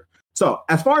Soldier. So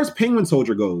as far as Penguin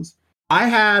Soldier goes, I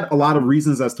had a lot of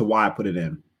reasons as to why I put it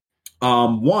in.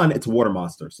 One, it's a water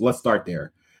monster. So let's start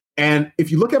there. And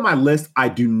if you look at my list, I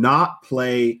do not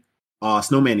play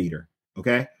Snowman Eater.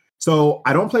 Okay. So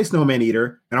I don't play Snowman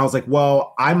Eater. And I was like,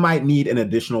 well, I might need an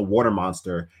additional water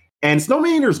monster. And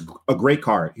Snowman Eater is a great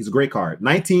card. He's a great card.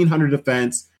 1900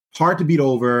 defense, hard to beat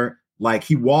over. Like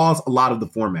he walls a lot of the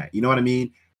format. You know what I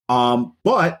mean?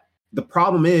 But the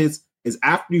problem is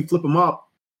after you flip him up,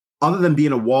 other than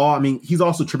being a wall, I mean, he's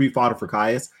also tribute fodder for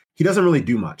Caius. He doesn't really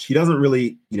do much. He doesn't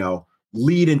really,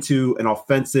 lead into an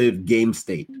offensive game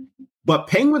state. But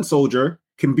Penguin Soldier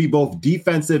can be both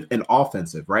defensive and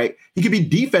offensive, right? He can be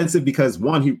defensive because,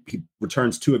 one, he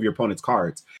returns 2 of your opponent's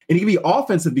cards. And he can be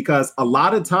offensive because a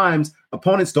lot of times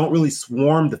opponents don't really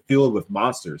swarm the field with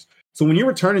monsters. So when you're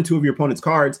returning 2 of your opponent's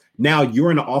cards, now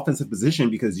you're in an offensive position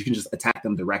because you can just attack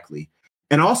them directly.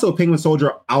 And also, Penguin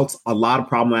Soldier outs a lot of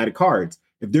problematic cards.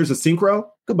 If there's a Synchro,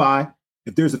 goodbye.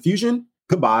 If there's a Fusion,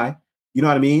 goodbye. You know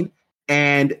what I mean?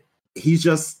 And he's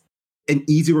just an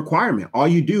easy requirement. All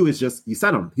you do is just, you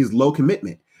send him. He's low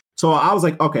commitment. So I was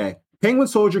like, okay, Penguin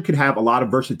Soldier could have a lot of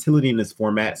versatility in this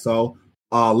format, so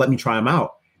let me try him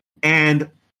out. And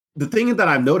the thing that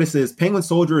I've noticed is Penguin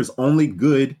Soldier is only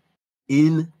good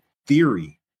in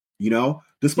theory,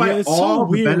 despite it's all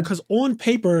so weird because on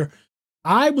paper,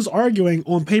 I was arguing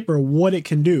on paper what it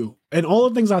can do. And all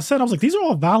the things I said, I was like, these are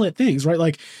all valid things, right?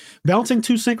 Like bouncing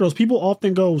 2 synchros. People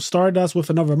often go Stardust with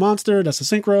another monster. That's a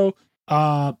synchro.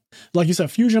 Like you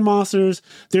said, fusion monsters.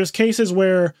 There's cases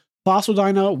where Fossil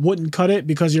Dyna wouldn't cut it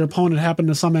because your opponent happened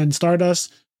to summon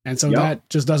Stardust. And so that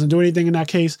just doesn't do anything in that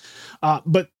case.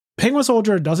 But Penguin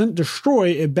Soldier doesn't destroy,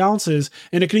 it bounces,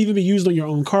 and it can even be used on your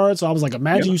own card. So I was like,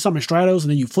 imagine you summon Stratos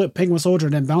and then you flip Penguin Soldier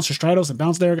and then bounce your Stratos and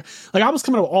bounce there. Like I was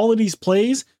coming up with all of these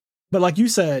plays, but like you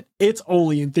said, it's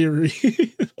only in theory.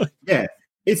 Yeah.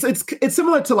 It's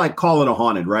similar to like Call It a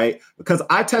Haunted, right? Because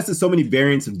I tested so many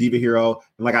variants of Diva Hero,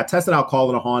 and like I tested out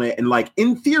Call It a Haunted, and like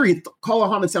in theory, Call It a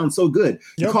Haunted sounds so good.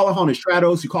 You call it Haunted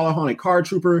Stratos, you call it Haunted Card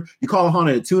Trooper, you call it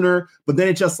Haunted a Tuner, but then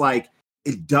it just like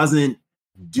it doesn't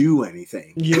do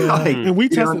anything. Yeah. Like, and we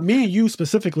tested, me and you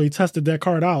specifically tested that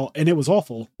card out, and it was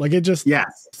awful. Like it just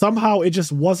somehow it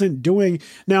just wasn't doing.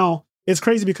 Now it's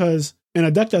crazy because in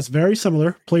a deck that's very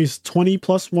similar, plays 20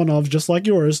 plus 1 of just like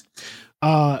yours,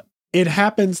 it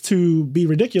happens to be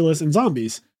ridiculous in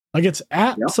zombies. Like it's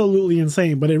absolutely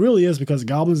insane, but it really is because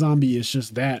Goblin Zombie is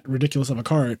just that ridiculous of a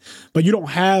card. But you don't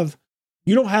have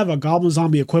a Goblin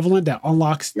Zombie equivalent that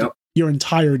unlocks your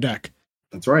entire deck.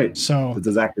 That's right. So that's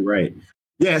exactly right.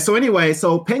 Yeah. So anyway,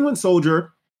 Penguin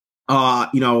Soldier, I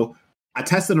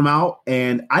tested him out,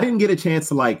 and I didn't get a chance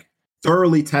to like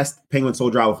thoroughly test Penguin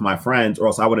Soldier out with my friends, or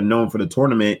else I would have known for the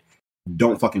tournament,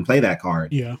 don't fucking play that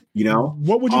card. Yeah.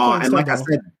 What would you play? And like I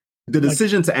said, the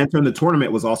decision to enter in the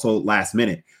tournament was also last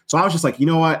minute. So I was just like, you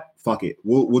know what? Fuck it.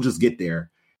 We'll just get there.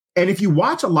 And if you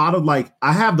watch a lot of I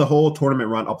have the whole tournament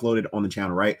run uploaded on the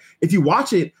channel, right? If you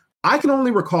watch it, I can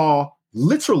only recall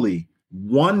literally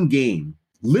one game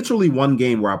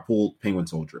where I pulled Penguin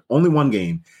Soldier. Only one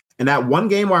game. And that one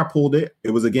game where I pulled it,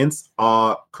 it was against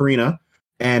Karina.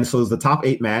 And so it was the top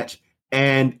 8 match.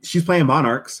 And she's playing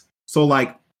Monarchs. So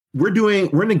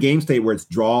we're in a game state where it's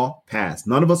draw, pass.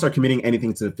 None of us are committing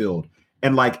anything to the field.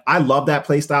 And I love that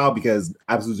play style because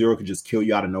Absolute Zero could just kill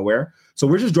you out of nowhere. So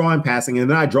we're just drawing, passing. And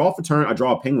then I draw for turn, I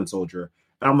draw a Penguin Soldier.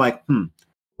 And I'm like,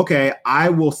 okay, I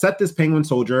will set this Penguin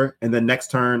Soldier. And then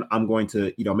next turn, I'm going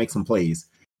to, make some plays.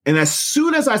 And as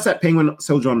soon as I set Penguin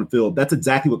Soldier on the field, that's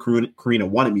exactly what Karina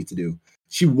wanted me to do.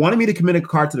 She wanted me to commit a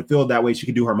card to the field. That way she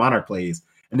could do her Monarch plays.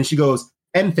 And then she goes,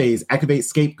 end phase, activate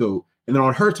Scapegoat. And then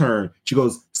on her turn, she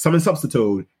goes, summon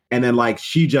Substitute. And then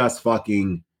she just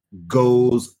fucking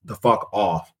goes the fuck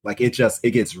off.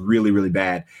 It gets really, really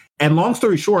bad. And long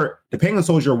story short, the Penguin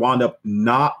Soldier wound up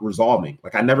not resolving.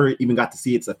 I never even got to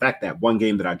see its effect that one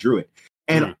game that I drew it.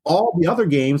 And all the other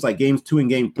games, games 2 and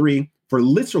game 3, for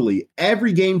literally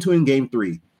every game 2 and game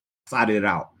 3, sided it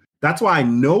out. That's why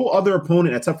no other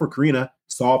opponent except for Karina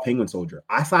saw Penguin Soldier.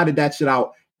 I sided that shit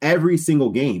out every single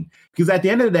game. Because at the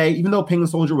end of the day, even though Penguin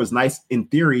Soldier was nice in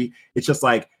theory, it's just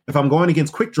if I'm going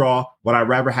against Quick Draw, would I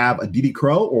rather have a DD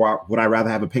Crow or would I rather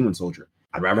have a Penguin Soldier?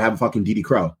 I'd rather have a fucking DD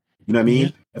Crow. You know what I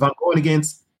mean? If I'm going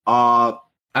against, I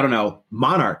don't know,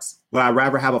 Monarchs, would I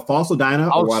rather have a False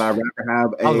Odina or would I rather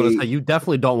have a... I was going to say, you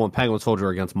definitely don't want Penguin Soldier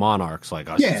against Monarchs.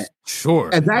 Sure.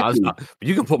 Exactly. But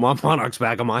you can put my Monarchs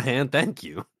back on my hand. Thank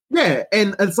you. Yeah,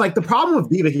 and it's the problem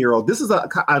with Diva Hero, this is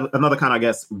another kind of, I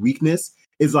guess, weakness,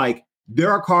 is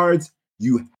there are cards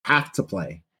you have to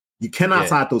play. You cannot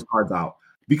side those cards out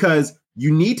because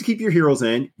you need to keep your heroes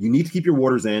in. You need to keep your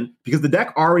waters in because the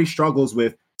deck already struggles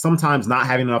with sometimes not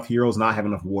having enough heroes, not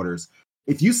having enough waters.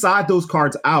 If you side those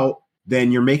cards out,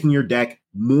 then you're making your deck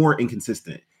more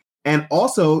inconsistent. And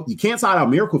also, you can't side out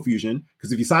Miracle Fusion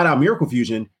because if you side out Miracle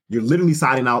Fusion, you're literally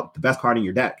siding out the best card in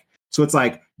your deck. So it's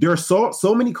there are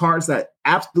so many cards that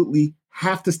absolutely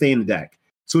have to stay in the deck.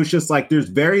 So it's just there's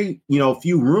very,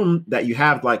 few room that you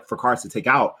have for cards to take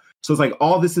out. So it's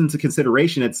all this into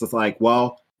consideration. It's just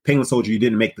well, Penguin Soldier, you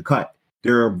didn't make the cut.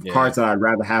 There are cards that I'd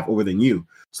rather have over than you.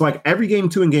 So every game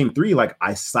 2 and game 3,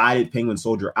 I sided Penguin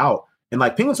Soldier out. And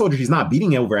Penguin Soldier, he's not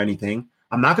beating over anything.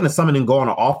 I'm not going to summon and go on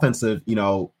an offensive,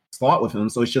 slot with him.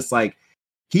 So it's just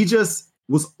he just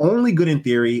was only good in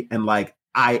theory. And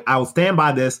I will stand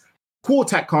by this. Cool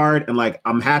tech card, and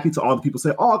I'm happy to all the people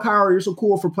say, "Oh, Kyle, you're so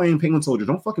cool for playing Penguin Soldier."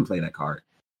 Don't fucking play that card.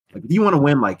 If you want to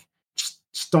win,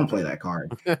 just don't play that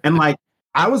card. And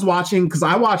I was watching because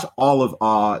I watch all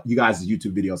of you guys'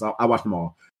 YouTube videos. I watch them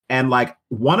all, and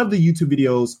one of the YouTube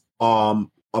videos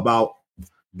about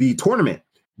the tournament,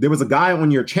 there was a guy on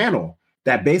your channel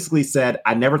that basically said,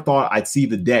 "I never thought I'd see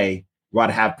the day where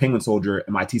I'd have Penguin Soldier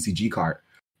in my TCG card,"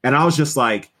 and I was just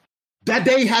that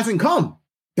day hasn't come.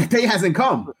 That day hasn't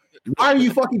come. Why are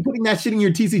you fucking putting that shit in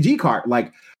your TCG card?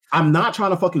 I'm not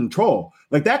trying to fucking troll.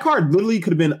 That card literally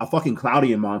could have been a fucking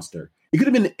Cloudian monster. It could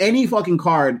have been any fucking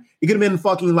card. It could have been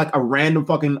fucking a random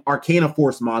fucking Arcana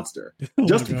Force monster.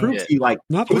 Just to prove to you,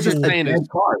 not it was just a dead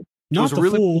card. It was a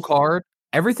really cool card.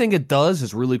 Everything it does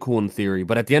is really cool in theory,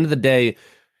 but at the end of the day,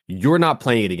 you're not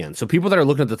playing it again. So people that are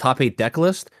looking at the top 8 deck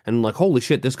list and holy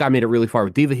shit, this guy made it really far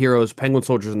with Diva Heroes, Penguin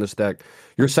Soldiers in this deck.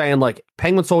 You're saying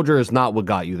Penguin Soldier is not what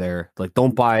got you there.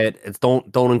 Don't buy it. It's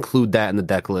don't include that in the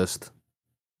deck list.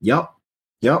 Yep.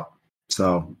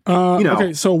 So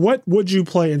okay. So what would you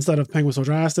play instead of Penguin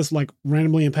Soldier? I asked this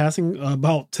randomly in passing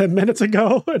about 10 minutes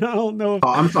ago, and I don't know.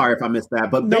 I'm sorry if I missed that,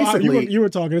 but basically, you were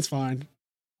talking. It's fine.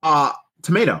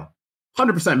 Tomato,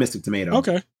 100% Mystic Tomato.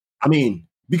 Okay. I mean,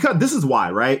 because this is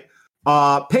why, right?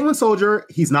 Penguin Soldier,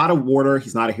 he's not a warder,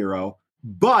 he's not a hero,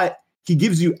 but he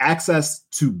gives you access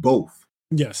to both.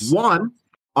 Yes. One,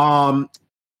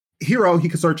 hero, he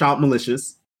can search out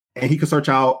Malicious, and he can search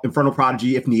out Infernal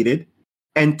Prodigy if needed.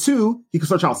 And 2, he can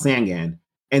search out Sangan,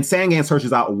 and Sangan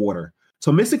searches out a warder.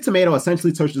 So Mystic Tomato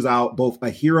essentially searches out both a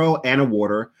hero and a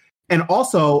warder. And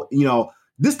also,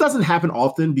 this doesn't happen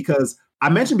often because I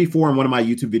mentioned before in one of my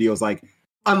YouTube videos,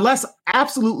 unless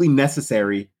absolutely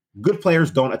necessary, good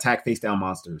players don't attack face-down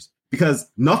monsters because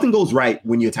nothing goes right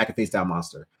when you attack a face-down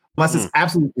monster unless it's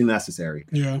absolutely necessary.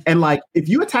 Yeah. And if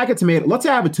you attack a tomato, let's say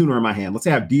I have a tuner in my hand. Let's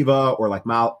say I have Diva or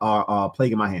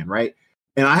Plague in my hand, right?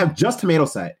 And I have just Tomato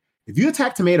set. If you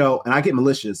attack Tomato and I get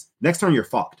Malicious, next turn you're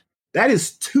fucked. That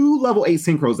is 2 level 8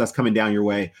 synchros that's coming down your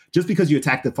way just because you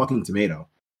attacked the fucking Tomato.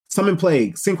 Summon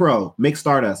Plague, Synchro, make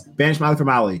Stardust, banish Mally for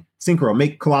Mally, Synchro,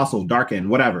 make Colossal, Darken,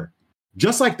 whatever.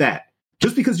 just like that,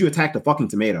 just because you attacked a fucking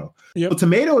tomato. Yep. So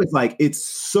tomato is like, it's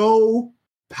so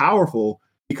powerful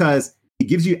because it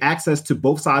gives you access to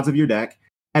both sides of your deck.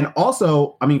 And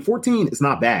also, I mean, 14 is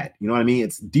not bad. You know what I mean?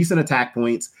 It's decent attack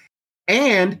points.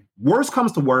 And worst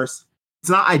comes to worst, it's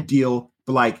not ideal,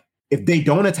 but like if they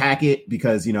don't attack it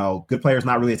because, you know, good players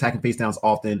not really attacking face downs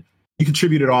often, you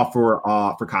contribute it off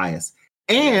for Caius.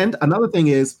 And another thing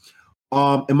is,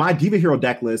 in my Diva Hero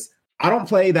deck list, I don't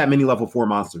play that many level 4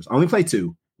 monsters. I only play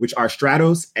 2, which are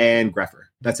Stratos and Grepher.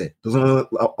 That's it. Those are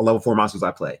the level 4 monsters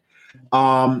I play.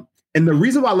 And the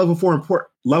reason why level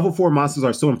 4 monsters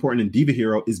are so important in Diva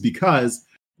Hero is because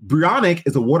Brionic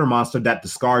is a water monster that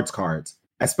discards cards,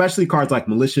 especially cards like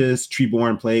Malicious,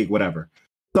 Treeborn, Plague, whatever.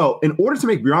 So in order to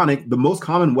make Brionic, the most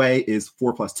common way is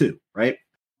 4+2, right?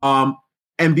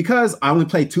 And because I only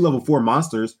play 2 level 4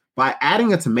 monsters, by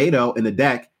adding a tomato in the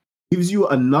deck gives you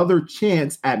another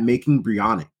chance at making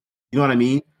Brionic. You know what I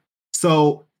mean?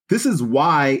 So this is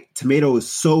why tomato is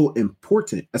so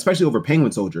important, especially over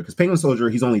Penguin Soldier, because Penguin Soldier,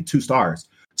 he's only 2 stars.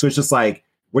 So it's just like,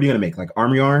 what are you going to make? Like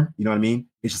Army Arm? You know what I mean?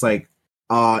 It's just like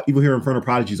Evil Hero Infernal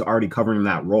Prodigy is already covering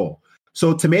that role.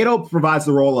 So tomato provides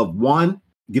the role of 1,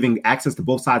 giving access to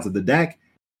both sides of the deck,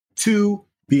 2,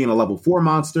 being a level 4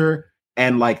 monster,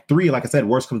 and like 3, like I said,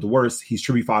 worst comes to worst, he's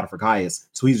tribute fodder for Caius.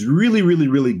 So he's really, really,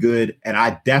 really good. And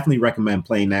I definitely recommend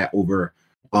playing that over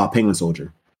Penguin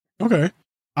Soldier. Okay.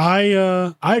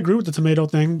 I agree with the tomato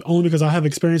thing, only because I have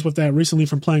experience with that recently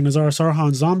from playing Nazara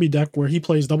Sarhan zombie deck where he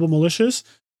plays double Malicious,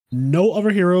 no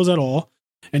other heroes at all,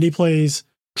 and he plays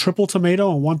triple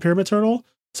tomato and 1 pyramid turtle.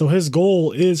 So his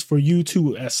goal is for you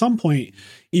to, at some point,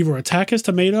 either attack his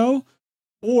tomato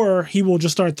or he will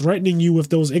just start threatening you with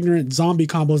those ignorant zombie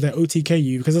combos that OTK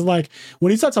you. Because it's like, when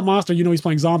he sets a monster, you know he's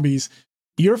playing zombies.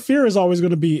 Your fear is always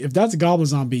going to be, if that's a goblin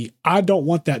zombie, I don't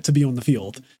want that to be on the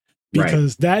field.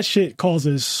 Because that shit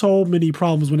causes so many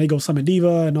problems when they go summon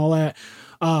Diva and all that.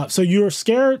 So you're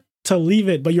scared to leave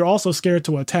it, but you're also scared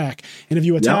to attack. And if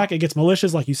you attack, it gets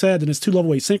Malicious, like you said, then it's 2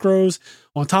 level 8 synchros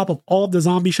on top of all of the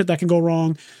zombie shit that can go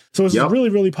wrong. So it's a really,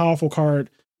 really powerful card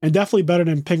and definitely better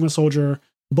than Penguin Soldier,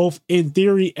 both in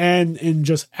theory and in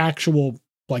just actual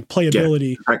like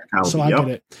playability. So I get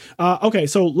it. Okay,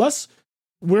 so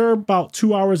we're about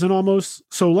 2 hours in almost.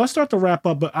 So let's start to wrap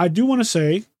up. But I do want to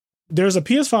say there's a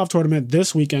PS5 tournament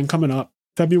this weekend coming up,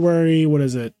 February, what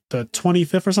is it, the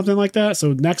 25th or something like that?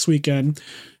 So next weekend.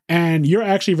 And you're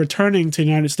actually returning to the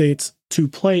United States to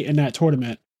play in that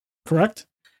tournament, correct?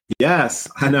 Yes,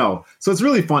 I know. So it's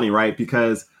really funny, right?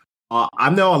 Because I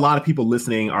know a lot of people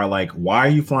listening are like, why are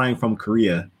you flying from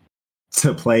Korea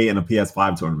to play in a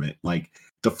PS5 tournament? Like,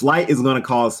 the flight is going to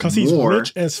cost more. Because he's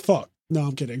rich as fuck. No,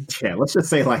 I'm kidding. Yeah, let's just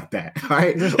say like that. All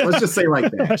right, let's just say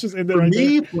like that. That's just in there For right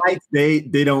me, there. flights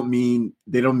they don't mean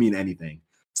anything.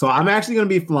 So I'm actually going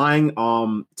to be flying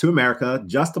to America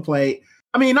just to play.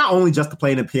 I mean, not only just to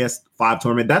play in a PS5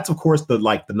 tournament. That's of course the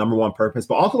number one purpose,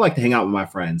 but also like to hang out with my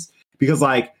friends because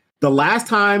like the last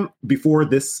time before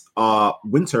this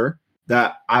winter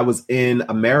that I was in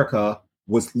America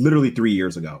was literally 3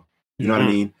 years ago. You know what I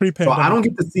mean? So I don't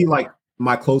get to see like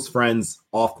my close friends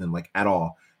often, like at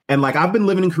all. And like I've been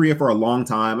living in Korea for a long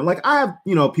time, and like I have,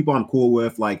 you know, people I'm cool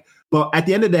with, like, but at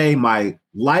the end of the day, my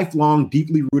lifelong,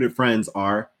 deeply rooted friends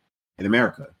are in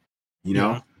America, you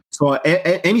know? Yeah. So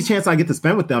any chance I get to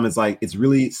spend with them is like, it's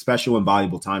really special and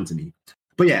valuable time to me.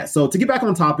 But yeah, so to get back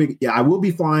on topic, yeah, I will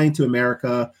be flying to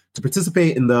America to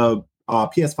participate in the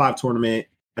PS5 tournament,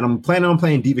 and I'm planning on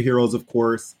playing Diva Heroes, of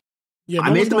course. Yeah, I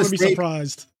made the mistake. Be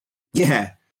surprised.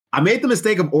 Yeah, I made the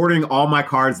mistake of ordering all my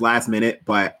cards last minute,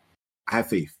 but I have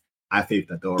faith. I have faith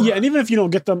that they'll arrive. Yeah, and even if you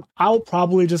don't get them, I'll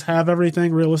probably just have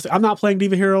everything realistic. I'm not playing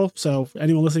Diva Hero, so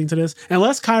anyone listening to this,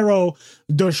 unless Cairo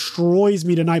destroys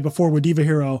me tonight before with Diva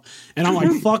Hero, and I'm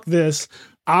like, fuck this,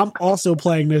 I'm also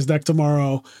playing this deck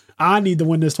tomorrow. I need to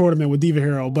win this tournament with Diva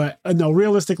Hero, but no,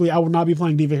 realistically, I will not be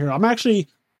playing Diva Hero. I'm actually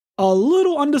a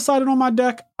little undecided on my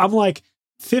deck. I'm like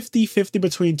 50-50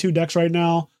 between 2 decks right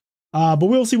now, but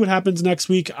we'll see what happens next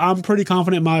week. I'm pretty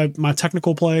confident in my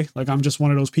technical play. Like, I'm just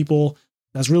one of those people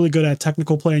that's really good at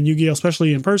technical play in Yu-Gi-Oh!,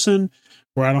 especially in person,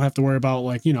 where I don't have to worry about,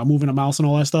 like, you know, moving a mouse and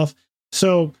all that stuff.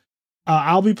 So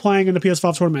I'll be playing in the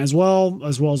PS5 tournament as well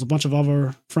as a bunch of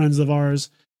other friends of ours.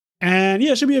 And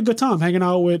yeah, it should be a good time hanging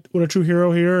out with a true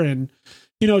hero here and,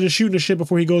 you know, just shooting the shit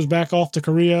before he goes back off to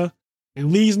Korea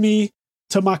and leaves me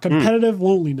to my competitive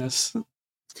loneliness.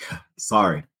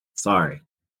 Sorry.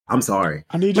 I'm sorry.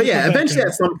 I need you but yeah, eventually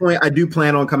at some point, I do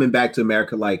plan on coming back to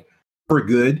America, like, for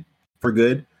good.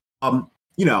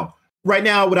 You know, right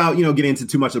now, without, you know, getting into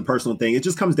too much of a personal thing, it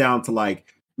just comes down to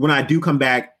like, when I do come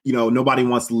back, you know, nobody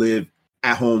wants to live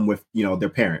at home with, their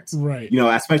parents. Right.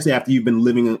 Especially after you've been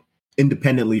living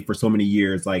independently for so many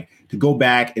years, like to go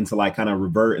back and to like kind of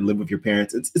revert and live with your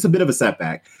parents, it's a bit of a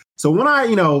setback. So when I,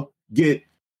 get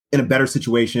in a better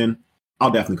situation,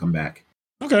 I'll definitely come back.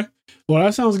 Okay. Well,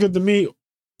 that sounds good to me.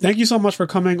 Thank you so much for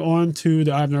coming on to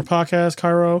the I've Nerd podcast,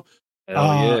 Cairo.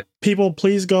 Yeah. People,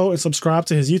 please go and subscribe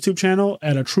to his YouTube channel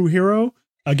at A True Hero.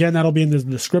 Again, that'll be in the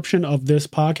description of this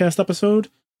podcast episode.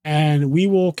 And we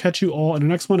will catch you all in the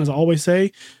next one. As I always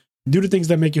say, do the things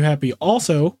that make you happy.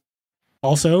 Also,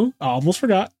 I almost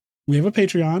forgot, we have a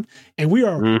Patreon, and we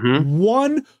are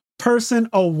one person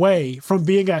away from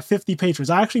being at 50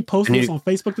 patrons. I actually posted this on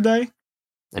Facebook today.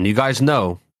 And you guys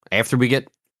know, after we get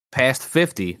past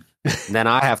 50, then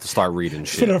I have to start reading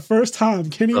shit. For the first time,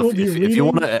 Kenny will be reading. If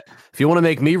you want to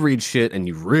make me read shit and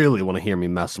you really want to hear me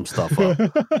mess some stuff up,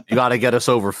 you got to get us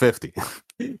over 50.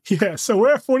 Yeah, so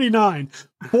we're at 49.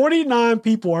 49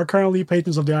 people are currently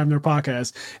patrons of the I'm Nerd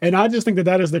podcast. And I just think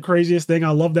that is the craziest thing. I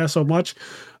love that so much.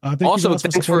 Thanks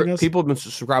for people have been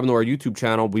subscribing to our YouTube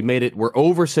channel. We're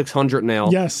over 600 now.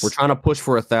 Yes. We're trying to push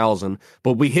for 1,000,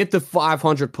 but we hit the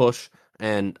 500 push,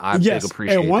 and I big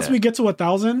appreciate it. And once we get to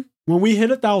 1,000, when we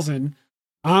hit 1,000,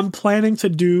 I'm planning to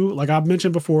do, like I've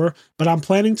mentioned before, but I'm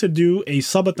planning to do a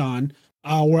subathon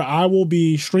where I will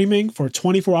be streaming for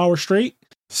 24 hours straight.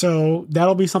 So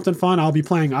that'll be something fun. I'll be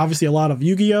playing, obviously, a lot of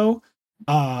Yu-Gi-Oh!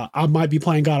 I might be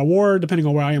playing God of War, depending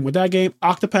on where I am with that game.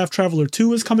 Octopath Traveler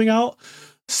 2 is coming out.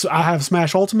 So I have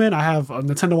Smash Ultimate. I have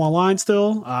Nintendo Online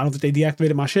still. I don't think they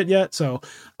deactivated my shit yet. So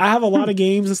I have a lot of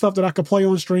games and stuff that I could play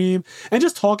on stream and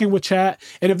just talking with chat.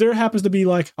 And if there happens to be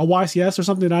like a YCS or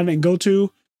something that I didn't go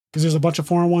to, because there's a bunch of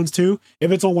foreign ones too,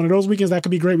 if it's on one of those weekends, that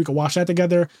could be great. We could watch that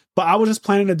together. But I was just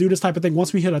planning to do this type of thing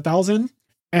once we hit 1,000.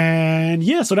 And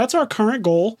yeah, so that's our current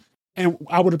goal. And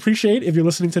I would appreciate if you're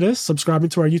listening to this, subscribing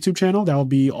to our YouTube channel. That would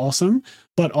be awesome.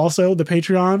 But also the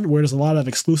Patreon, where there's a lot of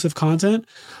exclusive content.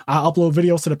 I upload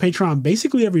videos to the Patreon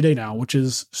basically every day now, which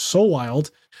is so wild.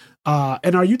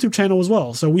 And our YouTube channel as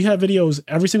well. So we have videos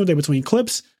every single day between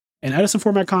clips and Edison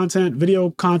format content,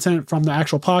 video content from the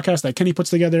actual podcast that Kenny puts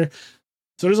together.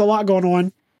 So there's a lot going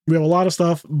on. We have a lot of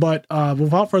stuff. But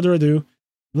without further ado,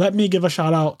 let me give a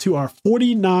shout out to our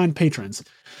 49 patrons.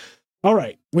 All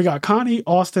right. We got Connie,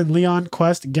 Austin, Leon,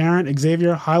 Quest, Garen,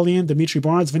 Xavier, Hylian, Dimitri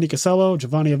Barnes, Vinny Casello,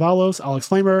 Giovanni Avalos, Alex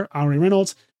Flamer, Ari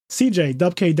Reynolds, CJ,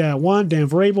 WK Dad 1, Dan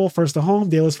Vrabel, First to Home,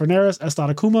 Dalis Ferneris,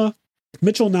 Estada Kuma,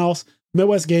 Mitchell Naus,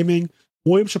 Midwest Gaming,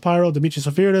 William Shapiro, Dimitri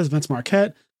Safirdes, Vince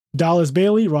Marquette, Dallas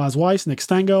Bailey, Roz Weiss, Nick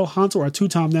Stango, Hanto, our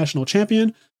two-time national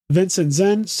champion, Vincent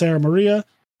Zen, Sarah Maria,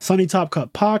 Sunny Top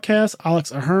Cut Podcast,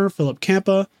 Alex Ahern, Philip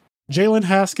Campa, Jalen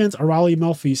Haskins, Arali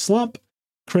Melfi Slump,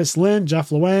 Chris Lynn,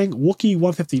 Jeff Luang, Wookie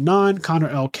 159, Connor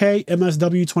LK,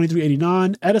 MSW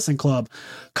 2389, Edison Club,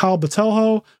 Kyle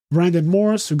Batelho, Brandon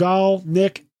Moore, Sugal,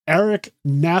 Nick, Eric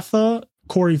Natha,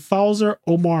 Corey Fowler,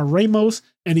 Omar Ramos,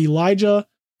 and Elijah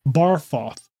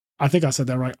Barfoth. I think I said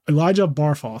that right. Elijah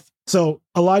Barfoth. So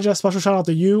Elijah, special shout out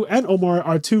to you and Omar,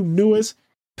 our two newest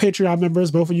Patreon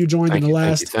members. Both of you joined in the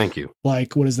last, thank you.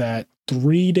 Like, what is that?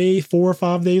 3 days, 4 or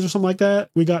 5 days or something like that.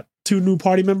 We got 2 new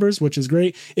party members, which is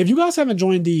great. If you guys haven't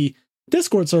joined the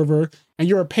Discord server and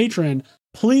you're a patron,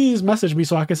 please message me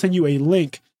so I can send you a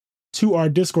link to our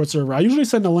Discord server. I usually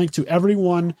send a link to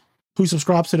everyone who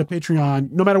subscribes to the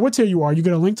Patreon. No matter what tier you are, you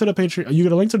get a link to the Patreon, you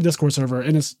get a link to the Discord server,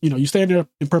 and it's, you stay in there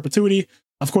in perpetuity.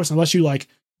 Of course, unless you like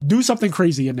do something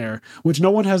crazy in there, which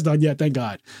no one has done yet, thank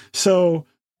God. So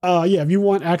if you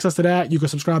want access to that, you can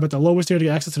subscribe at the lowest tier to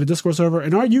get access to the Discord server.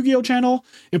 And our Yu-Gi-Oh channel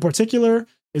in particular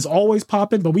is always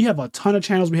popping, but we have a ton of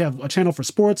channels. We have a channel for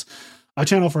sports, a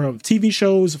channel for TV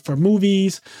shows, for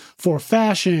movies, for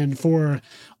fashion, for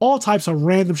all types of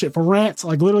random shit, for rants.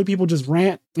 Like literally people just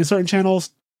rant in certain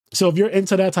channels. So if you're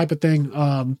into that type of thing,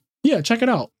 check it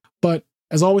out. But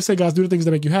as I always say, guys, do the things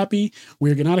that make you happy.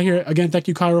 We're getting out of here. Again, thank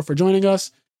you, Cairo, for joining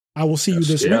us. I will see you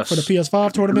this week for the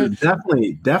PS5 tournament.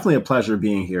 Definitely a pleasure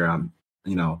being here.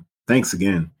 Thanks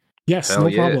again. Yes, no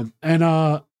problem.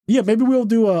 And maybe we'll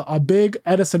do a big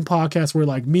Edison podcast where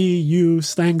like me, you,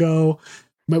 Stango,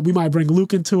 we might bring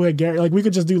Luke into it, Gary. Like we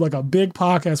could just do like a big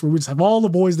podcast where we just have all the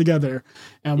boys together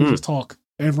and we just talk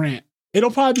and rant.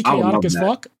 It'll probably be chaotic as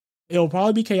fuck. It'll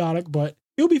probably be chaotic, but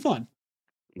it'll be fun.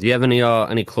 Do you have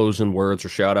any closing words or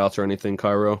shout outs or anything,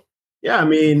 Cairo? Yeah, I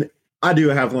mean, I do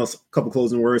have a couple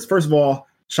closing words. First of all,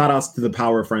 shout outs to the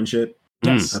power of friendship.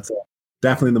 Yes. That's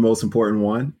definitely the most important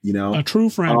one, A true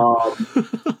friend.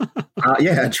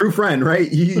 A true friend, right?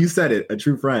 You said it, a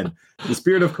true friend. The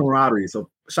spirit of camaraderie. So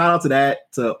shout out to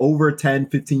that, to over 10,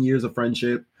 15 years of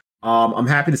friendship. I'm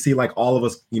happy to see like all of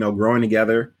us, growing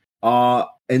together.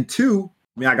 And 2,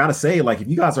 mean, I gotta say, like, if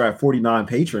you guys are at 49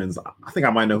 patrons, I think I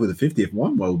might know who the 50th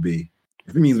one will be.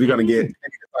 If it means we're gonna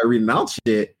start reading out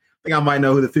shit, I think I might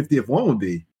know who the 50th one would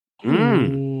be.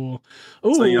 Ooh.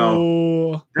 So, you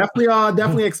know,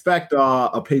 definitely expect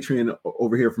a Patreon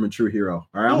over here from a true hero.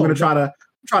 All right, I'm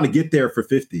trying to get there for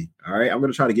 50. All right, I'm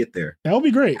gonna try to get there. That'll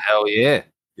be great. Hell yeah.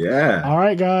 Yeah. All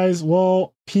right, guys.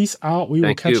 Well, peace out. We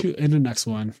will catch you in the next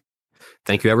one.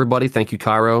 Thank you, everybody. Thank you,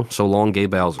 Cairo. So long,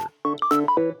 Gabe Bowser.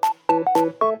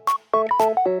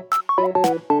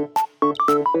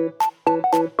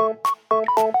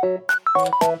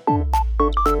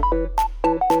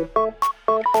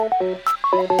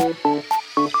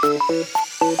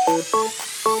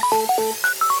 Thank you.